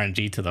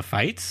RNG to the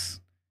fights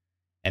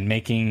and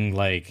making,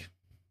 like,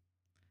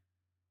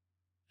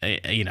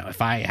 you know,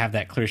 if I have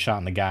that clear shot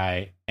on the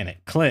guy and it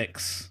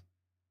clicks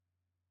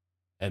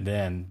and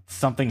then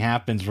something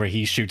happens where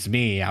he shoots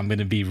me, I'm going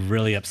to be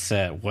really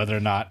upset whether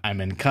or not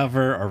I'm in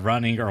cover or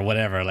running or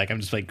whatever. Like, I'm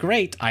just like,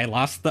 great, I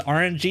lost the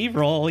RNG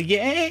roll.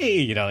 Yay.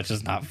 You know, it's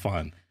just not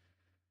fun.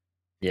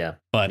 Yeah.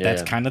 But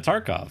that's kind of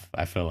Tarkov,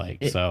 I feel like.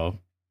 It is what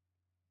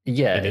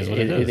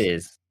it is. It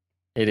is.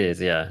 It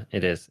is, yeah,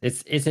 it is.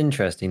 It's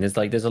interesting. There's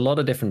a lot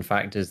of different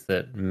factors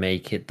that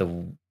make it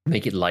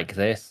like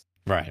this.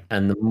 Right.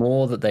 And the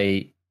more that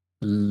they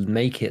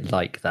make it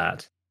like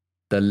that,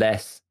 the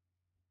less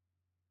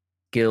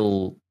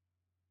skill,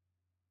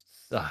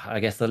 I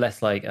guess, the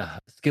less like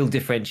skill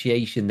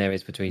differentiation there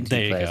is between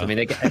two players. I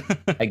mean,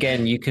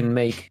 again, you can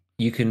make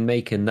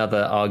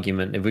another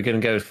argument if we're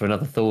going to go for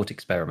another thought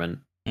experiment,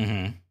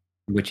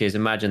 which is,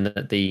 imagine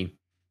that the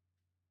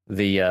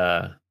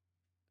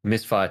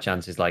misfire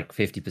chance is like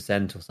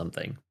 50% or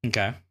something.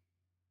 Okay.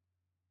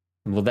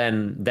 Well,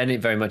 then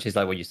it very much is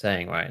like what you're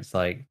saying, right? It's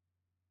like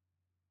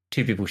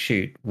 2 people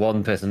shoot,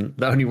 one person,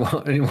 only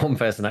one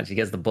person actually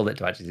gets the bullet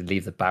to actually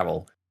leave the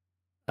barrel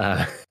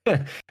to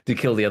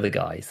kill the other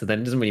guy. So then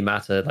it doesn't really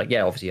matter. Like,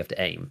 yeah, obviously you have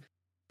to aim,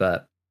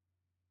 but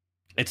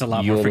it's a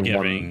lot more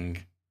forgiving.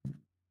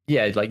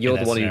 Yeah, like you're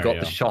the one who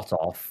got the shot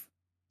off,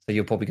 so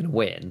you're probably going to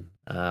win.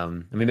 I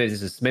mean,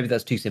 maybe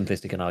that's too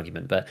simplistic an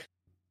argument, but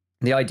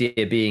the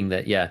idea being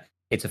that, yeah,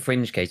 it's a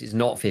fringe case. It's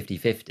not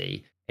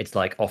 50-50. It's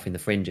like off in the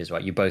fringes,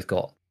 right? You both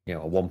got, you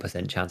know, a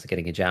 1% chance of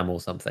getting a jam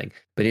or something.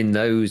 But in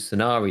those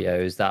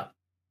scenarios, that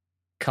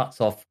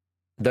cuts off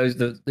those.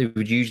 There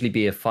would usually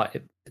be a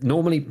fight.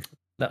 Normally,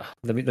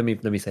 let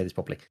me say this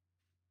properly.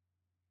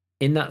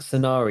 In that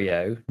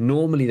scenario,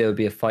 normally there would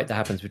be a fight that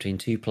happens between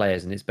 2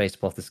 players, and it's based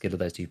upon the skill of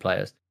those 2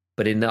 players.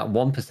 But in that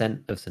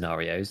 1% of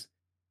scenarios,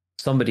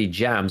 somebody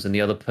jams, and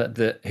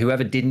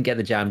whoever didn't get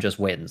the jam just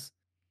wins.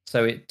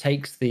 So it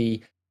takes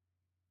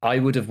I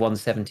would have won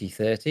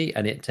 70-30,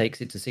 and it takes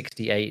it to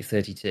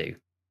 68-32.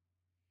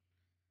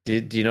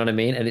 Do you know what I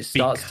mean? And it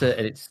starts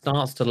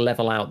to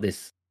level out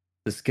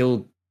the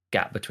skill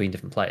gap between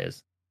different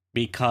players.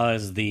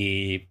 Because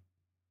the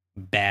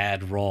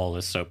bad roll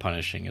is so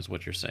punishing, is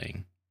what you're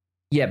saying.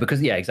 Yeah,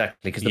 exactly.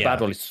 Because the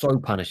bad roll is so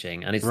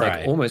punishing, and it's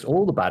like almost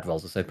all the bad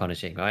rolls are so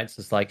punishing, right?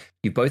 So it's like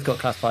you've both got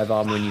class 5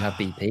 armor and you have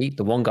BP.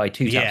 The one guy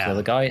 2 taps the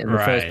other guy, and the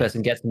first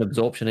person gets an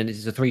absorption, and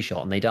it's a 3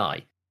 shot, and they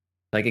die.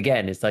 Like,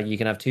 again, it's like you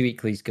can have 2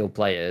 equally skilled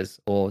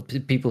players, or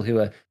people who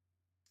are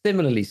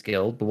similarly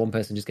skilled, but one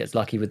person just gets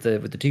lucky with the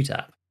 2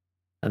 tap,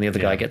 and the other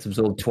guy gets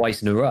absorbed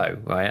twice in a row,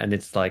 right? And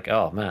it's like,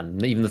 oh man,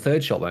 even the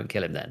 3rd shot won't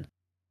kill him then.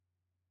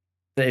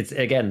 It's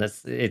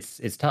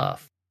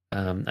tough.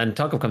 And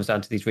Tarkov comes down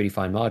to these really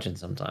fine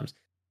margins sometimes.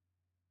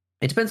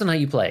 It depends on how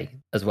you play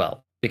as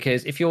well,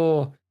 because if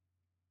you're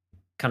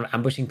kind of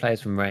ambushing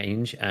players from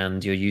range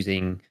and you're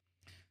using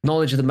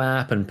knowledge of the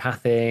map and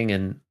pathing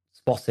and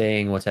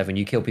spotting or whatever, and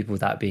you kill people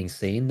without being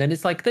seen, then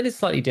it's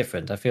slightly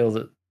different. I feel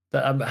that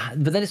but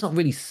then it's not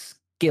really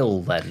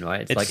skill then,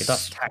 right?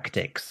 That's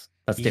tactics.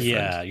 That's different.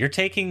 Yeah, you're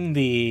taking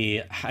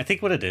I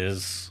think what it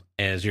is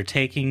you're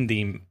taking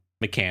the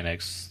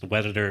mechanics,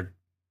 whether they're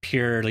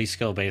purely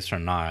skill based or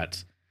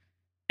not,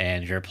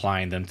 and you're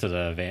applying them to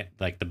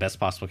the best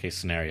possible case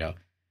scenario.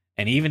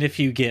 And even if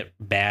you get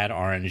bad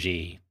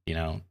RNG, you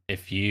know,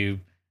 if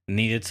you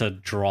needed to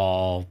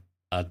draw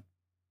a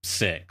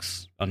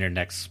 6 on your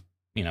next,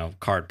 you know,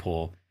 card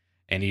pool,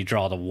 and you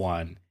draw the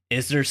 1,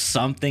 is there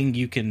something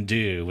you can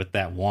do with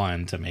that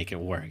 1 to make it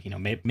work? You know,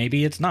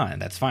 maybe it's not, and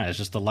that's fine. It's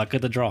just the luck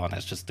of the draw, and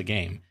that's just the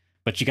game.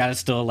 But you got to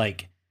still,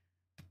 like,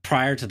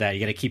 prior to that, you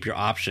got to keep your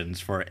options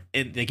for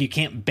it. Like, you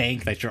can't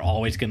bank that you're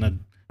always gonna,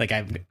 like,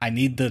 I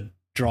need the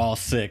draw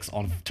 6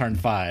 on turn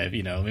 5.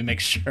 You know, let me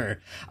make sure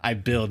I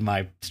build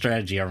my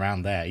strategy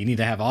around that. You need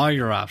to have all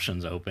your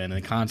options open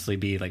and constantly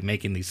be like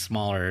making these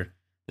smaller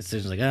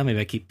decisions, like, oh, maybe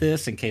I keep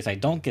this in case I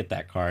don't get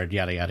that card,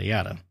 yada yada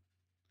yada.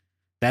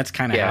 That's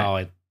kind of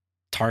how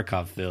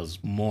Tarkov feels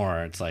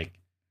more. It's like,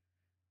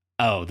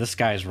 oh, this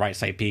guy's right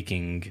side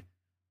peeking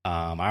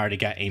I already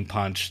got aim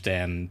punched,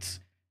 and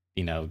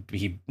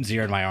he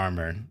zeroed my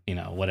armor.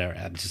 Whatever.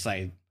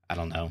 I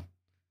don't know.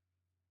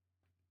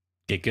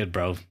 Get good,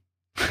 bro.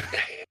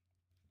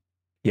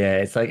 Yeah,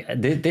 it's like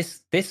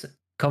this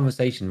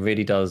conversation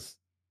really does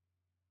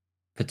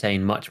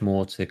pertain much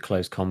more to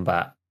close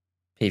combat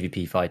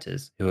PvP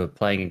fighters who are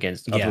playing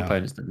against other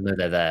opponents that know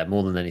they're there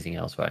more than anything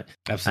else, right?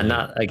 Absolutely.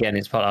 And that again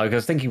is part. I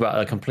was thinking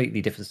about a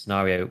completely different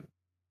scenario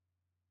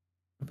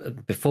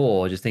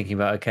before, just thinking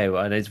about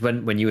and it's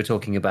when you were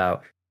talking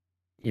about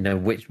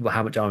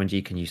how much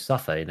RNG can you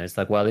suffer? It's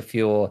like, well, if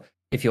you're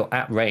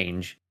at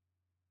range,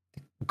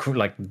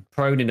 like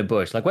prone in a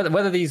bush, like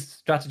whether these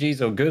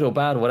strategies are good or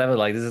bad or whatever,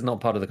 like this is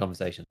not part of the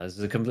conversation. That's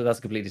a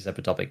completely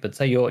separate topic. But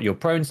say you're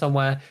prone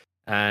somewhere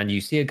and you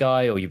see a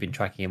guy, or you've been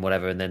tracking him,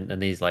 whatever,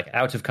 and he's like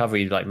out of cover,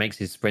 he like makes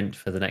his sprint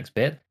for the next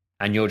bit,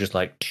 and you're just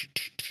like,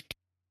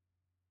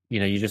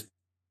 you're just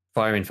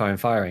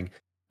firing.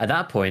 At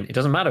that point, it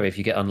doesn't matter if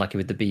you get unlucky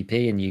with the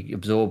BP and you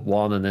absorb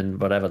one, and then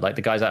whatever, like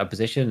the guy's out of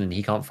position and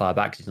he can't fire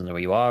back because he doesn't know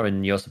where you are,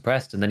 and you're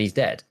suppressed, and then he's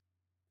dead.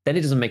 Then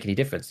it doesn't make any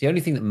difference. The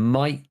only thing that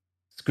might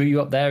screw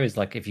you up there is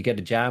like if you get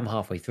a jam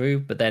halfway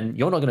through, but then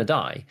you're not going to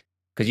die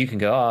because you can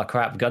go, oh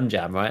crap, gun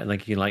jam, right? And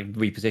like you can like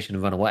reposition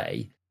and run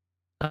away.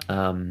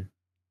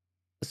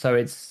 So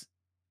it's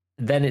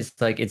very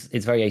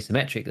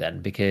asymmetric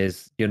then,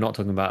 because you're not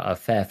talking about a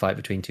fair fight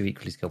between two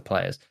equally skilled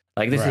players.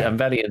 Like this is, and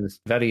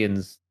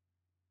Velian's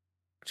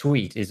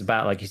tweet is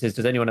about, like, he says,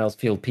 does anyone else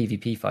feel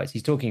PvP fights?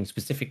 He's talking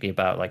specifically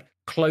about like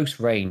close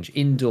range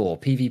indoor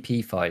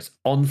PvP fights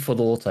on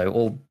full auto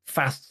or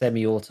fast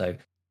semi-auto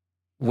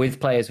with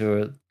players who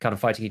are kind of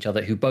fighting each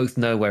other who both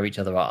know where each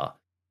other are,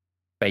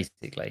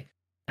 basically.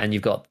 And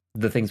you've got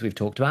the things we've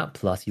talked about,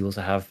 plus you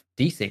also have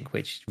desync,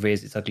 which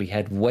rears its ugly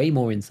head way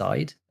more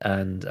inside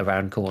and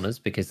around corners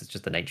because it's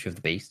just the nature of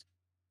the beast.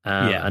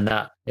 And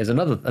that is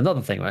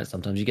another thing, right?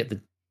 Sometimes you get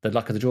the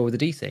luck of the draw with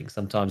the desync.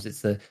 Sometimes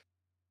it's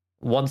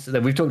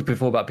we've talked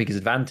before about peaker's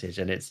advantage,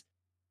 and it's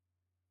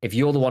if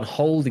you're the one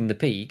holding the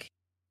peak,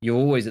 you're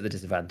always at the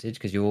disadvantage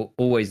because you're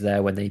always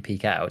there when they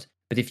peek out.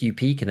 But if you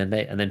peek and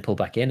then pull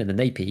back in, and then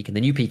they peek and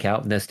then you peek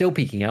out and they're still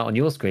peeking out on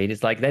your screen,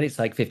 it's like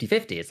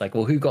 50-50. It's like,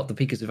 well, who got the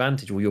peeker's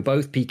advantage? Well, you're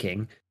both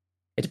peeking.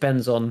 It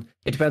depends on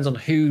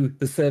who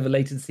the server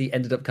latency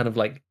ended up kind of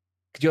like,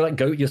 because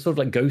you're sort of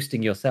like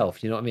ghosting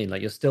yourself. You know what I mean? Like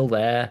you're still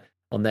there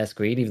on their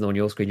screen, even though on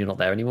your screen you're not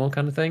there anymore,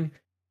 kind of thing.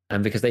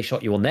 And because they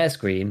shot you on their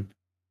screen,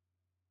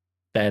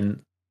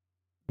 then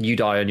you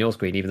die on your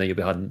screen, even though you're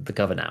behind the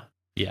cover now.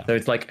 Yeah. So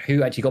it's like,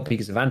 who actually got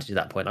peeker's advantage at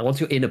that point? Like once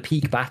you're in a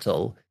peak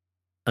battle,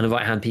 and a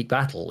right-hand peak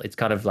battle, it's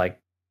kind of like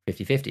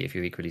 50-50 if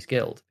you're equally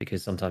skilled,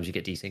 because sometimes you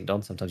get desynced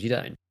on, sometimes you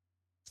don't.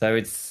 So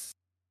it's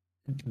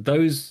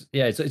those,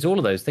 it's all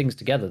of those things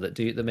together that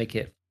make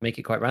it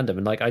quite random.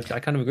 And like I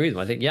kind of agree with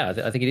them. I think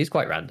I think it is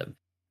quite random.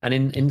 And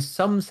in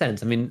some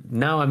sense, I mean,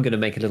 now I'm going to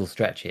make a little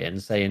stretch here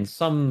and say, in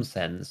some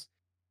sense,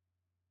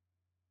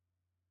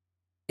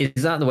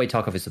 is that the way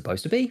Tarkov is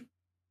supposed to be?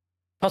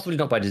 Possibly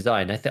not by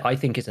design. I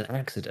think it's an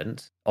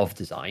accident of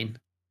design.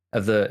 I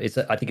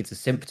think it's a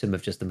symptom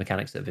of just the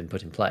mechanics that have been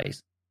put in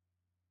place.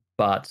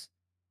 But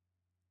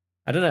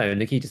I don't know.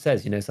 Nikita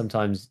says,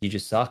 sometimes you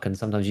just suck and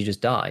sometimes you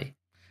just die.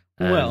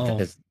 Well,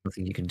 there's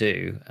nothing you can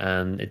do.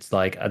 And it's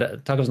like,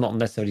 Tarkov's not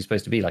necessarily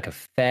supposed to be like a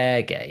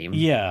fair game.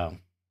 Yeah.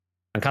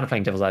 I'm kind of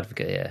playing devil's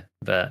advocate here,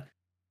 but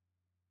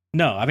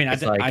no, I mean,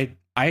 I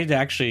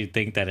actually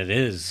think that it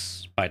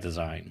is by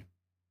design.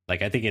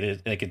 Like, I think it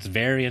is, like, it's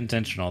very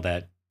intentional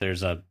that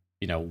there's a,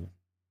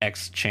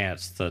 X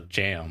chance to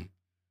jam.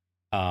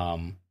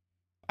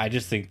 I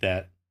just think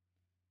that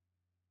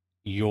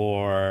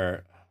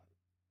the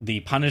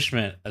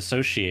punishment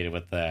associated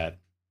with that,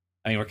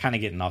 I mean, we're kind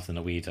of getting off in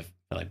the weeds, I feel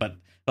like, but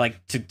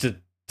like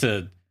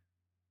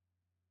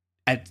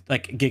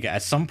Giga,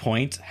 at some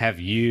point, have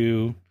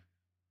you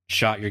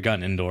shot your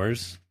gun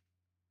indoors?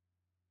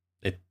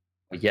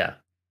 Yeah.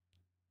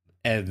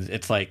 And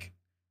it's like,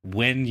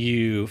 when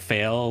you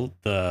fail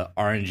the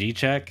RNG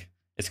check,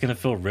 it's going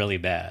to feel really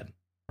bad,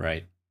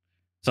 right?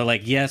 So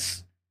like,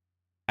 yes,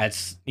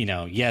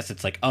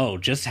 it's like, oh,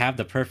 just have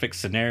the perfect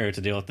scenario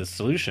to deal with this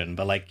solution,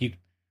 but like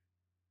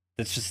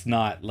that's just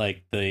not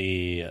like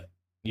you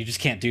just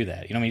can't do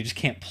that. You just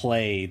can't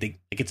play like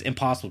it's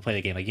impossible to play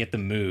the game. Like you have to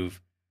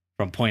move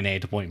from point A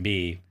to point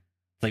B,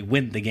 like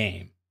win the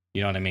game.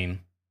 You know what I mean?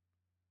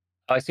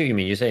 I see what you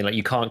mean. You're saying like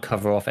you can't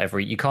cover off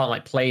you can't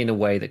like play in a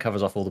way that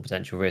covers off all the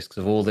potential risks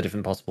of all the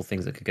different possible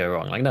things that could go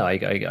wrong. Like, no, I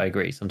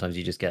agree. Sometimes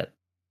you just get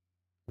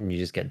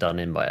done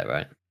in by it,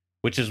 right?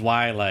 Which is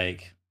why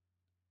like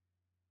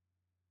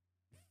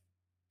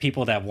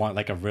people that want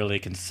like a really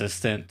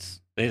consistent,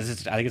 I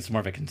think it's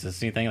more of a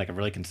consistency thing, like a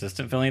really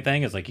consistent feeling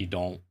thing, is like you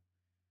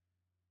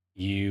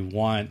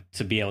want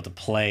to be able to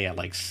play at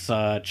like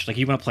such, like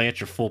you want to play at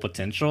your full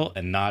potential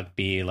and not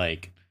be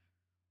like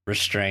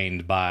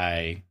restrained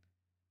by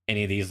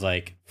any of these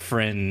like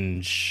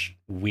fringe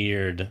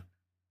weird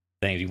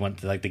things. You want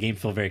to, like, the game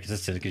feel very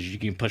consistent because you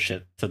can push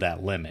it to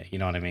that limit. You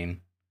know what I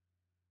mean?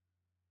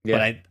 Yeah.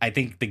 But I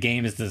think the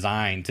game is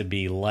designed to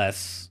be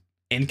less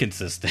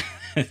inconsistent.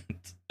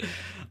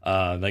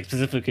 Like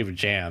specifically with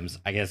jams,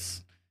 I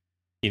guess,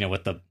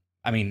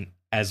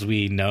 as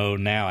we know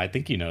now, I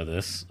think you know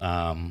this,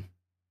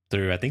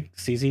 through I think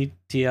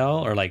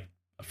CZTL or like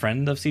a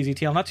friend of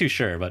CZTL. I'm not too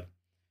sure, but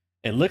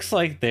it looks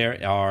like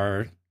there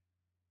are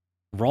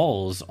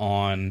rolls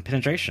on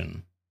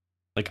penetration.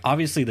 Like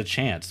obviously the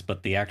chance,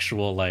 but the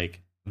actual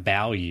like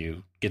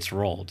value gets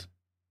rolled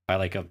by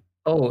like a.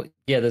 Oh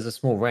yeah, there's a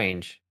small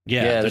range.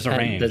 Yeah, there's a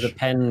range. There's a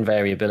pen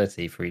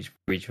variability for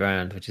each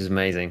round, which is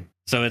amazing.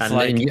 So it's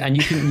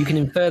you can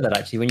infer that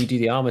actually when you do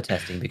the armor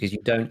testing, because you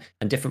don't,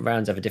 and different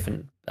rounds have a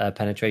different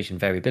penetration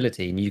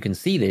variability, and you can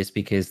see this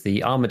because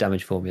the armor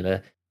damage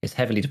formula is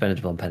heavily dependent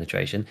upon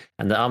penetration,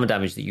 and the armor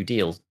damage that you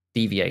deal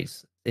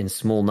deviates in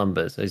small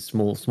numbers, so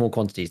small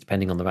quantities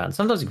depending on the round.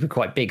 Sometimes it could be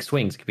quite big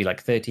swings. It could be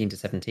like 13 to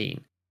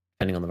 17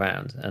 depending on the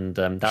round, and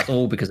that's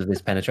all because of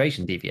this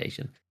penetration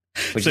deviation.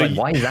 Which is like,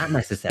 why is that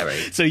necessary?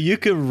 So you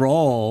could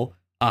roll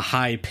a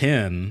high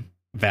pin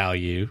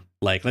value,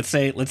 like let's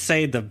say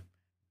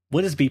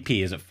what is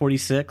BP? Is it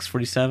 46,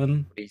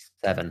 47?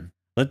 47.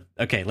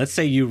 Let's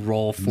say you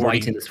roll 40.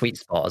 Right in the sweet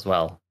spot as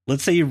well.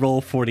 Let's say you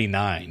roll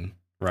 49,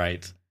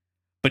 right?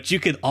 But you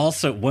could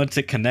also, once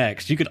it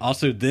connects, you could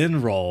also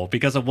then roll,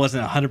 because it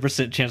wasn't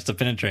 100% chance to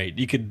penetrate,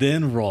 you could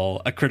then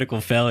roll a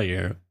critical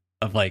failure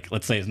of like,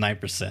 let's say it's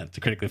 9% to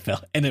critically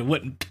fail, and it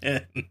wouldn't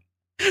pin.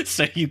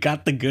 So you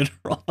got the good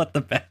roll at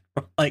the bad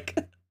roll. Like,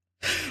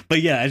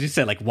 but yeah, as you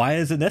said, like, why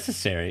is it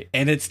necessary?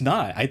 And it's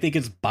not. I think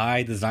it's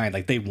by design.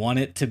 Like, they want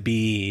it to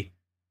be,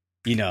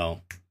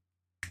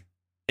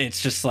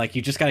 it's just like,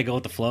 you just got to go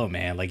with the flow,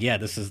 man. Like, yeah,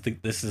 this is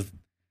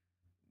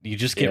you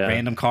just get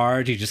random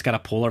cards. You just got to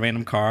pull a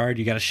random card.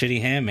 You got a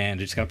shitty hand, man.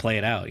 You just got to play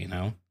it out,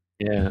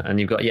 Yeah, and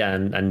you've got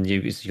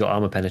you've got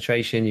armor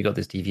penetration. You've got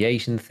this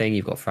deviation thing.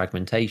 You've got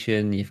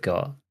fragmentation. You've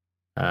got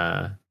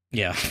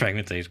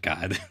fragmentation.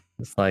 God,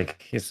 it's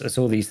like it's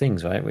all these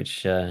things, right?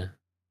 Which is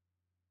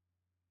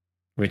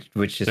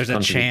there's a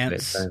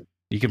chance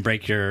you can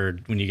break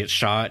when you get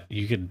shot.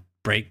 You could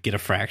get a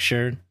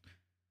fracture.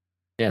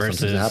 Yeah,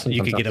 versus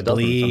you could get a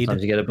bleed.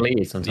 Sometimes you get a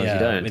bleed. Sometimes you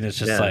don't. And it's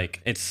just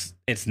like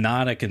it's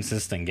not a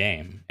consistent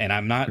game, and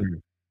I'm not.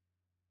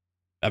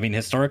 I mean,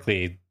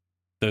 historically,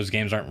 those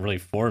games aren't really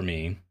for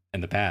me in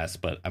the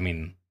past, but I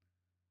mean,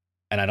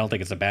 and I don't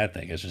think it's a bad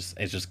thing. It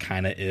just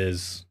kind of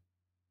is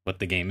what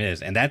the game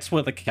is, and that's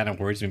what kind of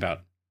worries me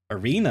about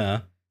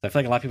Arena. I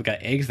feel like a lot of people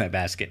got eggs in that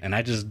basket, and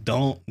I just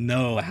don't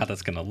know how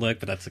that's going to look.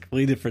 But that's a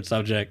completely different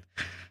subject.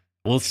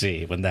 We'll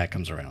see when that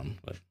comes around.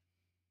 But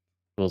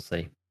we'll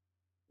see.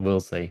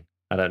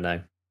 I don't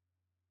know.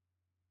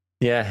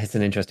 Yeah, it's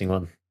an interesting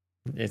one.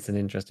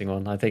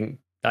 I think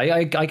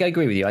I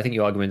agree with you. I think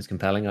your argument is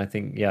compelling. I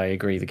think, I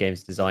agree. The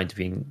game's designed to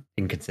be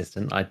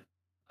inconsistent. I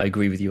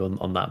agree with you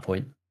on that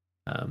point.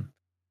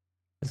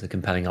 It's a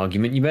compelling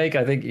argument you make.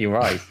 I think you're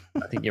right.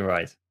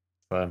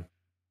 So,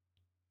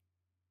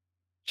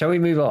 shall we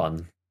move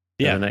on?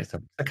 Yeah. To the next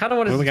one? I kind of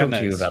wanted to talk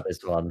to you about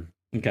this one.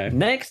 Okay.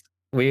 Next,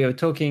 we are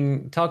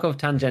talking Tarkov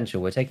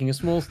Tangential. We're taking a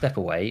small step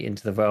away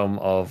into the realm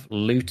of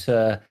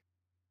looter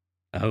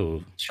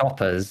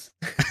choppers.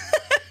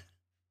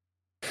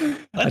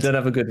 I don't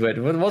have a good word.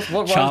 What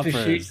rhymes with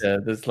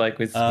shooter? There's like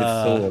with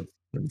swords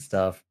and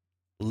stuff.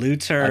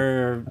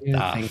 Looter.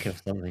 Think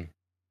of something.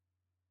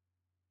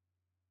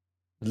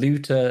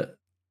 Looter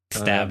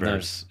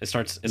stabbers.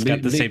 No. It's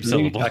got the same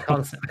syllable. I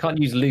can't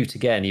use loot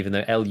again, even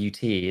though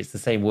L-U-T. It's the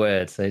same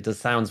word, so it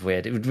just sounds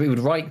weird. It would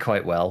write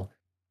quite well.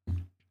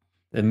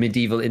 A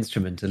medieval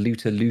instrument, a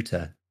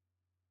looter.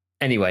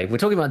 Anyway, we're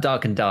talking about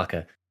Dark and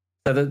Darker.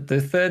 So the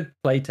third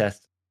playtest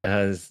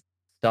has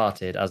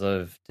started as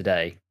of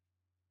today.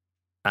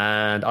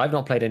 And I've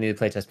not played any of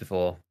the playtests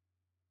before.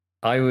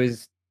 I do a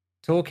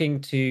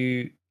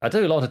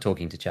lot of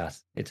talking to chat,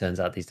 it turns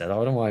out these days. I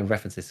don't know why I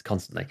reference this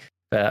constantly.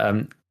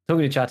 But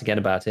talking to chat again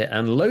about it,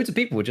 and loads of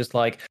people were just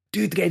like,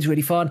 dude, the game's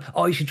really fun.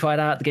 Oh, you should try it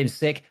out. The game's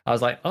sick. I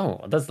was like, oh,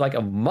 that's like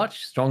a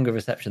much stronger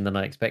reception than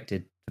I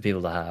expected for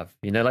people to have.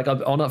 Like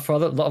for a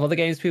lot of other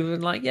games, people have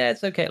been like, yeah,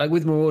 it's okay. Like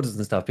with Marauders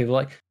and stuff, people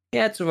are like,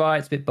 yeah, it's all right.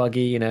 It's a bit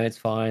buggy, it's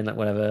fine. Like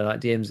whatever. Like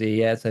DMZ,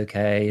 yeah, it's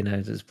okay.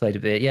 Just played a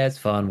bit. Yeah, it's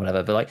fun,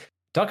 whatever. But like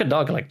Dark and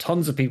Darker, like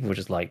tons of people were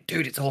just like,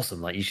 dude, it's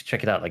awesome. Like you should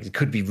check it out. Like it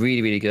could be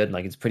really, really good.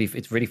 Like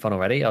it's really fun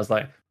already. I was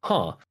like,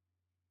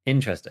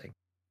 interesting.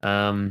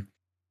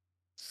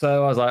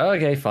 So I was like,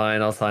 okay,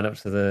 fine. I'll sign up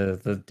to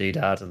the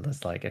doodad, and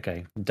it's like,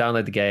 okay,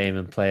 download the game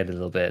and play it a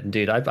little bit. And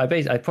dude, I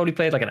probably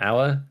played like an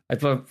hour. I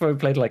probably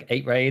played like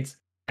 8 raids.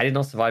 I did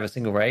not survive a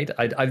single raid.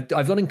 I've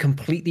gone in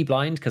completely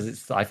blind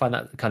because I find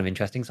that kind of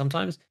interesting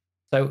sometimes.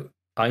 So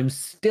I'm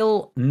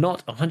still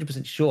not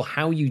 100% sure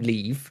how you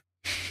leave.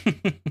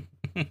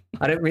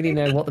 I don't really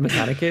know what the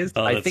mechanic is.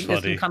 I think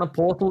there's some kind of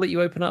portal that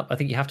you open up. I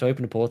think you have to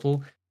open a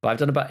portal. But I've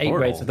done about 8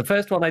 raids. So the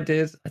first one I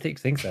did, I think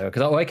so,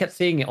 because I kept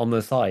seeing it on the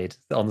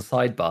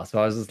sidebar. So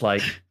I was just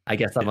like, I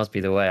guess that must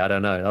be the way. I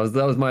don't know.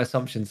 That was my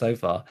assumption so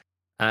far.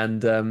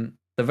 And the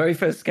very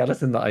first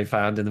skeleton that I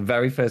found in the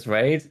very first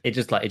raid, it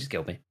just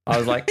killed me. I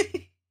was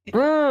like,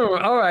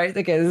 All right,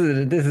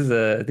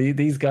 okay.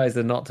 These guys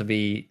are not to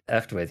be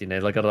effed with.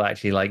 Like got to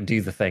actually like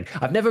do the thing.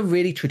 I've never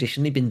really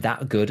traditionally been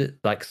that good at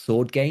like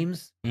sword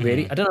games.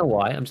 Really, I don't know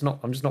why. I'm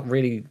just not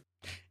really.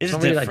 It's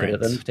Not really that good at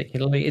them different.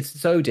 particularly.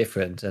 It's so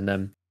different,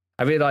 and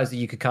I realized that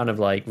you could kind of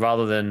like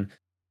rather than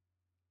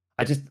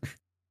I just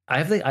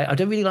I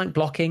don't really like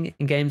blocking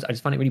in games. I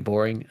just find it really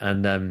boring,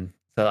 and then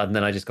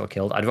I just got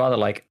killed. I'd rather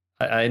like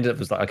I ended up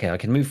was like okay, I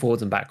can move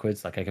forwards and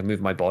backwards. Like I can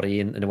move my body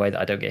in a way that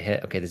I don't get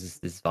hit. Okay, this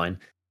is fine.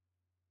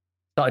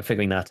 Started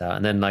figuring that out,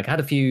 and then like had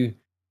a few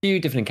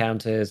different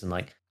encounters, and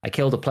like I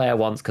killed a player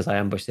once because I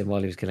ambushed him while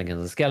he was killing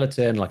another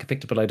skeleton. Like I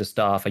picked up a load of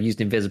stuff. I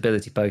used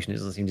invisibility potion. It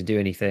doesn't seem to do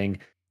anything.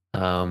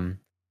 And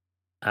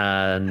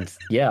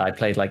yeah, I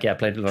played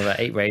about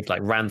 8 raids,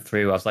 like ran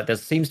through. I was like, there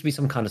seems to be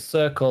some kind of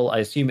circle. I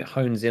assume it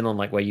hones in on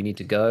like where you need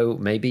to go,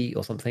 maybe,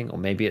 or something, or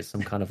maybe it's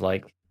some kind of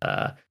like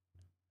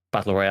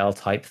battle royale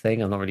type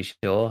thing. I'm not really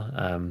sure.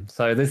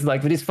 So this is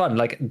like, but it's fun,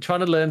 like trying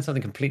to learn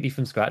something completely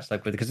from scratch,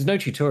 like because there's no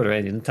tutorial or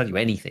anything, it doesn't tell you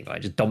anything, right?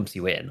 It just dumps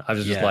you in. I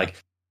was just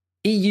like,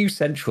 EU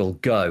Central,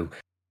 go.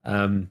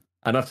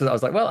 And after that, I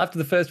was like, well, after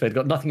the first raid,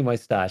 got nothing in my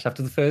stash.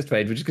 After the first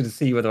raid, we're just going to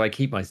see whether I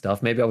keep my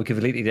stuff. Maybe I will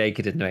completely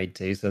naked in raid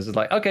 2. So I was just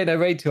like, okay, no,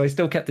 raid 2, I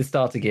still kept the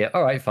starter gear.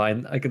 All right,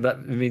 fine.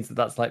 That means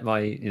that's like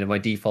my, my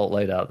default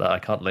loadout that I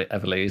can't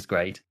ever lose.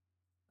 Great.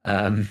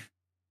 And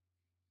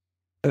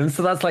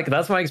so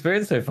that's my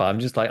experience so far.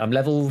 I'm just like, I'm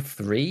level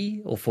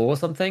 3 or 4 or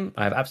something.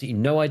 I have absolutely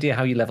no idea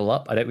how you level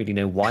up. I don't really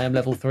know why I'm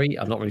level 3.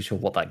 I'm not really sure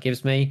what that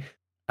gives me.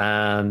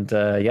 And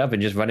yeah, I've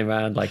been just running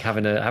around like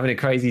having a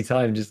crazy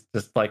time, just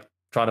like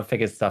trying to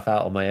figure stuff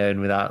out on my own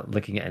without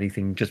looking at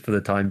anything just for the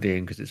time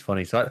being because it's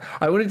funny. So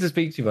I wanted to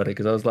speak to you about it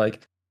because I was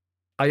like,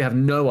 I have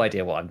no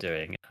idea what I'm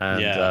doing.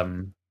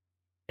 And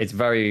it's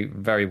very,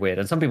 very weird.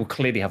 And some people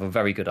clearly have a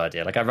very good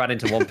idea. Like I ran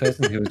into one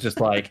person who was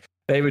just like,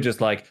 they were just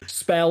like,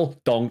 spell,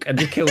 donk, and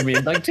just killed me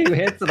in like 2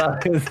 hits. And I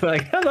was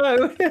like,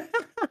 hello.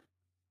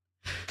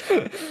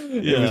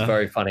 It was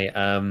very funny.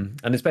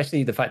 And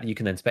especially the fact that you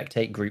can then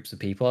spectate groups of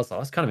people. I was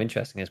like, that's kind of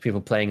interesting. There's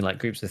people playing like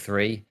groups of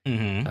 3.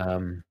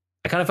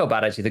 I kind of felt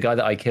bad actually. The guy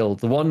that I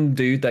killed, the one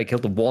dude that I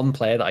killed, the one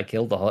player that I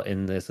killed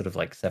in the sort of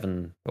like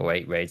 7 or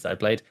 8 raids that I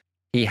played,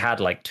 he had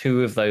like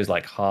 2 of those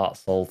like heart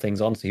soul things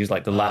on. So he was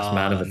like the last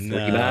man of a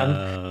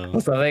 3-man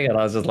or something. And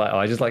I was just like,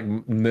 I just like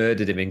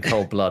murdered him in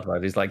cold blood while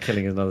he was like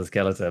killing another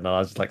skeleton. And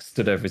I just like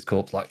stood over his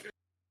corpse like,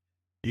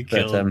 you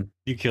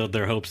killed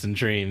their hopes and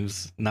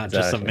dreams, not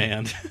just a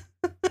man.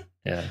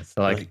 Yeah.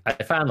 So like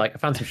I found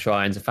some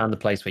shrines. I found the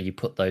place where you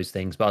put those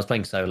things, but I was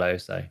playing solo,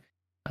 so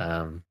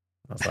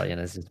I was like,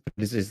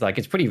 this is like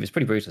it's pretty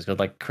brutal. It's got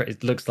like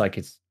it looks like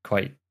it's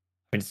quite.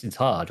 I mean, it's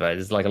hard, right?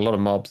 There's like a lot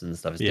of mobs and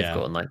stuff. It's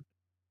difficult, and like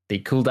the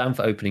cooldown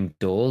for opening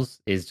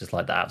doors is just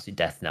like the absolute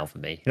death knell for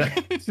me.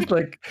 It's just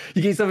like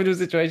you get yourself into a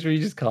situation where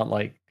you just can't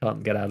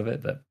get out of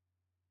it. But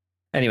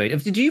anyway,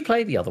 did you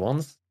play the other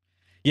ones?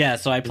 Yeah,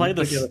 so I played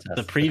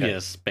the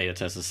previous beta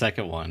test, the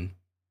second one,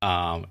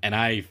 and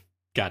I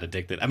got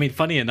addicted. I mean,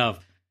 funny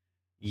enough.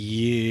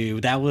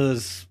 That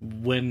was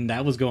when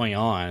that was going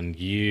on.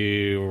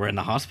 You were in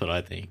the hospital,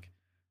 I think,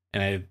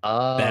 and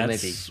that's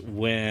maybe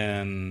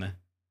when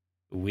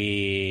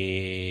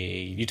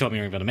you told me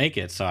you were going to make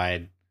it. So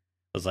I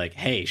was like,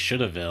 "Hey,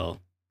 Shouldaville,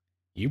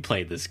 you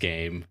played this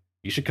game.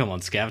 You should come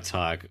on Scav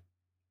Talk.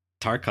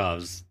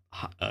 Tarkov's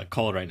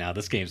cold right now.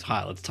 This game's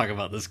hot. Let's talk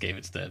about this game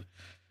instead."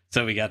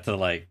 So we got to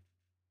like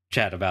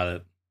chat about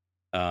it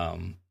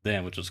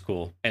then, which was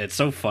cool. And it's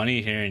so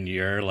funny hearing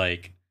your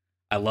like.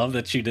 I love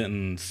that you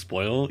didn't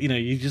spoil.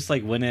 You just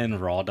like went in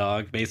raw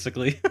dog,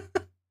 basically.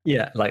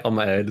 Yeah, like on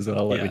my own as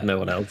well, like with no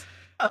one else.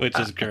 Which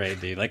is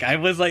great, dude. Like I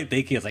was like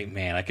thinking, I was like,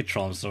 man, I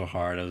control him so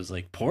hard. I was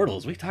like,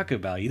 Portals, what are you talking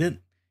about? You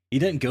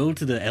didn't go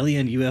to the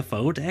alien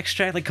UFO to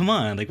extract? Like, come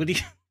on, like what do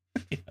you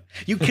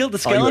you killed the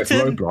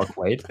skeleton? Roadblock,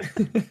 wait.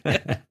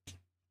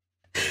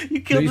 You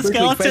killed the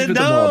skeleton?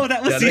 No,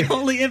 that was the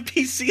only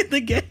NPC in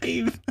the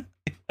game.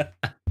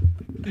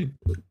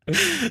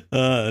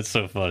 That's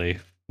so funny.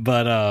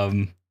 But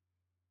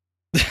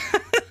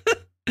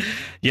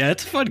yeah,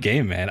 it's a fun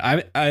game, man.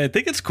 I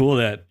think it's cool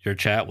that your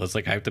chat was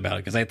like hyped about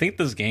it because I think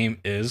this game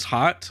is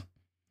hot.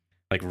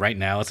 Like right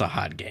now, it's a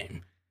hot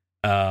game.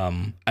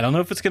 I don't know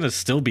if it's gonna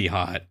still be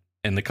hot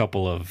in the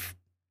couple of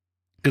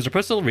because they're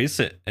supposed to release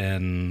it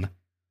in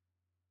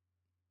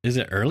is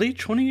it early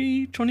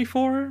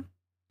 2024?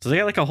 So they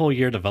got like a whole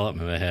year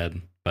development ahead.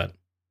 But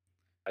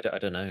I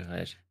don't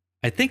know.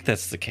 I think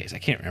that's the case. I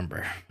can't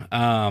remember.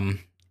 I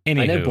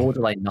know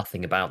borderline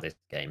nothing about this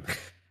game.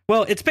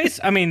 Well, it's based.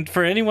 I mean,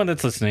 for anyone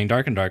that's listening,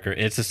 Dark and Darker,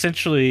 it's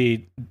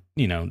essentially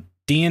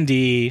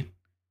D&D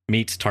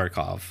meets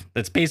Tarkov.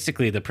 That's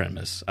basically the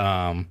premise.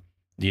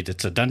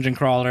 It's a dungeon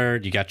crawler.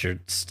 You got your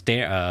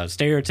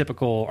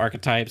stereotypical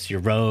archetypes: your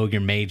rogue,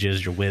 your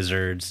mages, your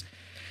wizards,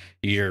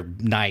 your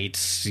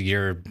knights,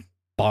 your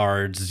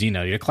bards.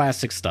 Your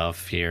classic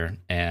stuff here,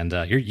 and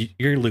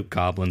your loot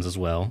goblins as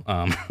well.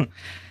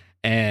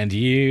 And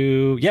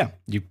you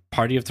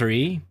party of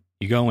 3.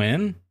 You go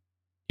in.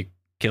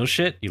 Kill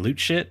shit, you loot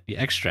shit, you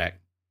extract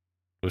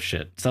with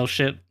shit, sell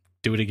shit,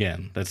 do it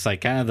again. That's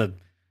like kind of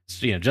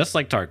just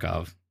like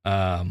Tarkov.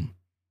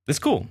 It's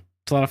cool.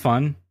 It's a lot of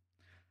fun.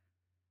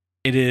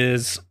 It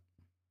is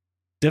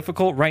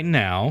difficult right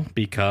now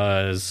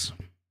because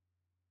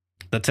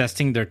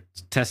they're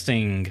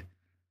testing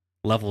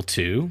level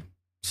 2.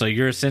 So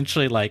you're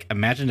essentially like,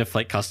 imagine if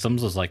like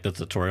customs was like the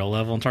tutorial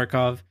level in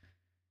Tarkov.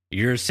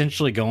 You're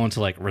essentially going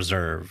to like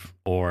reserve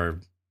or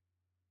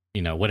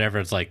whatever,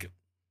 it's like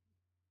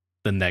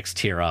the next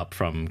tier up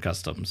from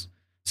customs.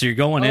 So you're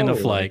going in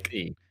with like,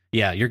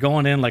 you're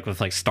going in like with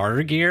like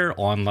starter gear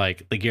on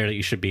like the gear that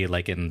you should be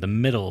like in the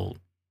middle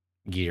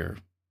gear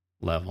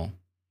level.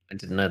 I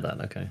didn't know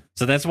that. Okay.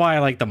 So that's why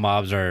like the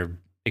mobs are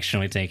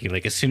extremely tanky.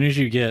 Like as soon as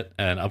you get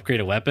an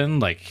upgraded weapon,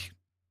 like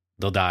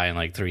they'll die in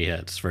like 3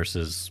 hits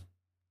versus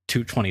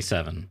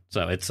 227.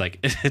 So it's like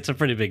it's a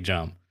pretty big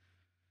jump.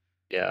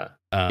 Yeah.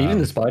 Even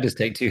the spiders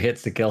take 2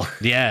 hits to kill.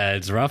 Yeah,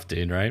 it's rough,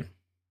 dude, right?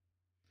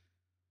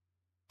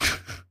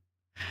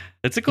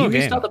 It's a cool game.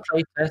 Did you start the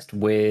play test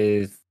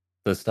with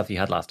the stuff you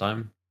had last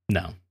time?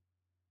 No.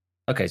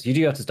 Okay, so you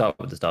do have to start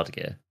with the starter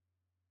gear.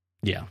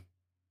 Yeah.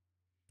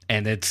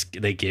 And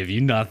they give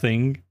you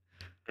nothing.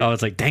 I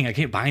was like, dang, I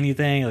can't buy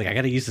anything. Like I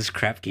gotta use this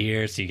crap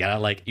gear. So you gotta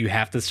like, you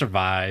have to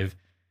survive.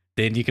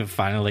 Then you can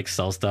finally like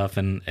sell stuff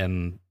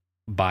and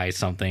buy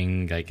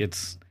something. Like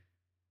it's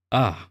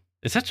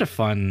such a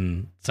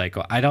fun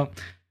cycle. I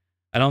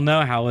don't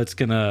know how it's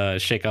gonna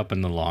shake up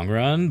in the long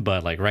run,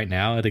 but like right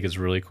now, I think it's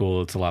really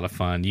cool. It's a lot of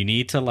fun. You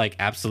need to like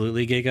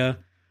absolutely Giga.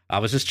 I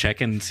was just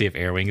checking to see if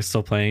Airwing is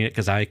still playing it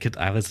because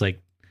I was like,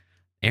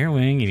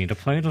 Airwing, you need to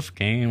play this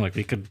game. Like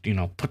we could,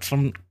 put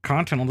some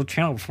content on the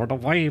channel before the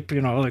wipe.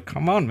 Like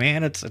come on,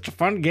 man, it's a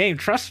fun game.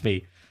 Trust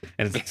me.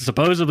 And it's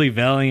supposedly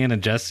Valiant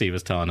and Jesse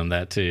was telling him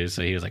that too.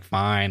 So he was like,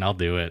 fine, I'll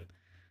do it.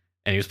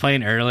 And he was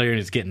playing earlier and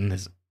he's getting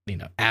this,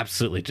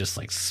 absolutely just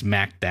like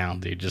smacked down,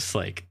 dude. Just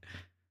like,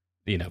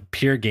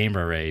 pure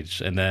gamer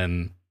rage. And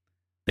then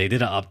they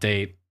did an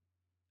update.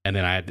 And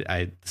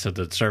then so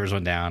the servers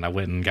went down. I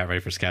went and got ready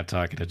for Scat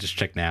Talk and I just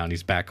checked now and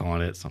he's back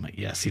on it. So I'm like,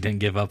 yes, he didn't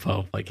give up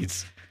hope. Like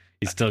he's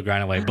still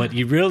grinding away. But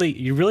you really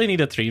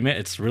need a 3-minute.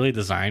 It's really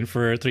designed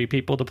for 3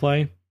 people to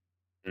play.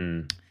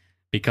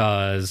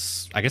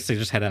 Because I guess they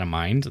just had that in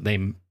mind.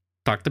 They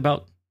talked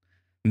about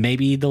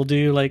maybe they'll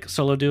do like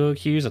solo duo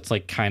queues. It's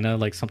like kind of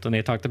like something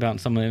they talked about in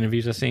some of the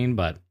interviews I've seen.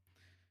 But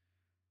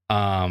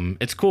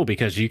it's cool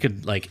because you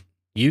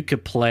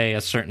could play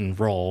a certain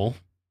role.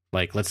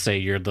 Like let's say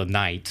you're the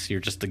knight. You're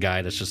just the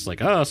guy that's just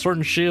like, oh, sword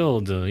and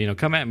shield,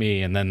 come at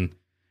me. And then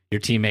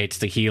your teammate's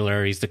the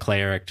healer. He's the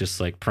cleric,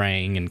 just like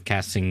praying and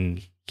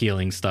casting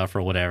healing stuff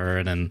or whatever.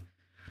 And then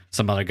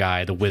some other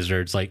guy, the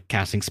wizard's like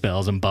casting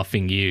spells and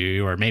buffing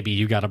you, or maybe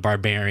you got a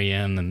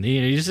barbarian, and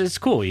it's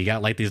cool. You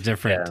got like these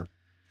different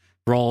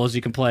roles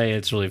you can play.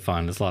 It's really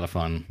fun. It's a lot of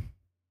fun.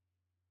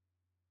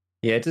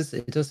 Yeah, it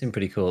does seem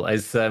pretty cool.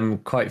 It's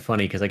quite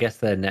funny because I guess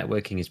their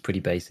networking is pretty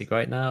basic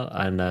right now,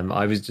 and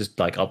I was just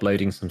like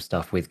uploading some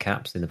stuff with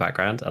caps in the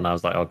background, and I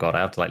was like, oh god,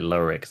 I have to like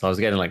lower it because I was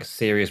getting like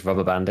serious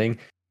rubber banding,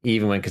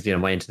 even when because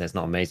my internet's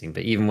not amazing,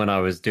 but even when I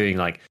was doing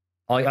like.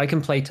 I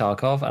can play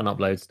Tarkov and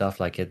upload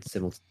stuff like it's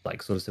sort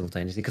of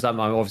simultaneously because I'm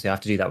obviously I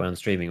have to do that when I'm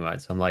streaming, right?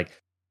 So I'm like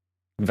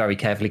very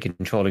carefully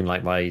controlling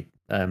like my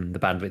the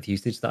bandwidth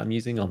usage that I'm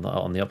using on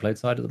the upload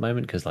side at the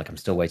moment because like I'm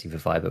still waiting for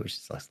fiber, which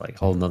is like a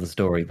whole nother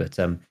story. But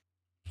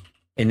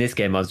in this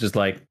game, I was just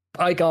like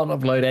I can't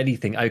upload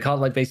anything. I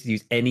can't like basically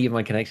use any of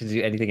my connections to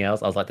do anything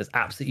else. I was like, there's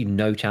absolutely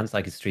no chance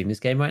I could stream this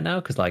game right now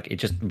because like it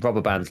just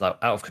rubber bands like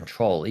out of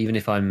control. Even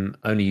if I'm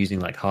only using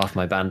like half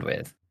my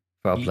bandwidth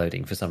for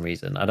uploading for some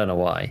reason, I don't know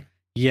why.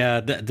 Yeah,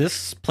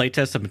 this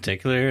playtest in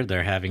particular,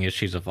 they're having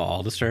issues with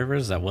all the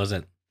servers. That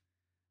wasn't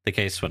the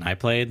case when I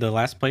played the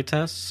last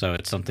playtest, so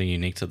it's something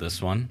unique to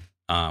this one,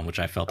 which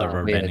I felt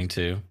rubber banding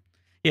too.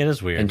 Yeah, it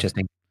is weird.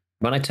 Interesting.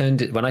 When I turned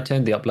the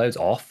uploads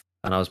off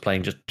and I was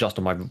playing just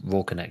on my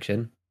raw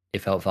connection, it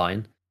felt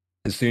fine.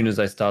 As soon as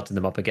I started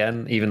them up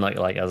again, even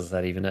like as I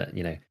said, even at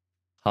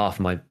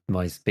half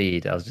my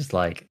speed, I was just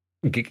like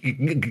I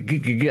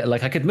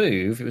could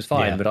move, it was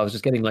fine, but I was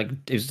just getting like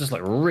it was just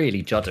like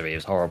really juddery. It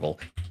was horrible.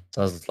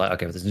 So I was just like,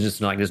 okay, there's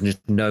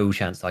just no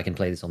chance I can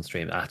play this on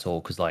stream at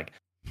all because like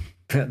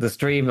the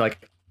stream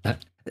like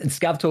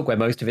Scav Talk where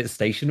most of it's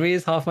stationary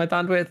is half my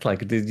bandwidth.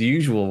 Like the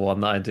usual one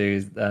that I do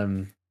is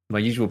my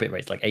usual bit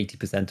is like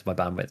 80% of my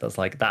bandwidth. That's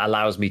like that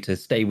allows me to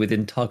stay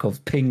within Tarkov's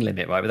ping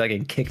limit, right, without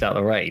getting kicked out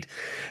of the raid.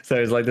 So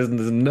it's like there's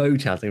no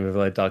chance with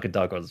like Dark and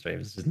Dark on stream.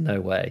 There's just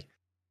no way.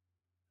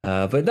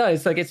 But no,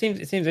 it's like it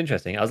seems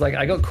interesting. I was like,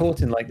 I got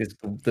caught in like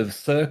the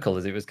circle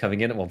as it was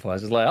coming in at one point. I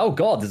was just like, oh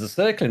god, there's a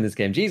circle in this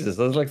game. Jesus,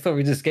 I was like, thought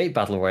we'd escape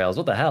battle royales.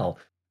 What the hell?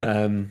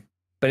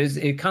 But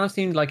it kind of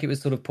seemed like it was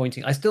sort of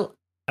pointing. This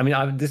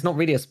is not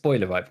really a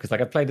spoiler, right? Because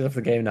like I played enough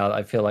of the game now that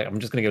I feel like I'm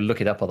just going to go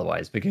look it up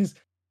otherwise. Because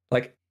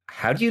like,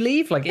 how do you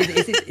leave? Like, is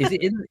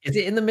it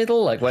in the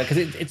middle? Like, where?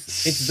 Because it's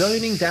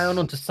zoning down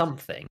onto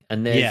something,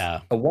 and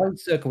there's a white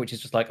circle which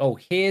is just like, oh,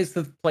 here's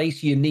the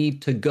place you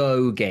need to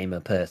go, gamer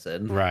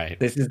person. Right.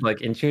 This is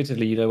like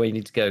intuitively you know where you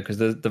need to go because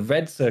the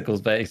red circle's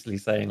basically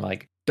saying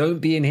like, don't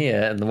be in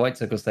here, and the white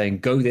circle's saying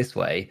go this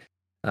way.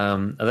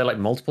 Are there like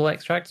multiple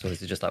extracts, or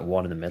is it just like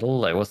one in the middle?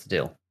 Like, what's the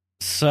deal?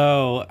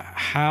 So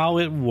how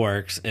it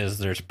works is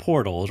there's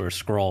portals or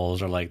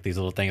scrolls or like these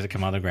little things that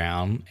come out of the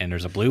ground, and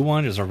there's a blue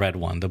one, there's a red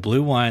one. The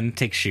blue one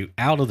takes you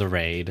out of the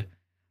raid.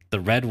 The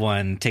red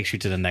one takes you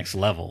to the next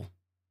level.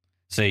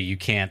 So you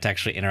can't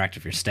actually interact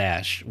with your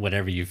stash.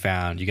 Whatever you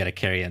found, you got to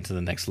carry it into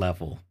the next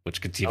level,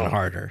 which gets even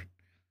harder.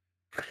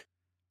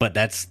 But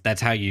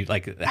that's how you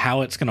like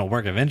how it's going to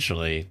work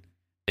eventually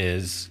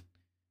is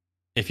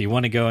if you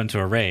want to go into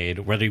a raid,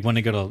 whether you want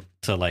to go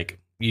to like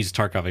use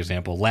Tarkov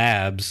example,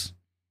 labs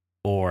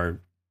or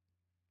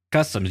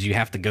customs, you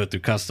have to go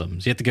through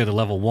customs. You have to go to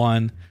level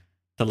 1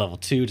 to level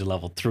 2 to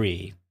level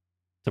 3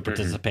 to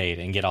participate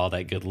and get all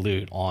that good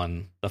loot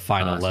on the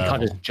final level. You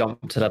can't just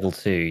jump to level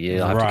 2.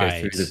 You have to go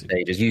through the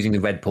stages using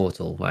the red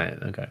portal. Right,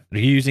 okay.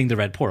 Using the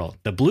red portal.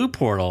 The blue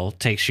portal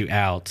takes you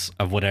out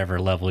of whatever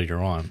level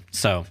you're on.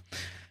 So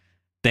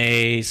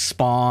they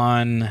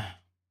spawn,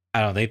 I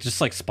don't know, they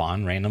just like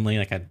spawn randomly.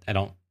 Like I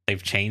don't,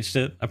 they've changed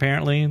it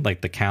apparently,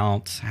 like the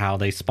count, how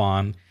they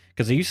spawn.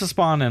 Because they used to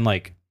spawn in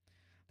like,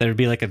 there would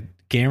be like a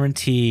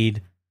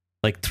guaranteed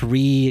like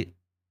 3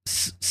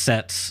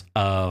 sets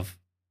of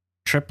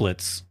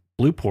triplets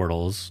blue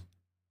portals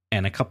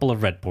and a couple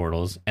of red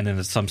portals, and then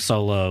there's some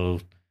solo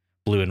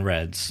blue and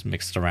reds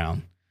mixed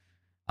around.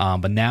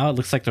 But now it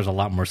looks like there's a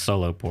lot more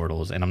solo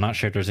portals, and I'm not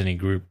sure if there's any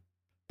group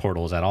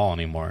portals at all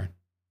anymore.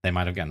 They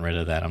might have gotten rid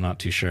of that. I'm not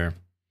too sure.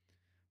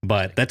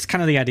 But that's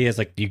kind of the idea, is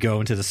like you go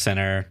into the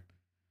center,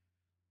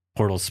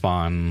 portals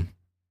spawn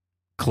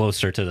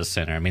closer to the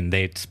center. I mean,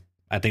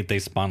 I think they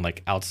spawn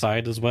like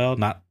outside as well,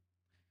 not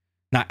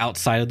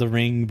outside of the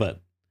ring, but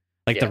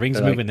like the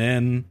ring's moving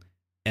in,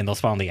 and they'll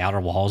spawn on the outer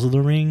walls of the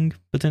ring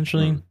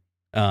potentially.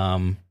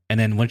 And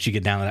then once you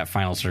get down to that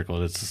final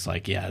circle, it's just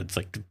like, yeah, it's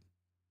like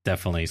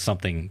definitely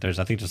something. There's,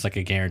 I think, just like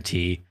a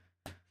guarantee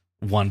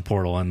one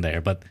portal in there,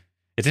 but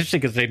it's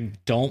interesting because they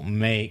don't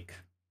make.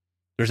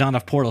 There's not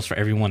enough portals for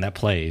everyone that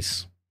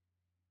plays.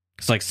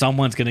 It's like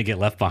someone's gonna get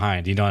left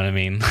behind. You know what I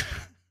mean?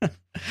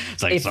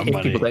 It's like if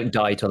people don't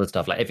die to other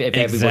stuff, like if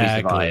everybody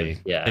survives,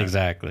 yeah,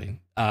 exactly.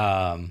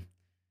 What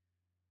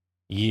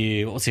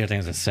was the other thing I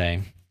was gonna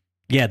say?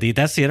 Yeah,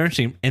 that's the other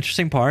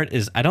interesting part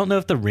is I don't know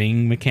if the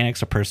ring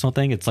mechanic's a personal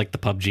thing. It's like the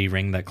PUBG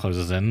ring that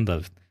closes in.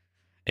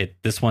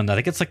 This one, I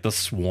think it's like the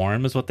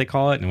swarm is what they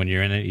call it, and when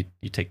you're in it,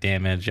 you take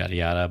damage, yada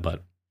yada.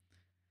 But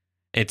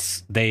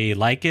they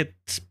like it.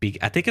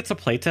 I think it's a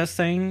playtest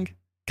thing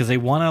because they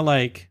want to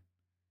like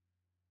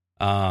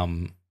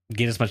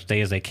get as much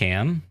data as they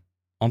can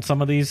on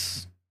some of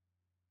these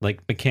like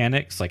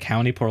mechanics, like how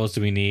many portals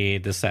do we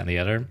need, this, that, and the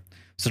other.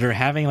 So they're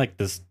having like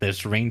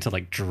this ring to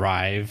like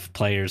drive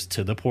players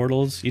to the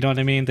portals. You know what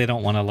I mean? They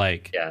don't want to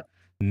like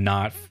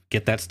not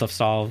get that stuff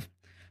solved.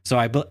 So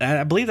I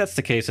believe that's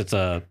the case. It's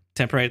a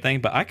temporary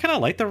thing, but I kind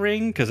of like the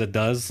ring because it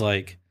does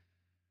like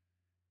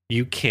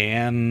you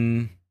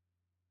can,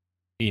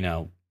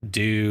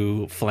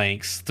 do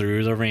flanks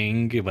through the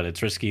ring, but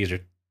it's risky. You're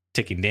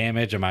taking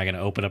damage. Am I going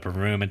to open up a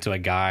room into a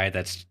guy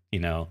that's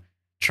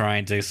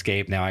trying to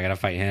escape? Now I got to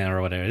fight him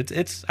or whatever.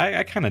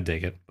 I kind of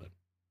dig it. But.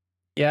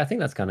 Yeah, I think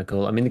that's kind of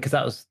cool. I mean, because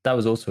that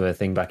was also a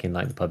thing back in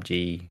like the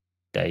PUBG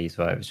days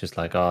where it was just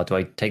like, oh, do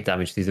I take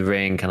damage through the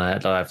ring? Do I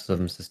have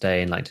some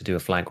sustain, like to do a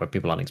flank where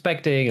people aren't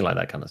expecting, and like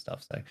that kind of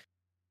stuff. So,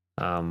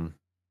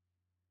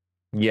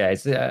 yeah,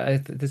 it's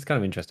kind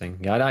of interesting.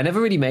 Yeah, I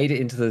never really made it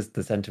into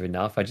the center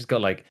enough. I just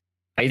got like.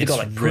 I either got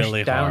like pushed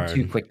really down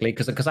too quickly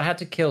because I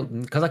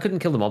couldn't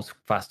kill the mobs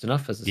fast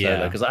enough as a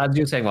solo. Because as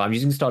you were saying, well, I'm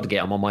using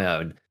Start2Get, I'm on my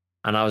own,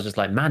 and I was just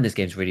like, man, this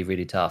game's really,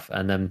 really tough.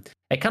 And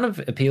it kind of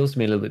appeals to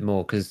me a little bit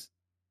more because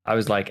I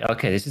was like,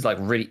 okay, this is like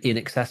really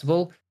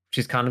inaccessible, which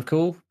is kind of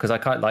cool because I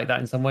quite like that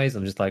in some ways.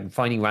 I'm just like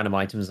finding random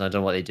items and I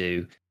don't know what they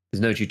do.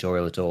 There's no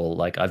tutorial at all.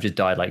 Like I've just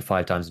died like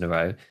 5 times in a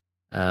row.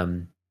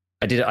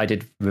 I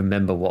did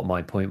remember what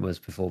my point was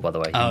before, by the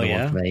way. Oh,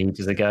 yeah? From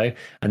ages ago.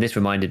 And this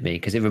reminded me,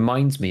 because it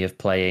reminds me of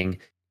playing,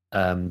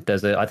 I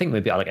think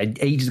maybe like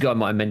ages ago I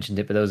might have mentioned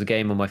it, but there was a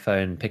game on my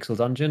phone, Pixel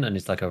Dungeon, and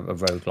it's like a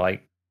roguelike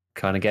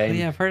kind of game. Oh,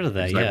 yeah, I've heard of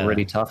that, it's like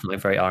really tough and like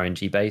very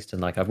RNG based,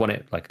 and like I've won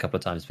it like a couple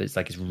of times, but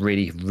it's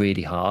really,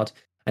 really hard.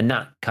 And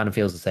that kind of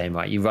feels the same,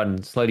 right? You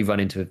slowly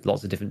run into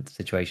lots of different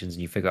situations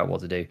and you figure out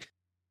what to do.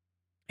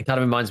 It kind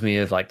of reminds me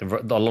of like a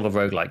lot of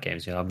roguelike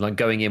games. I'm like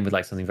going in with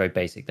like something very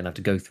basic, then I have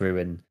to go through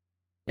and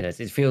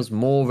it feels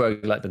more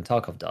roguelike than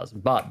Tarkov does.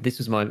 But this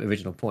was my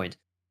original point.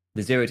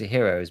 The Zero to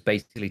Hero has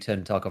basically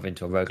turned Tarkov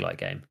into a roguelike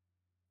game,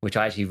 which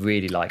I actually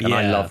really like. And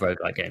I love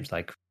roguelike games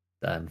like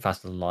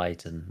Faster Than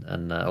Light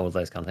and all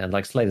those kind of things. And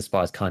like Slay the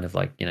Spire is kind of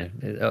like,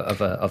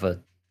 of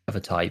a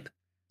type.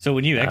 So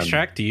when you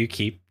extract, do you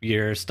keep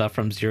your stuff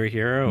from Zero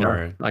Hero? No,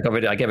 or I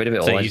get rid of it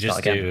all. So you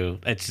just do,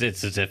 it's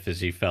as if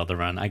as you failed the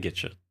run. I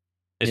get you.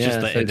 It's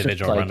just the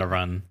individual run to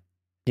run.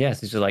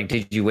 Yes, it's just like,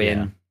 did you win?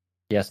 Yeah.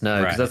 Yes,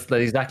 no, because that's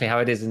exactly how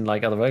it is in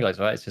like other roguelikes,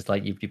 right? It's just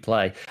like you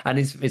play, and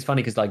it's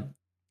funny because like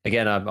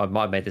again, I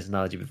might have made this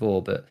analogy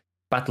before, but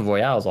battle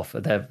royales offer,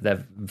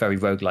 they're very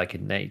roguelike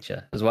in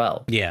nature as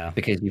well. Yeah.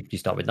 Because you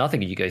start with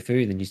nothing and you go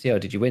through, then you see, oh,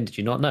 did you win? Did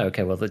you not know?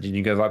 Okay, well, then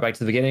you go right back to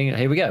the beginning.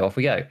 Here we go, off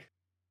we go.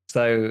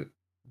 So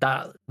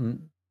that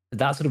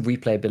sort of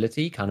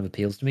replayability kind of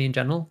appeals to me in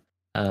general.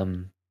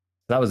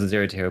 That was a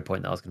zero to hero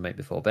point that I was going to make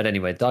before. But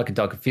anyway, Dark and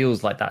Darker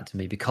feels like that to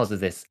me because of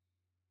this.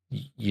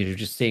 You're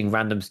just seeing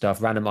random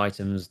stuff, random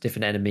items,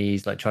 different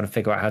enemies, like trying to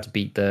figure out how to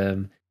beat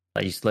them.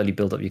 Like you slowly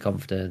build up your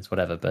confidence,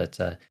 whatever. But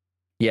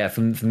yeah,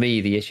 for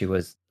me, the issue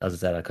was, as I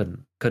said, I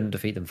couldn't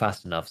defeat them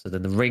fast enough. So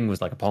then the ring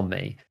was like upon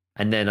me,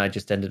 and then I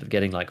just ended up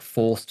getting like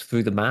forced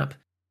through the map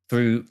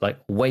through like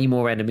way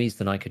more enemies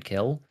than I could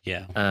kill.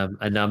 Yeah.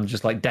 And I'm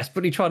just like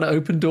desperately trying to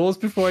open doors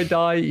before I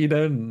die, you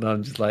know. And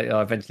I'm just like,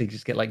 I eventually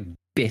just get like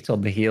bit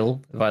on the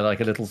heel by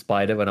like a little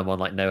spider when I'm on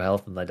like no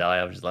health and I die.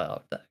 I'm just like,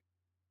 oh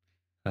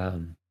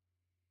no.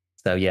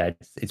 So yeah,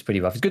 it's pretty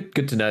rough. It's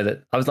good to know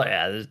that I was like,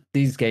 yeah,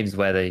 these games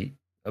where they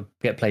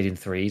get played in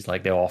threes,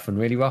 like they're often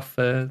really rough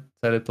for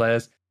solo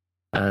players.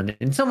 And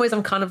in some ways,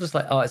 I'm kind of just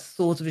like, oh, it's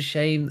sort of a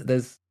shame that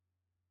there's,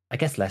 I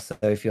guess less so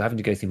if you're having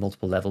to go through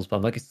multiple levels, but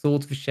I'm like, it's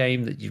sort of a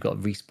shame that you've got a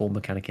respawn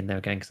mechanic in there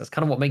again, because that's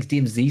kind of what makes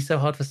DMZ so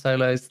hard for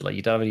solos. Like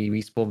you don't have any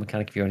respawn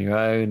mechanic if you're on your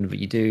own, but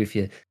you do if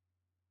you're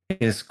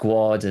in a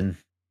squad. And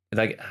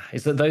like,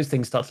 it's that those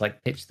things start to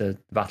like pitch the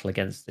battle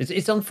against.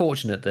 It's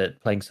unfortunate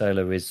that playing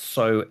solo is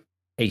so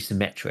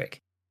asymmetric.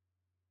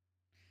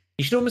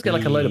 You should almost get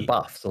like a load of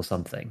buffs or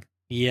something.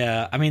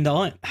 Yeah, I mean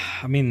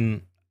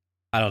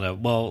I don't know.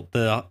 Well,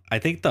 I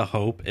think the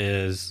hope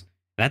is,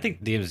 and I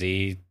think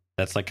DMZ,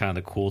 that's like kind of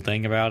the cool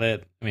thing about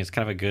it. I mean, it's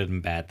kind of a good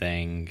and bad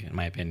thing in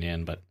my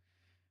opinion, but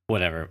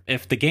whatever.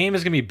 If the game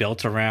is going to be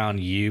built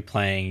around you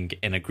playing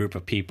in a group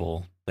of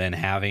people, then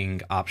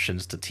having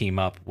options to team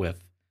up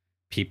with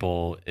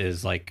people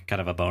is like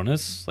kind of a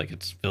bonus. Like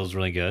it feels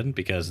really good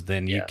because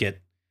then you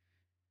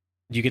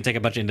can take a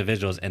bunch of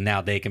individuals and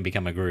now they can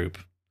become a group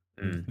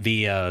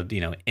via,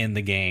 in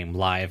the game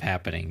live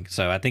happening.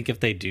 So I think if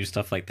they do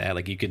stuff like that,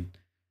 like you could,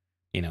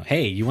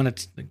 hey, you want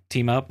to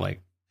team up?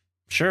 Like,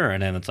 sure.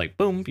 And then it's like,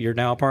 boom, you're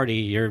now a party.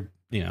 You're,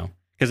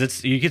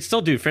 because you could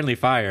still do friendly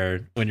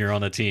fire when you're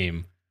on a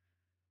team.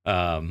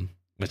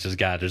 Which is,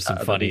 God, there's some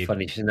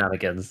funny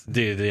shenanigans.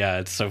 Dude, yeah,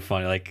 it's so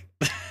funny. Like,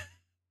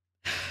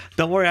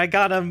 don't worry, I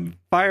got him.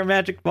 Fire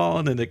magic ball,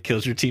 and then it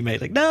kills your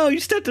teammate. Like, no, you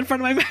stepped in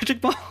front of my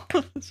magic ball.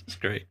 This is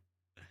great.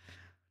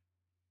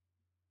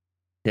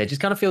 Yeah, it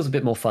just kind of feels a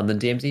bit more fun than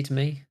DMZ to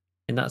me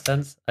in that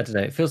sense. I don't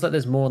know. It feels like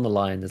there's more on the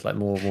line. There's like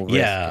more risk.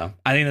 Yeah,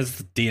 I think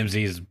that's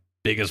DMZ's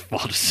biggest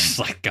fault. It's just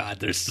like, God,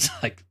 there's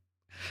like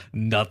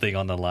nothing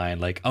on the line.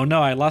 Like, oh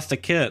no, I lost a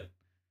kit.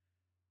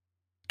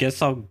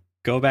 Guess I'll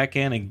go back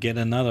in and get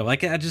another.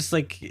 Like, I just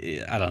like,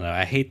 I don't know.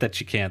 I hate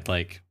that you can't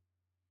like.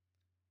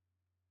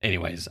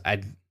 Anyways, I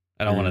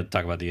don't want to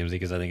talk about DMZ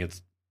because I think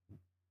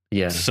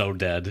it's so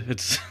dead.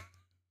 It's.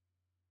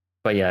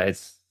 But yeah,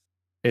 it's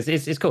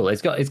cool.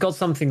 It's got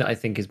something that I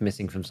think is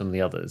missing from some of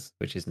the others,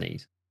 which is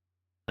neat.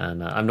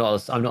 And I'm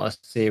not a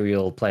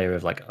serial player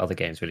of like other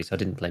games really, so I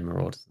didn't play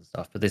Marauders and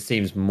stuff. But this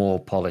seems more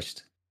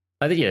polished.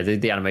 I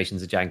think the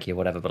animations are janky or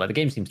whatever, but like the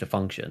game seems to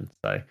function.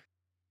 So I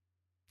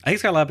think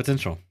it's got a lot of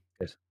potential.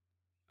 Good.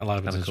 A lot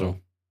of potential. Cool.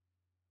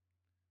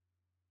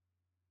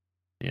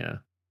 Yeah.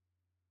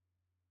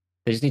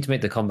 They just need to make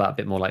the combat a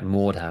bit more like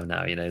Mordhau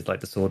now, it's like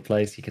the sword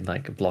plays. You can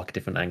like block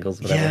different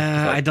angles, whatever.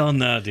 Yeah, like... I don't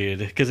know, dude.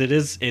 Because it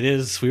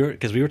is we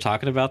were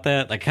talking about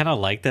that. I kind of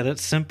like that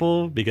it's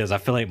simple because I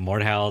feel like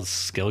Mordhau's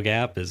skill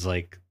gap is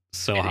like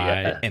so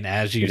high. And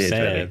as you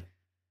said,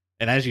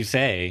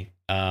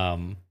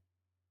 going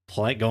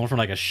from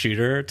like a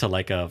shooter to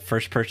like a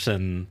first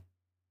person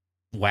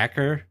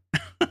whacker.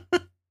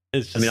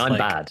 It's just, I'm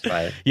bad,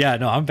 right? Yeah,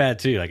 no, I'm bad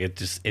too. Like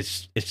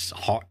it's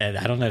hard. And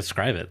I don't know how to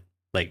describe it.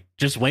 Like,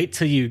 just wait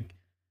till you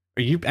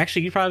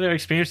probably never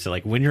experienced it.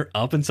 Like when you're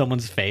up in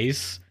someone's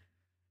face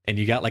and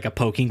you got like a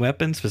poking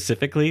weapon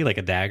specifically, like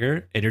a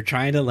dagger, and you're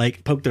trying to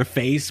like poke their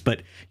face,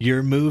 but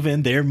you're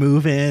moving,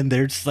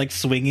 they're just like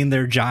swinging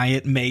their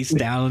giant mace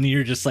down, and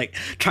you're just like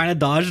trying to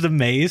dodge the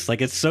mace. Like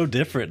it's so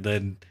different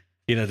than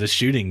the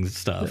shooting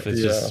stuff.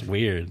 It's just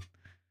weird.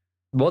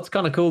 What's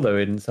kind of cool though,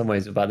 in some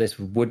ways, about this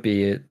would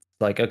be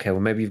like, okay, well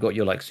maybe you've got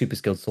your like super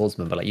skilled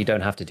swordsman, but like you don't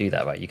have to do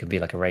that, right? You can be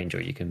like a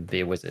ranger, you can be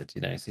a wizard, So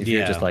if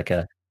you're just like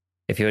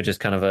if you're just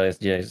kind of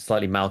a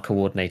slightly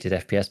mal-coordinated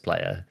FPS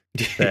player,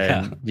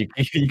 then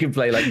you can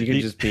play like you can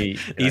just be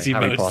easy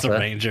Harry mode's Potter the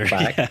ranger.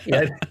 Back.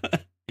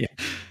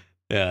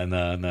 Yeah,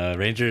 no,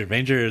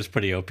 Ranger is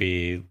pretty OP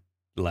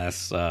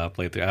last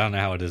playthrough. I don't know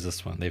how it is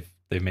this one.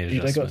 They've made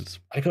adjustments.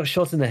 I got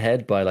shot in the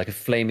head by like a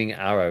flaming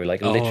arrow,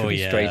 like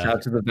literally straight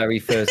out of the very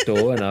first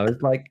door, and I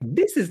was like,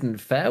 "This isn't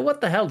fair. What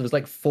the hell?" There was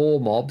like 4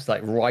 mobs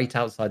like right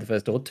outside the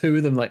first door. 2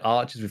 of them like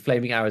archers with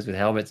flaming arrows with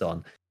helmets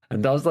on,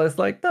 and I was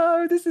like,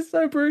 "No, this is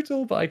so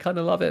brutal." But I kind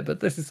of love it.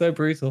 But this is so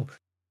brutal.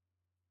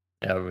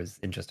 Yeah, it was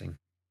interesting.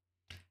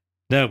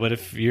 No, but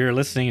if you're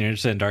listening and you're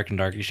interested in Dark and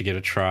Dark, you should give it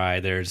a try.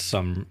 There's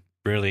some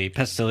really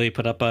Pestilly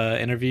put up a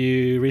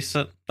interview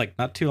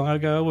not too long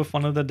ago with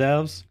one of the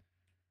devs.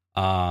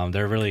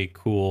 They're really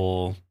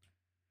cool.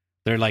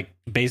 they're like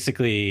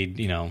basically,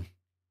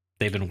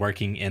 they've been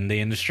working in the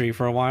industry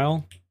for a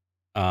while,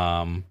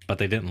 but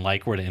they didn't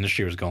like where the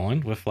industry was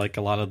going with like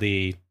a lot of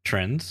the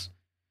trends.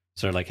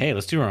 So they're like, hey,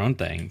 let's do our own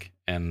thing.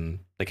 And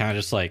they kind of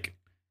just like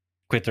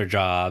quit their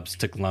jobs,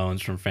 took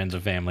loans from friends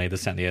and family,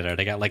 this and the other.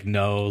 They got like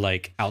no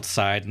like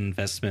outside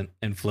investment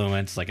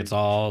influence. Like it's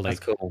all like,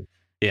 that's cool.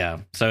 Yeah.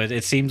 So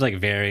it seems like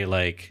very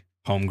like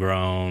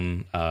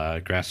homegrown,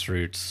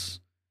 grassroots,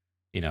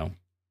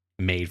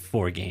 made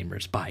for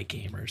gamers by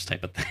gamers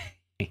type of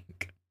thing.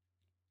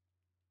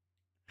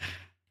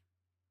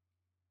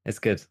 It's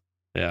good.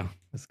 Yeah.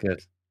 It's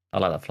good. I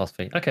like that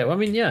philosophy. Okay, well, I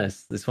mean, yeah,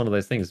 it's one of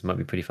those things. It might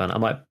be pretty fun.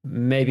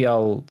 Maybe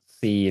I'll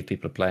see if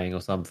people are playing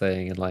or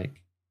something, and like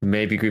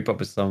maybe group up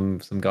with some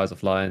guys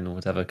offline or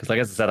whatever. Because, like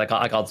as I said,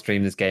 I can't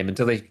stream this game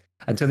until they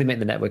make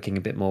the networking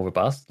a bit more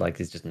robust. Like,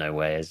 there's just no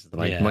way.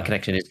 My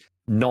connection is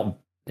not.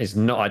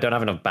 I don't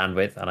have enough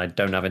bandwidth, and I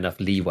don't have enough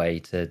leeway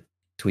to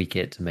tweak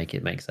it to make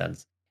it make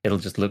sense. It'll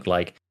just look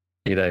like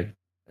a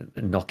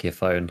Nokia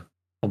phone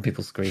on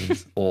people's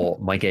screens, or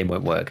my game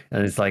won't work.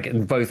 And it's like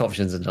both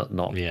options are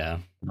not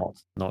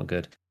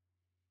good.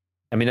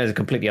 I mean, there's a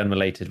completely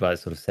unrelated, but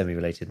sort of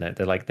semi-related note.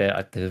 They're like there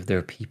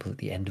are people at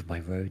the end of my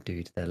road,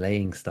 dude. They're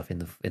laying stuff in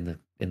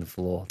the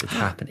floor.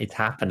 It's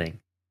happening.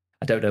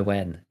 I don't know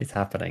when it's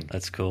happening.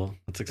 That's cool.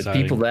 That's exciting.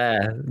 There's people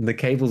there. The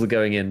cables are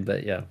going in,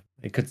 but yeah,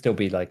 it could still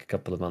be like a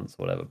couple of months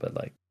or whatever. But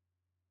like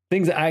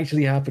things are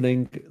actually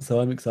happening, so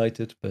I'm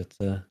excited. But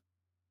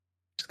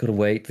just got to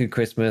wait through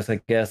Christmas, I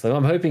guess. So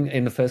I'm hoping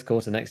in the first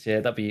quarter next year.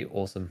 That'd be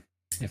awesome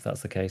if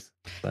that's the case.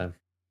 So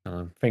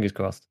fingers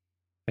crossed.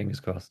 Fingers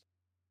crossed.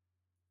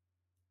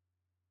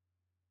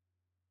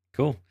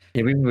 Cool.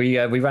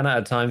 Yeah, we ran out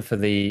of time for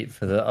the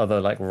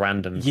other like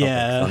random topics.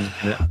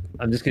 Yeah.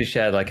 I'm just going to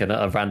share like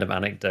a random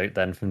anecdote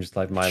then from just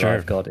like my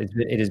life. God,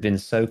 it has been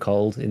so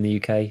cold in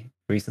the UK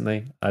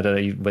recently. I don't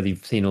know whether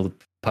you've seen all the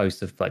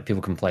posts of like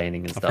people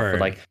complaining and stuff. But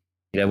like,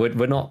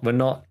 we're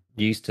not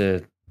used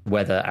to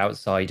weather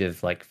outside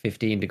of like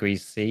 15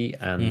 degrees C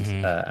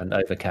and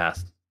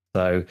overcast.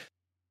 So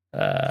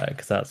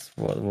because that's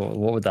what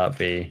would that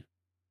be?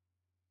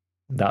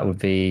 That would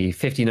be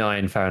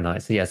 59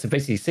 Fahrenheit. So yeah, so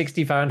basically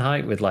 60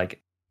 Fahrenheit with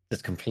like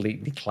just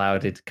completely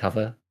clouded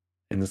cover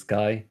in the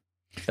sky.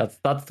 That's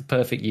the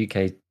perfect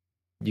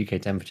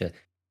UK temperature.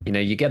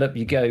 You get up,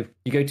 you go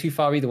too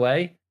far either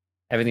way,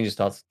 everything just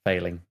starts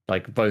failing.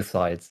 Like both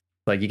sides.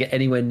 Like you get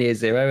anywhere near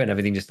zero and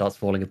everything just starts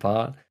falling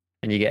apart.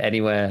 And you get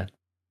anywhere,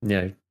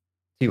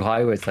 too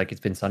high where it's like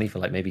it's been sunny for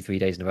like maybe 3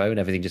 days in a row and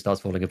everything just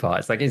starts falling apart.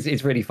 It's like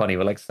it's really funny.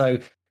 We're like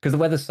because the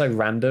weather's so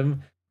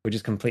random, we're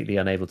just completely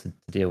unable to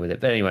deal with it.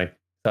 But anyway.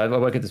 So I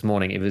woke up this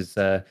morning. It was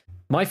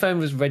my phone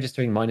was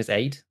registering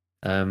 -8.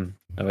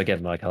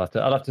 Again, like I'll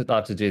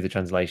have to do the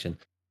translation.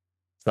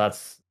 So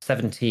that's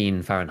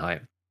 17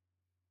 Fahrenheit.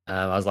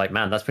 I was like,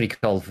 man, that's pretty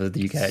cold for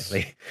the UK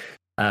actually.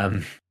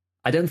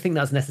 I don't think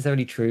that's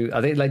necessarily true. I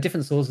think like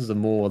different sources are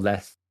more or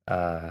less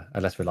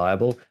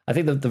reliable. I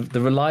think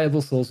the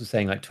reliable source was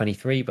saying like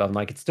 23, but I'm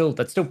like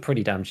that's still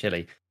pretty damn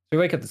chilly. So we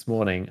wake up this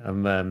morning.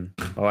 My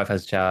wife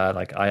has a shower.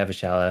 Like I have a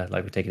shower.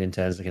 Like we're taking in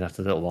turns looking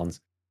after the little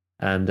ones.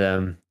 And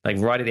like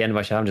right at the end of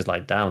my shower, I'm just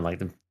like down, like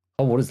the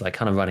whole water's like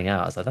kind of running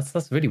out. I was like,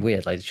 that's really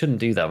weird. Like, you shouldn't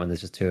do that when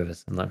there's just two of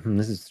us. I'm like,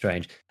 this is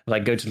strange. I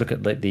like go to look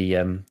at like the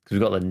because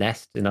we've got the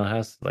Nest in our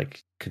house,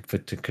 like for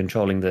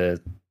controlling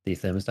the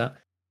thermostat.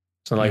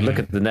 So like look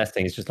at the Nest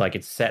thing. It's just like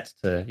it's set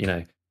to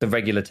the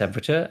regular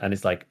temperature, and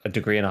it's like 1.5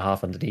 degrees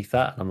underneath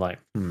that. And I'm like,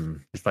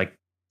 it's like it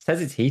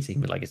says it's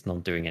heating, but like it's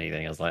not doing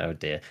anything. I was like, oh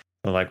dear.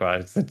 I'm like,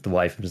 right. I said to the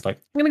wife, I'm just like,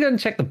 I'm gonna go and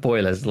check the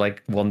boilers.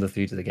 Like wander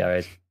through to the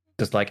garage.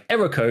 Just like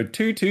error code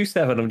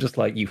 227. I'm just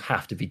like, you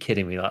have to be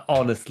kidding me. Like,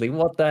 honestly,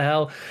 what the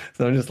hell?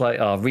 So I'm just like,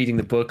 reading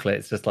the booklet.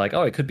 It's just like,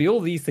 it could be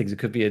all these things. It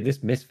could be this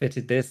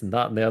misfitted this and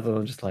that and the other.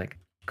 I'm just like,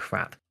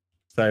 crap.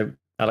 So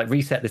I like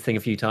reset this thing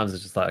a few times.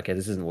 It's just like, okay,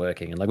 this isn't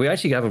working. And like, we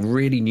actually have a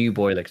really new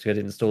boiler because we had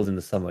it installed in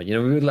the summer. We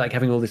were like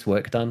having all this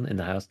work done in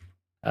the house.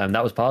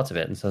 That was part of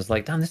it. And so I was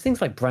like, damn, this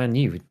thing's like brand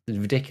new. It's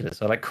ridiculous.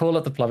 So I like call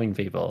up the plumbing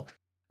people,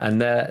 and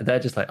they're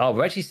just like,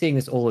 we're actually seeing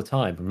this all the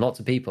time from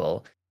lots of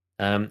people.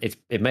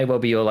 It may well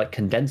be your like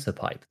condenser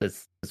pipe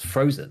that's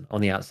frozen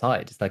on the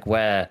outside. It's like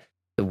where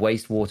the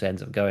wastewater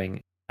ends up going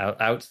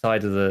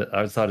outside of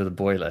the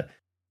boiler.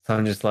 So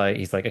I'm just like,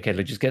 he's like, okay,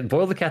 look, just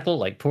boil the kettle,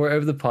 like pour it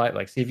over the pipe,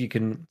 like see if you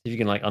can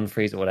like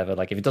unfreeze or whatever.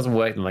 Like if it doesn't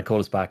work, then like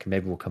call us back and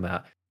maybe we'll come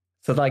out.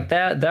 So like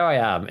there I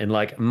am in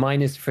like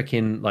minus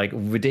freaking like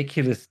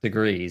ridiculous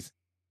degrees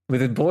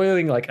with it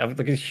boiling like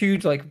a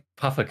huge like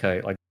puffer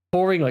coat, like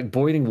pouring like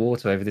boiling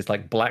water over this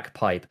like black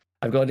pipe.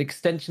 I've got an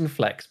extension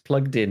flex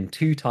plugged in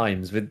 2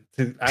 times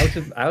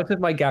out of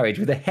my garage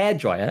with a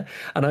hairdryer,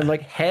 and I'm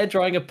like hair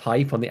drying a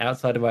pipe on the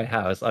outside of my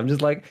house. I'm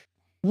just like,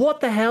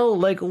 what the hell?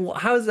 Like,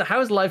 how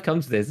has life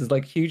come to this? There's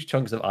like huge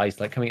chunks of ice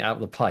like coming out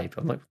of the pipe.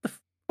 I'm like,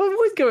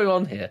 what is going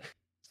on here?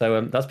 So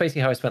that's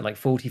basically how I spent like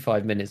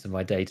 45 minutes of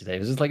my day today. It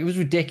was just like, it was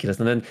ridiculous.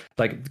 And then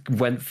like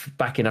went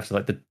back in after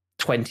like the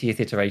 20th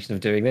iteration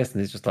of doing this,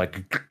 and it's just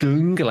like,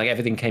 like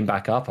everything came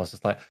back up. I was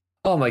just like,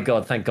 Oh my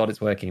God, thank God it's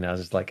working now. I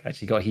was just like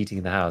actually got heating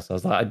in the house. I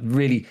was like,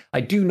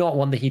 I do not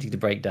want the heating to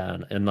break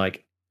down and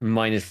like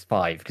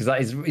 -5 because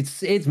that is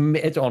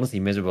it's honestly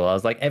miserable. I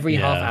was like every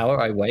half Yeah. hour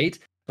I wait,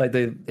 like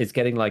it's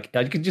getting like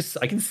I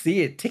can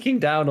see it ticking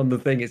down on the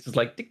thing. It's just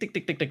like tick tick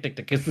tick tick tick tick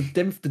tick because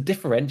the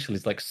differential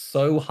is like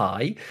so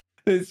high.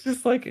 It's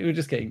just like we're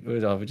just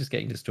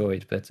getting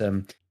destroyed. But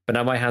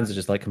now my hands are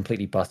just like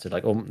completely busted.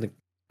 Like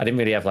I didn't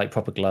really have like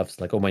proper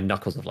gloves. Like all my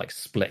knuckles have like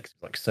split. It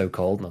was like so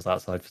cold and I was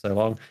outside for so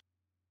long.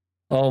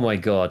 Oh my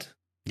God.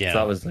 Yeah. So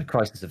that was a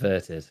crisis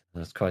averted. That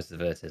was crisis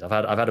averted. I've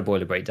had a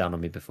boiler break down on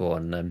me before,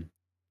 and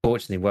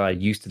fortunately, where I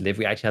used to live,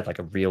 we actually had like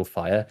a real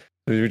fire.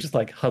 We would just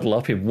like huddle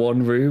up in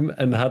one room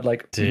and had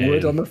like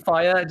wood on the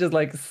fire. Just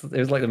like it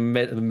was like the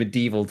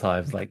medieval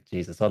times. Like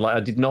Jesus, I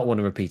did not want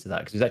to repeat that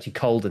because it was actually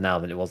colder now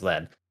than it was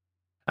then,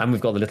 and we've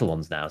got the little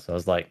ones now. So I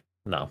was like,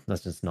 no,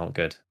 that's just not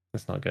good.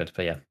 That's not good.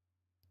 But yeah,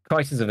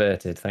 crisis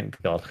averted.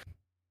 Thank God.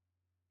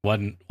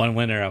 One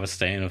winter, I was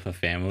staying with a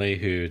family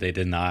who they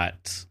did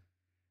not.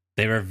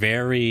 They were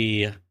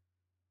very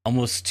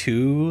almost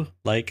too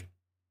like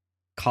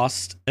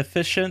cost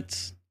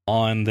efficient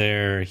on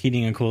their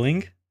heating and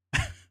cooling.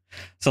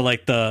 So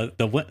like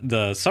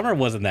the summer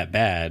wasn't that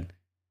bad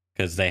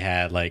because they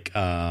had like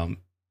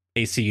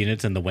AC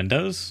units in the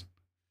windows.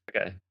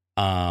 Okay.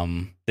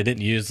 They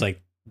didn't use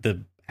like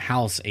the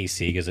house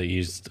AC because it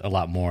used a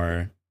lot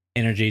more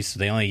energy, so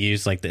they only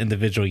used like the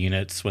individual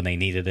units when they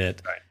needed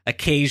it. Right.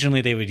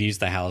 Occasionally they would use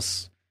the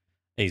house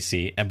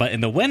AC, but in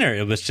the winter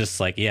it was just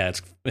like, yeah,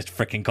 it's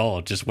freaking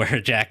cold. Just wear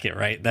a jacket,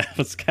 right? That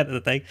was kind of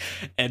the thing.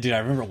 And dude, I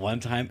remember one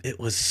time it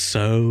was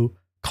so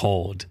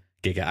cold,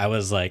 Giga. I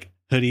was like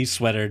hoodie,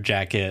 sweater,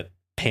 jacket,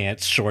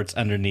 pants, shorts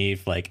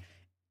underneath, like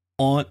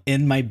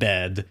in my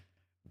bed,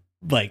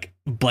 like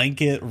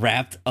blanket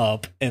wrapped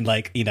up, and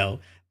like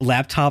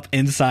laptop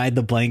inside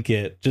the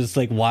blanket, just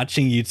like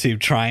watching YouTube,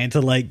 trying to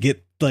like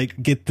get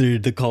through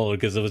the cold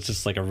because it was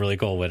just like a really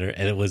cold winter,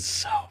 and it was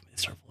so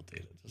miserable.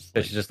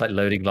 So she's just like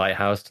loading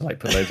Lighthouse to like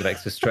put loads of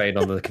extra strain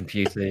on the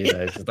computer.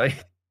 It's just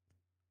like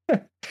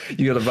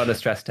you got to run a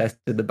stress test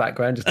in the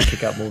background just to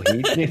pick up more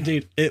heat.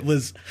 Dude, it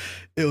was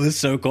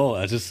so cold.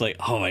 I was just like,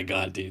 oh my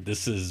God, dude,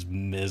 this is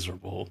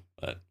miserable.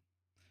 But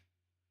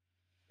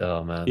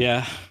oh man,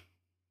 yeah,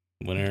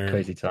 winter,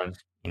 crazy times.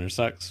 Winter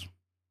sucks.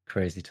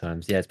 Crazy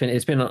times. Yeah,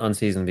 it's been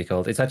unseasonably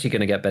cold. It's actually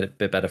going to get a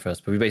bit better for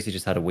us, but we basically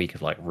just had a week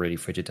of like really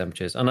frigid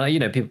temperatures. And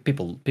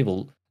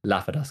people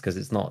laugh at us because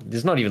it's not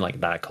even like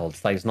that cold.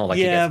 It's not like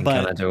it gets in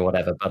Canada or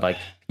whatever. But like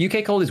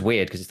UK cold is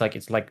weird because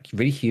it's like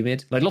really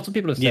humid. Like lots of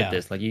people have said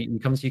this. Like you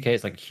come to UK,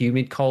 it's like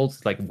humid cold,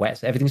 it's like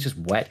wet. Everything's just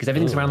wet because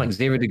everything's around like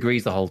 0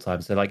 degrees the whole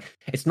time. So like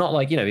it's not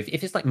like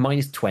if it's like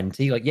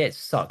 -20, like yeah, it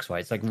sucks, right?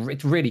 It's like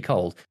it's really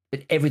cold,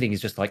 but everything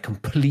is just like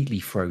completely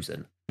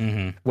frozen.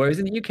 Mm-hmm. Whereas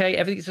in the UK,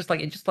 everything's just like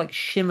it just like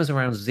shimmers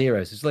around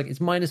 0. So it's like it's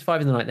 -5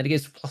 in the night, and then it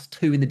goes to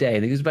 +2 in the day,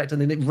 and then it goes back to,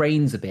 and then it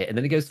rains a bit, and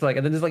then it goes to like,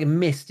 and then there's like a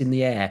mist in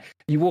the air.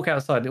 You walk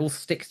outside, and it all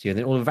sticks to you, and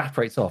then it all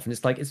evaporates off, and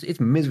it's like it's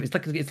miserable.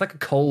 It's like a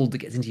cold that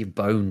gets into your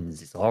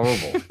bones. It's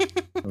horrible,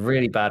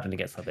 really bad when it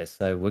gets like this.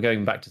 So we're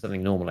going back to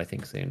something normal, I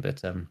think, soon.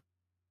 But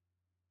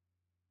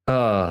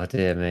oh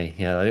dear me,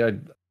 yeah, I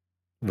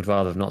would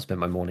rather have not spent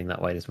my morning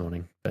that way this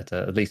morning. But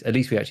at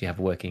least we actually have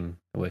a working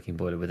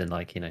boiler within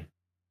like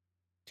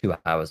 2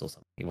 hours or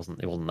something. It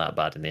wasn't that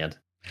bad in the end.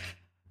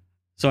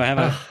 So I have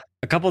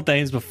a couple of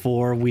things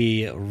before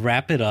we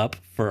wrap it up.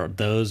 For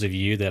those of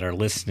you that are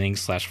listening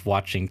 /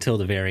 watching till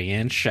the very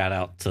end, shout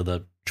out to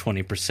the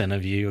 20%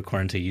 of you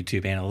according to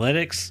YouTube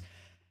analytics.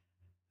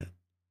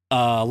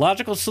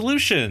 Logical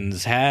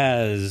Solutions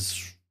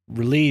has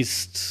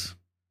released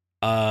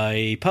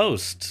a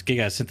post.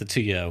 Giga, I sent it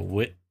to you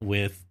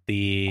with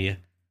the,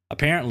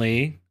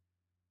 apparently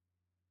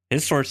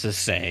his sources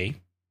say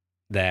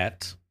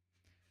that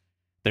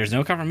there's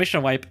no confirmation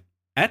of wipe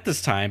at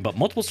this time, but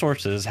multiple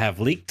sources have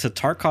leaked to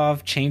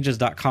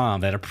TarkovChanges.com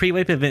that a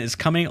pre-wipe event is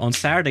coming on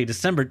Saturday,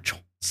 December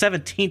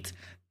 17th,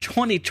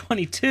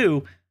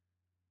 2022.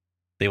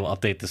 They will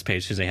update this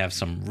page because they have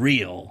some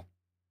real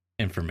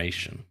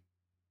information.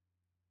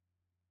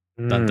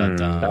 Dun, dun,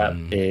 dun.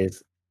 That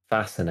is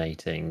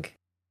fascinating.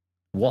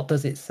 What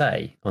does it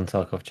say on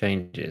Tarkov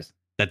Changes?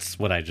 That's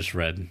what I just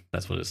read.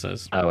 That's what it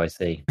says. Oh, I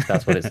see.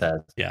 That's what it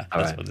says. Yeah,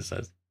 that's what it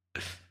says.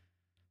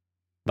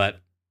 But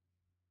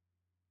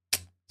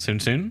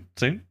soon.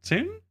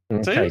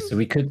 Okay, so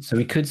we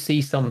could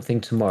see something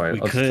tomorrow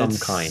of some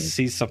kind.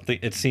 See something.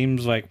 It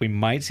seems like we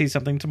might see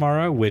something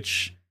tomorrow.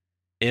 Which,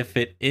 if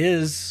it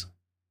is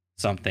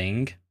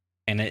something,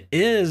 and it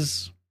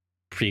is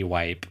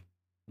pre-wipe,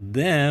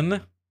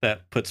 then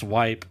that puts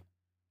wipe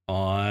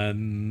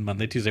on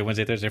Monday, Tuesday,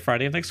 Wednesday, Thursday,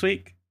 Friday of next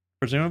week,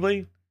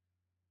 presumably.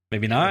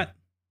 Maybe not.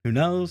 Who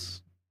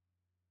knows?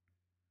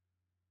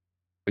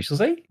 We shall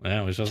see.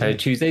 Yeah, we shall see.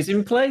 Tuesday's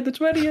in play, the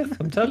 20th.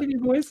 I'm telling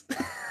you, boys.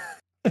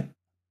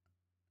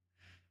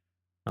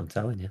 I'm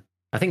telling you.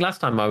 I think last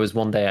time I was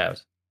one day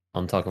out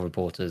on Tarkov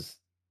Reporters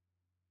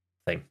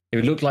thing.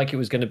 It looked like it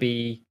was going to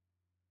be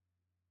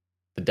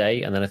the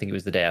day, and then I think it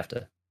was the day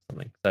after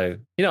something. So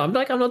I'm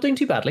not doing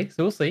too badly.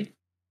 So we'll see.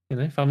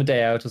 if I'm a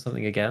day out or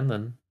something again,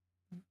 then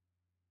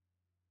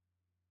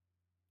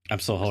I'm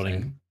still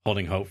holding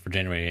hope for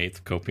January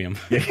 8th, Copium.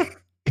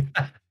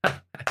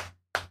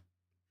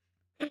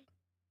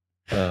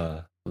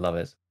 Love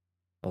it.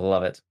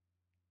 Love it.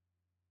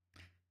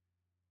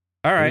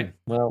 All right. Ooh,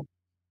 well,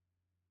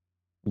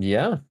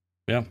 yeah.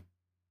 Yeah. I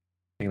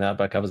think that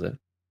about covers it.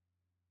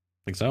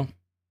 I think so.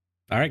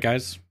 All right,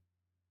 guys.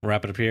 We'll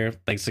wrap it up here.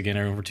 Thanks again,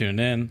 everyone, for tuning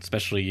in,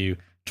 especially you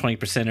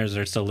 20%ers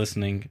that are still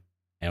listening.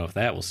 And with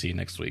that, we'll see you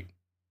next week.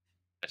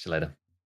 Catch you later.